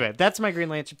 Yeah. Anyway, that's my Green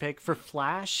Lantern pick. For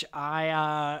Flash,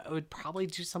 I would probably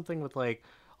do something with like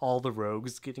all the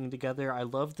rogues getting together. I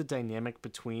love the dynamic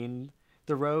between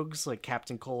the rogues, like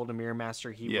Captain Cold, Mirror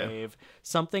Master, Heatwave.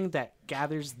 Something that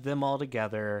gathers them all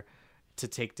together to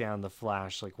take down the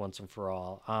Flash like once and for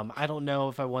all. I don't know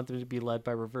if I want them to be led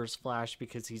by Reverse Flash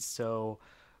because he's so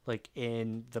like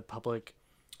in the public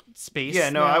space.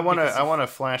 Yeah, no, I want a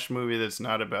Flash movie that's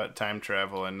not about time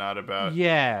travel and not about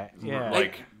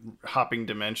like hopping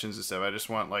dimensions and stuff. I just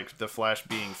want like the Flash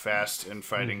being fast and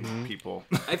fighting people.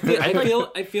 I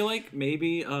feel like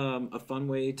maybe a fun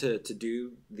way to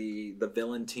do the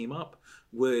villain team up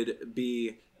would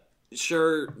be,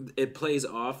 sure, it plays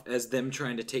off as them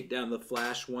trying to take down the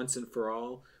Flash once and for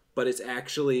all, but it's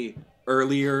actually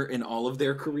earlier in all of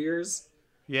their careers.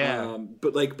 Yeah,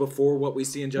 but like before what we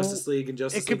see in Justice League and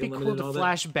Justice League Unlimited, it could be cool to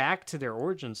flash back to their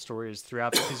origin stories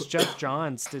throughout, because Jeff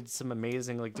Johns did some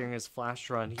amazing, like during his Flash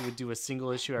run, he would do a single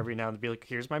issue every now and then, be like,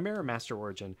 here's my Mirror Master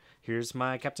origin, here's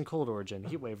my Captain Cold origin,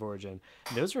 Heatwave origin.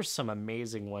 And those were some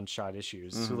amazing one-shot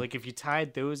issues. So like if you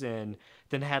tied those in,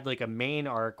 then had like a main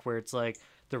arc where it's like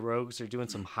the rogues are doing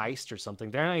some heist or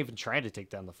something, they're not even trying to take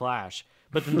down the Flash,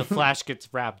 but then the Flash gets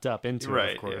wrapped up into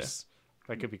it, of course.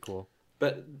 That could be cool.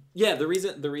 But yeah, the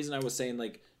reason I was saying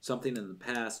like something in the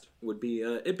past would be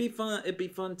it'd be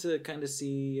fun to kind of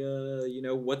see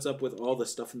what's up with all the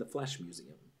stuff in the Flash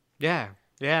Museum. Yeah,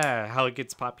 how it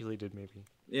gets populated maybe.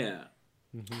 Yeah.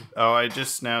 Mm-hmm. Oh, I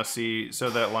just now see. So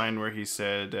that line where he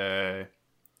said,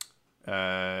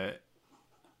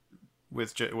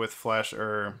 with Flash,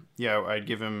 I'd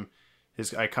give him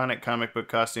his iconic comic book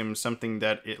costume something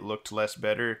that it looked less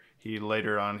better. He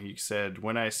later on he said,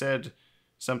 when I said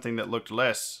something that looked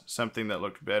less, something that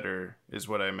looked better is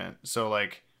what I meant. So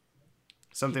like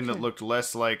something that looked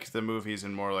less like the movies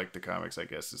and more like the comics, I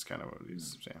guess, is kind of what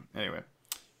he's saying. Anyway,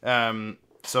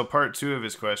 so part 2 of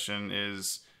his question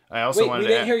is. I also wanted we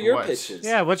to didn't hear your pitches.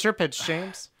 Yeah, what's your pitch,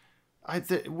 James?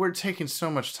 We're taking so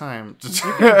much time.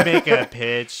 Make a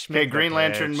pitch. Okay, Green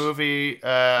Lantern movie.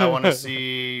 I want to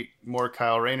see more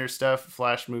Kyle Rayner stuff.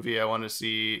 Flash movie. I want to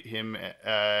see him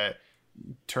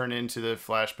turn into the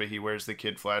Flash, but he wears the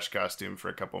Kid Flash costume for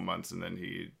a couple months, and then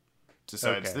he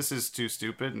decides this is too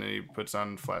stupid, and then he puts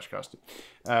on Flash costume.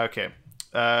 Okay.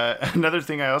 Another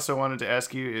thing I also wanted to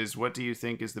ask you is, what do you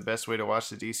think is the best way to watch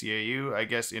the DCAU? I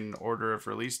guess in order of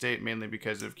release date, mainly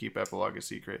because of keep Epilogue a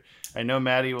secret. I know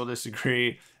Maddie will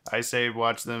disagree. I say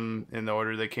watch them in the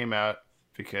order they came out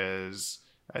because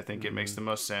I think it makes the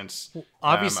most sense.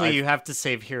 Obviously, you have to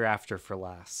save Hereafter for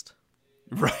last.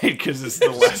 Right, because it's the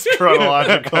last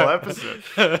chronological episode.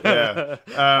 Yeah,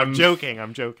 I'm joking.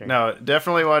 No,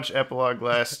 definitely watch Epilogue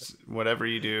last, whatever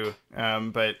you do.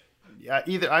 But yeah,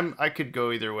 I could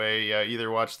go either way. Yeah,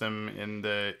 either watch them in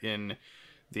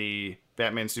the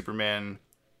Batman, Superman,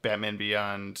 Batman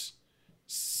Beyond,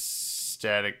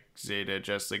 Static Zeta,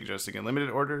 Justice League Unlimited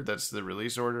order. That's the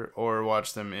release order, or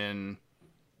watch them in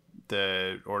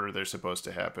the order they're supposed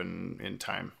to happen in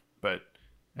time. But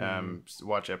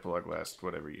watch Epilogue last,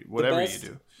 whatever you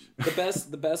do.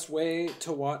 The best way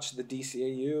to watch the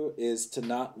DCAU is to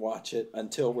not watch it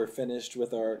until we're finished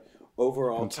with our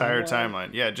overall entire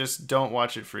timeline. Yeah, just don't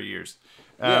watch it for years.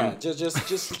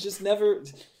 Just never.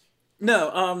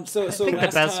 No, so I think the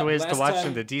best way is to watch time,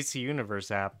 in the DC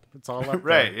Universe app. It's all up there.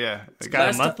 Right, yeah. It's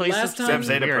got a monthly subscription.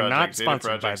 Zeta We are Project. not Zeta sponsored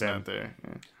by Project's them. not there.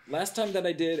 Yeah. Last time that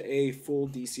I did a full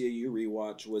DCAU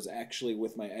rewatch was actually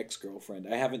with my ex-girlfriend.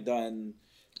 I haven't done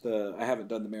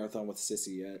the marathon with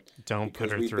Sissy yet. Don't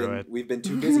put her through it. We've been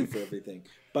too busy for everything.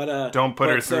 But don't put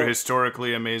her through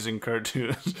historically amazing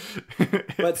cartoons.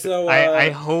 But so I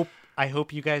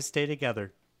hope you guys stay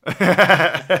together.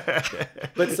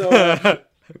 But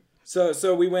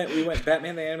so we went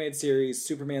Batman the Animated Series,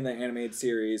 Superman the Animated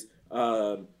Series,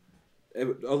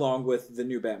 along with the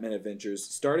new Batman Adventures.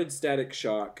 Started Static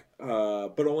Shock,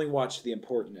 but only watched the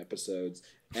important episodes,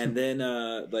 and then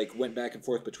went back and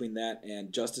forth between that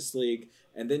and Justice League,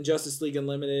 and then Justice League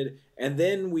Unlimited, and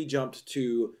then we jumped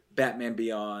to Batman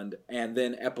Beyond, and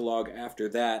then Epilogue after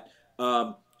that.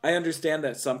 I understand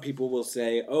that some people will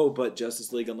say, oh, but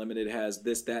Justice League Unlimited has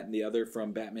this, that, and the other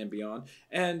from Batman Beyond.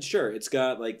 And sure, it's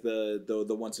got like the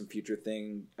once and future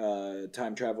thing,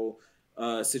 time travel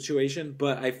situation.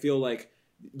 But I feel like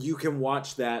you can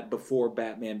watch that before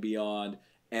Batman Beyond,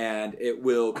 and it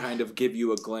will kind of give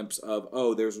you a glimpse of,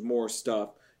 oh, there's more stuff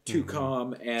to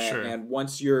come. And, Sure. and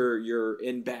once you're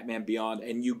in Batman Beyond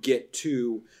and you get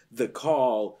to the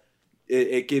call,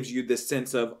 it gives you this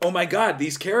sense of, oh my god,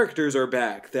 these characters are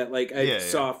back that I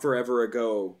saw forever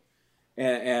ago,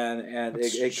 and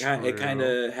it kind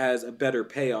of has a better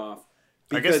payoff,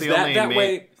 because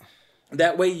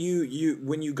that way you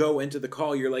when you go into the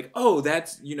call, you're like, oh,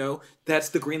 that's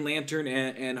the Green Lantern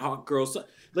and Hawkgirl. So,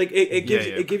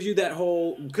 it gives you that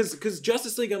whole, because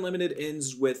Justice League Unlimited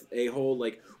ends with a whole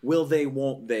will they,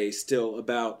 won't they, still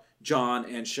about John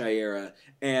and Shiera,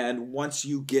 and once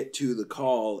you get to the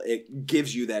call, it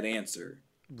gives you that answer.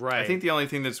 Right. I think the only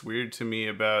thing that's weird to me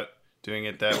about doing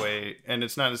it that way, and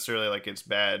it's not necessarily like it's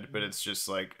bad, but it's just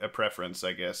like a preference,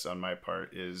 I guess, on my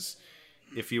part, is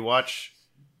if you watch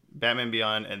Batman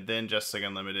Beyond and then Justice League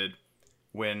Unlimited,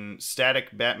 when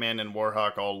Static, Batman, and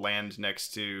Warhawk all land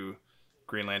next to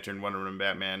Green Lantern, Wonder Woman,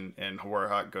 Batman, and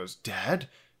Warhawk goes, Dad?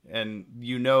 And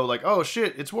oh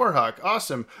shit, it's Warhawk.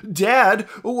 Awesome. Dad,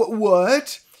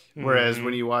 what? Whereas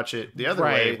when you watch it the other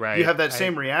way, you have that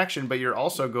same reaction, but you're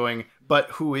also going, but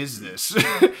who is this?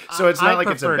 So it's not like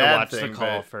it's a bad thing. I prefer to watch the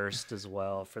call first as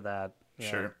well for that. Yeah.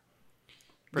 Sure.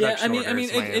 Production I mean, order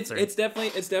is my it's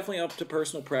definitely up to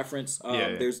personal preference.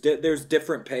 Yeah. There's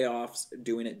different payoffs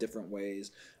doing it different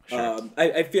ways. Sure.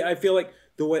 I feel like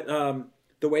the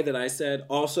way that I said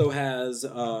also has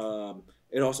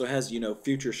it also has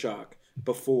Future Shock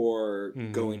before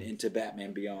going into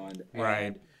Batman Beyond, and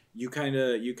right. you kind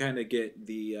of get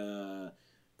the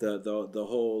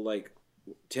whole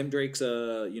Tim Drake's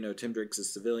a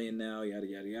civilian now, yada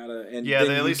yada yada. And yeah,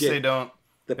 then at least they don't.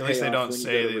 The At least they don't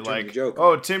say like,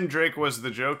 "Oh, Tim Drake was the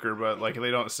Joker," but like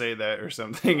they don't say that or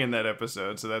something in that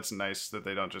episode. So that's nice that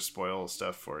they don't just spoil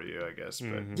stuff for you, I guess.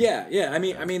 But yeah. I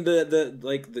mean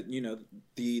the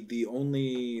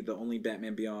only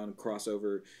Batman Beyond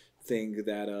crossover thing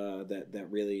that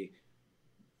really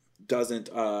doesn't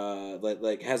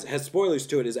has spoilers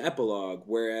to it is Epilogue,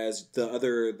 whereas the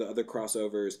other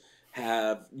crossovers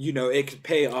have, it could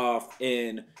pay off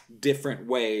in different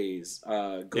ways,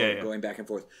 going back and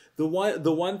forth. The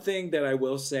one thing that I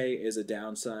will say is a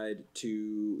downside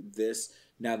to this,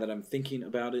 now that I'm thinking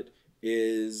about it,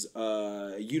 is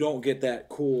you don't get that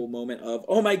cool moment of,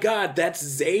 oh my god, that's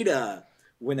Zeta,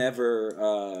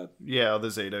 whenever the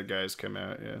Zeta guys come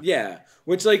out.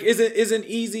 Which like is an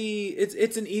easy,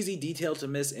 it's an easy detail to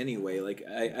miss anyway. Like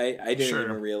I didn't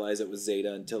even realize it was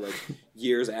Zeta until like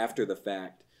years after the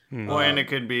fact. Well, and it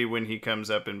could be when he comes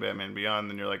up in Batman Beyond,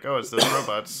 then you're like, oh, it's those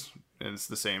robots. And it's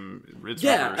the same. It's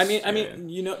reverse. I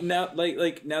mean, now,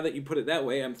 like now that you put it that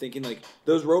way, I'm thinking like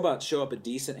those robots show up a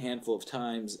decent handful of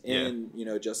times in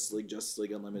Justice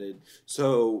League Unlimited.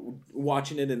 So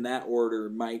watching it in that order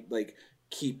might like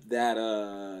keep that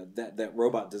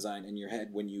robot design in your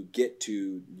head when you get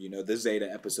to the Zeta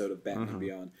episode of Batman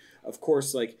Beyond. Of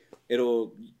course, like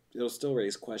it'll still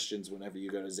raise questions whenever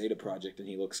you go to Zeta Project and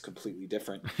he looks completely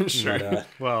different. Sure. But,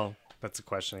 well, that's a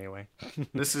question anyway.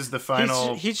 This is the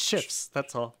final. He shifts.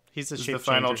 That's all. He's a shape the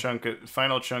final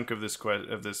chunk of this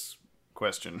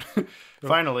question.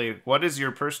 Finally, what is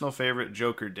your personal favorite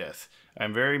Joker death?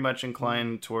 I'm very much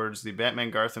inclined towards the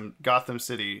Batman Arkham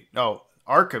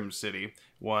City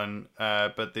one,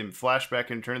 but the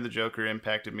flashback and Return of the Joker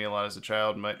impacted me a lot as a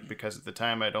child because at the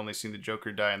time I'd only seen the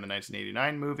Joker die in the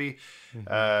 1989 movie.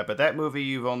 But that movie,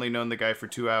 you've only known the guy for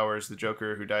 2 hours. The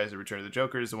Joker who dies in Return of the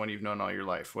Joker is the one you've known all your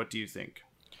life. What do you think?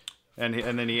 And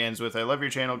then he ends with, "I love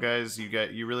your channel, guys.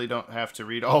 You really don't have to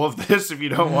read all of this if you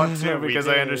don't want to, because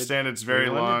I understand it's very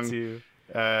long.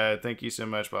 Thank you so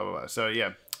much, blah, blah, blah." So,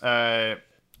 yeah.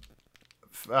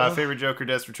 Favorite Joker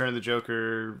deaths, Return of the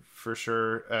Joker, for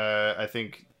sure. I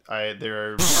think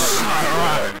there are...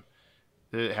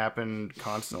 Did it happen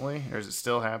constantly, or is it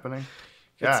still happening?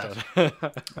 God.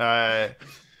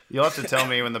 You'll have to tell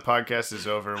me when the podcast is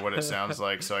over what it sounds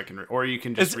like, so I can... or you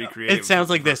can just recreate it. It sounds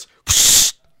like this.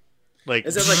 Like,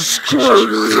 is it like...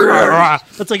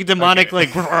 that's like a demonic, okay,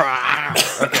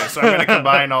 so I'm going to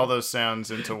combine all those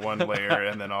sounds into one layer,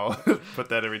 and then I'll put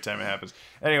that every time it happens.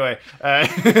 Anyway,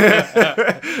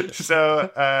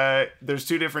 so there's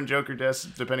 2 different Joker deaths,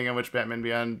 depending on which Batman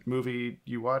Beyond movie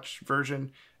you watch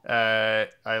version. I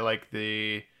like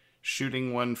the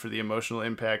shooting one for the emotional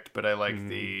impact, but I like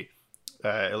the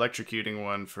electrocuting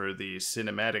one for the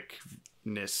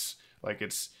cinematicness. Like,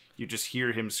 you just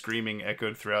hear him screaming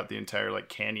echoed throughout the entire like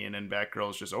canyon, and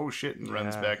Batgirl's just oh shit and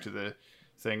runs back to the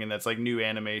thing, and that's like new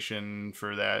animation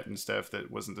for that and stuff that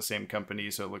wasn't the same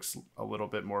company, so it looks a little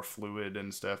bit more fluid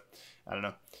and stuff. I don't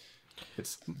know.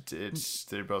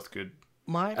 They're both good.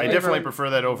 I definitely prefer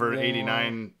that over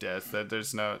 89 death.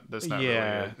 That's not really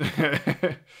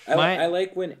it. I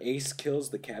like when Ace kills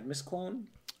the Cadmus clone.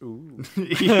 Ooh.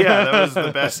 Yeah, that was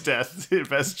the best death,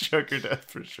 best Joker death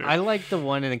for sure. I like the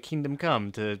one in A Kingdom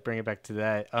Come, to bring it back to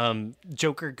that.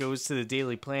 Joker goes to the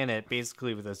Daily Planet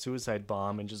basically with a suicide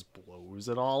bomb and just blows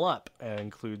it all up. It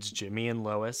includes Jimmy and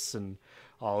Lois and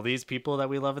all these people that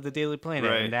we love at the Daily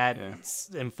Planet, and that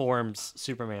informs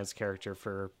Superman's character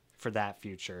for that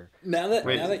future. Now that you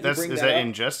bring that up, is that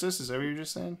Injustice? Is that what you were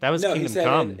just saying? That was Kingdom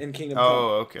Come. In Kingdom Come. Oh,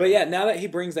 okay. But yeah, now that he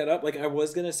brings that up, like I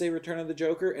was gonna say Return of the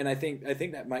Joker, and I think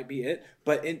that might be it.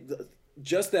 But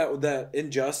just that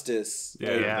Injustice.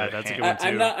 Yeah, that's a good one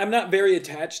too. I'm not very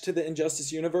attached to the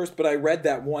Injustice universe, but I read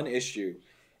that one issue.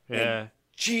 Yeah.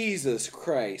 Jesus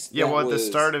Christ. Yeah, well, at the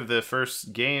start of the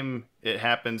first game, it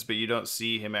happens, but you don't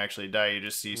see him actually die. You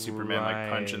just see Superman like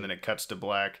punch, and then it cuts to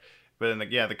black. But then,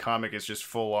 the comic is just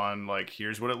full on, like,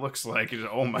 here's what it looks like.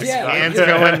 Oh my god. Hands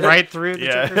going right through the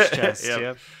Joker's chest.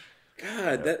 Yep.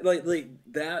 God,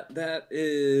 that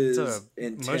is it's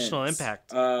intense. Emotional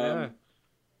impact. I'm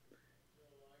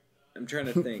trying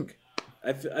to think.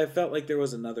 I felt like there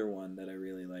was another one that I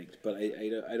really liked, but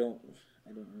I don't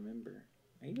remember.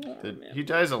 He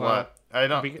dies a lot.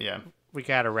 We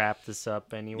gotta wrap this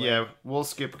up anyway. Yeah, we'll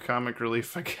skip comic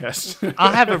relief, I guess.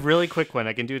 I'll have a really quick one.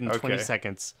 I can do it in 20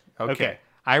 seconds. Okay.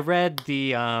 I read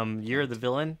the Year of the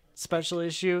Villain special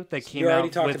issue that came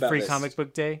out with Free Comic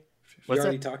Book Day. You What's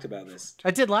already that? talked about this. I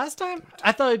did last time?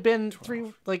 I thought it'd been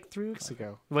 3 weeks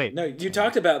ago. Wait. No, you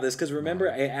talked about this because remember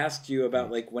I asked you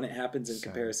about like when it happens in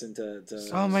comparison to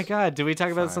Oh my god, did we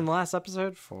talk about this in the last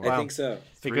episode? I think so.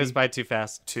 It goes by too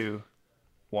fast. 2,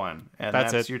 1, and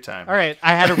That's that's it. your time. All right,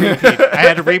 I had a repeat. I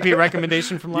had a repeat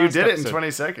recommendation from last You did it in episode.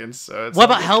 20 seconds. So it's What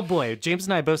about Hellboy? James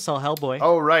and I both saw Hellboy.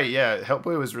 Oh, right. Yeah.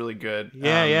 Hellboy was really good.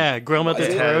 Yeah. Guillermo del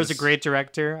it Toro is a has- great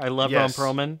director. I love Yes.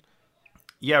 Ron Perlman.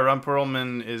 Yeah, Ron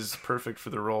Perlman is perfect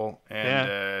for the role.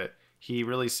 And he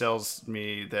really sells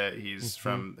me that he's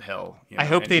from hell. You I know,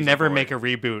 hope and they he's never boy. make a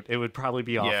reboot. It would probably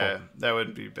be awful. Yeah, that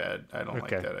would be bad. I don't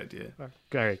Okay. like that idea. All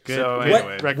right, good. So, good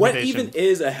anyway. What recommendation. even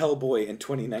is a Hellboy in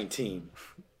 2019?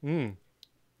 I've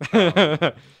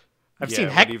Yeah, seen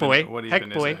what Heck even- Boy. What Heck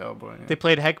even Boy. is a Hellboy? Yeah. They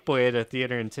played Heck Boy at a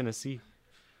theater in Tennessee.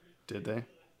 Did they?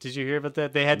 Did you hear about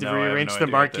that? They had to No, I have rearrange no the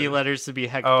idea what marquee that is. letters to be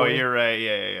Heck Oh, Boy. you're right.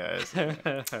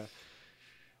 Yeah.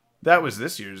 That was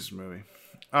this year's movie.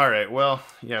 All right. Well,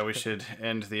 yeah, we should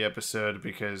end the episode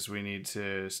because we need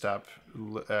to stop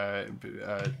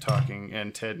talking,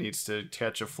 and Ted needs to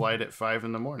catch a flight at 5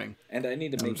 a.m. And I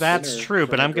need to make That's dinner true,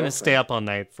 for but my I'm gonna stay girlfriend. up all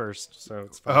night first, so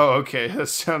it's fine. Oh, okay. That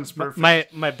sounds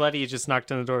perfect. My buddy just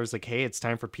knocked on the door. He was like, "Hey, it's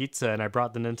time for pizza," and I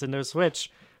brought the Nintendo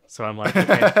Switch. So I'm like,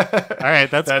 okay. All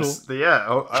right, that's cool. Yeah.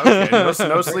 Oh, okay.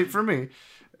 No sleep for me.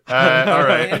 All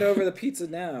right. Hand over the pizza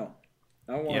now.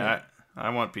 I want Yeah, it. I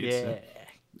want pizza. Yeah,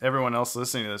 Everyone else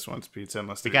listening to this wants pizza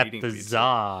unless we they're got eating the pizza.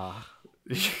 za.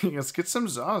 Let's get some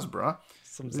Zaws, bro.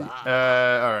 Some za.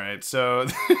 All right. So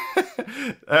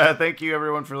thank you,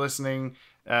 everyone, for listening.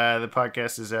 The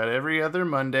podcast is out every other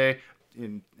Monday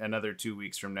in another 2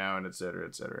 weeks from now, and et cetera,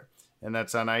 et cetera. And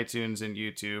that's on iTunes and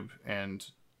YouTube, and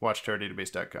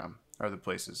watchtowerdatabase.com are the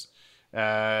places.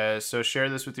 So share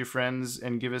this with your friends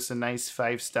and give us a nice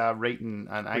 5-star rating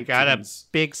on iTunes. We got a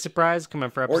big surprise coming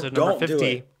for Or episode don't number 50. do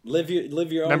it. Live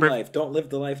your own Number- life. Don't live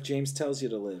the life James tells you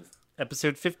to live.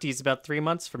 Episode 50 is about 3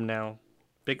 months from now.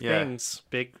 Big Yeah. things,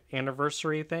 big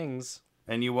anniversary things.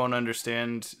 And you won't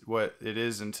understand what it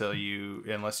is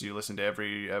unless you listen to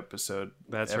every episode.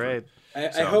 That's ever. right. I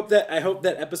So- hope that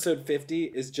episode 50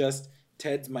 is just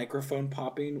Ted's microphone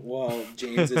popping while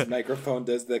James's microphone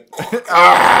does the.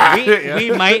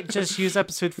 We might just use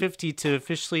episode 50 to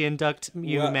officially induct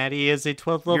you, Well, Maddie, as a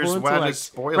 12th You're level just wanting to intellect.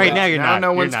 spoil Right it. now, you're Now not. no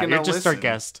You're one's not. gonna You're just our listen.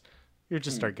 guest. You're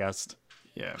just our guest.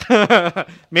 Yeah.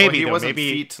 Maybe Well, he though, wasn't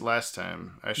maybe feet last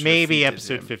time. I should have maybe feated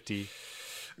episode him. 50.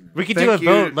 We could Thank do a you.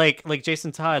 vote like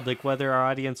Jason Todd, like whether our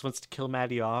audience wants to kill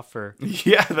Maddie off or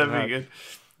Yeah, that'd be good.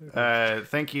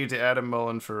 Thank you to Adam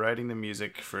Mullen for writing the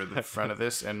music for the front of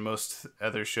this and most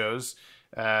other shows.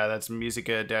 That's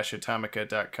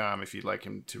musica-atomica.com if you'd like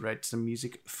him to write some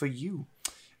music for you.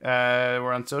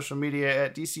 We're on social media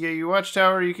at DCAU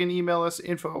Watchtower. You can email us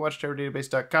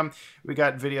info@watchtowerdatabase.com. We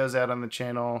got videos out on the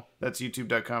channel. That's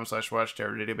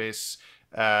youtube.com/watchtowerdatabase.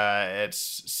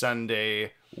 It's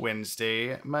Sunday,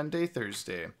 Wednesday, Monday,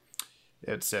 Thursday,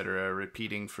 etc.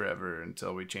 Repeating forever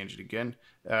until we change it again.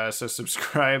 So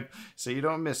subscribe so you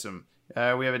don't miss them.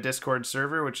 We have a Discord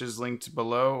server, which is linked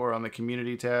below or on the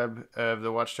community tab of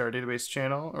the Watchtower Database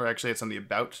channel, or actually it's on the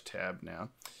About tab now.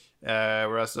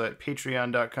 We're also at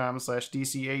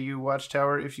patreon.com/DCAU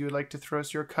Watchtower if you would like to throw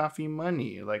us your coffee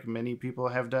money, like many people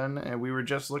have done. And we were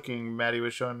just looking, Maddie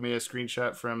was showing me a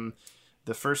screenshot from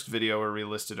the first video where we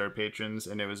listed our patrons,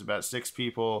 and it was about 6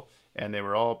 people, and they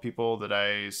were all people that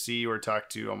I see or talk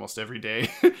to almost every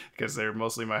day because they're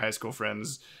mostly my high school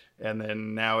friends. And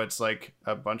then now it's like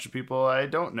a bunch of people I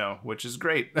don't know, which is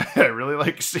great. I really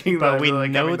like seeing that. I but we really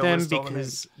like know having to them list all the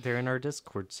names. because they're in our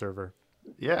Discord server.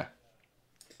 Yeah.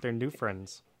 They're new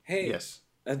friends. Hey, Yes.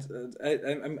 I'm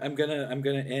gonna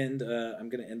end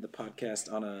the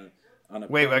podcast on a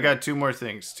Wait, promo. I got 2 more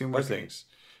things. 2 more Okay. things.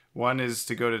 One is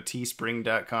to go to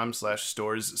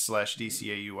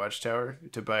teespring.com/stores/DCAU Watchtower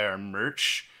to buy our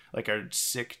merch, like our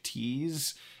sick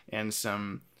tees and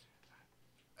some.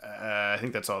 I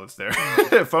think that's all that's there.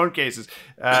 Phone cases.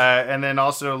 And then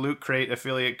also Loot Crate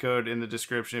affiliate code in the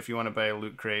description. If you want to buy a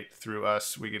Loot Crate through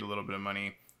us, we get a little bit of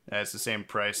money. It's the same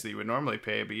price that you would normally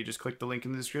pay, but you just click the link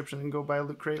in the description and go buy a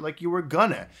Loot Crate like you were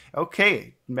gonna.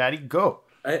 Okay, Maddie, go.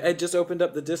 I just opened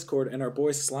up the Discord and our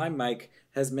boy Slime Mike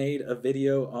has made a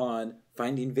video on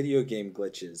finding video game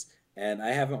glitches. And I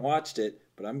haven't watched it,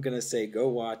 but I'm gonna say go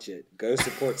watch it. Go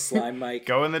support Slime Mike.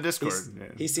 Go in the Discord.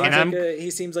 He Yeah.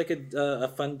 seems like a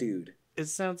fun dude. It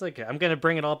sounds like it. I'm going to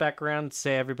bring it all back around.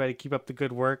 Say, everybody, keep up the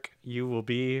good work. You will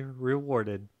be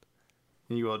rewarded.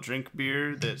 You will drink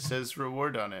beer that says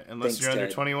reward on it. Unless Thanks, you're under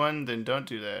Ted. 21, then don't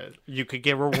do that. You could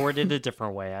get rewarded a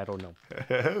different way. I don't know.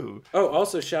 Oh, Oh,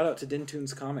 also shout out to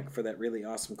Dintoon's comic for that really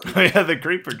awesome clip. oh yeah, the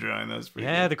creeper drawing. That was pretty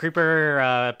Yeah, good. the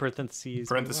creeper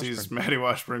parentheses. Maddie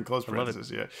Washburn, close love it.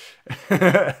 parentheses, yeah.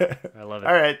 I love it.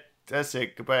 All right, that's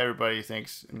it. Goodbye, everybody.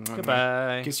 Thanks.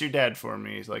 Goodbye. Kiss your dad for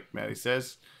me, like Maddie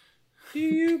says. Do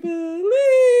you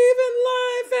believe in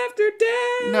life after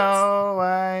death? No,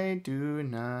 I do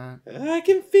not. I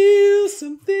can feel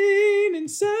something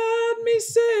inside me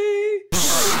say.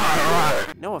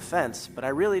 No offense, but I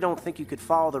really don't think you could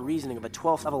follow the reasoning of a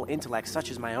 12th level intellect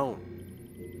such as my own.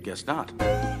 Guess not.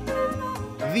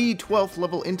 The 12th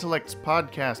Level Intellects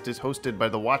podcast is hosted by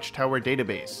the Watchtower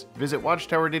Database. Visit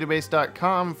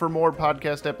watchtowerdatabase.com for more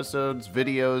podcast episodes,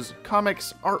 videos,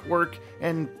 comics, artwork,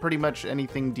 and pretty much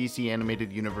anything DC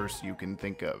Animated Universe you can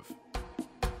think of.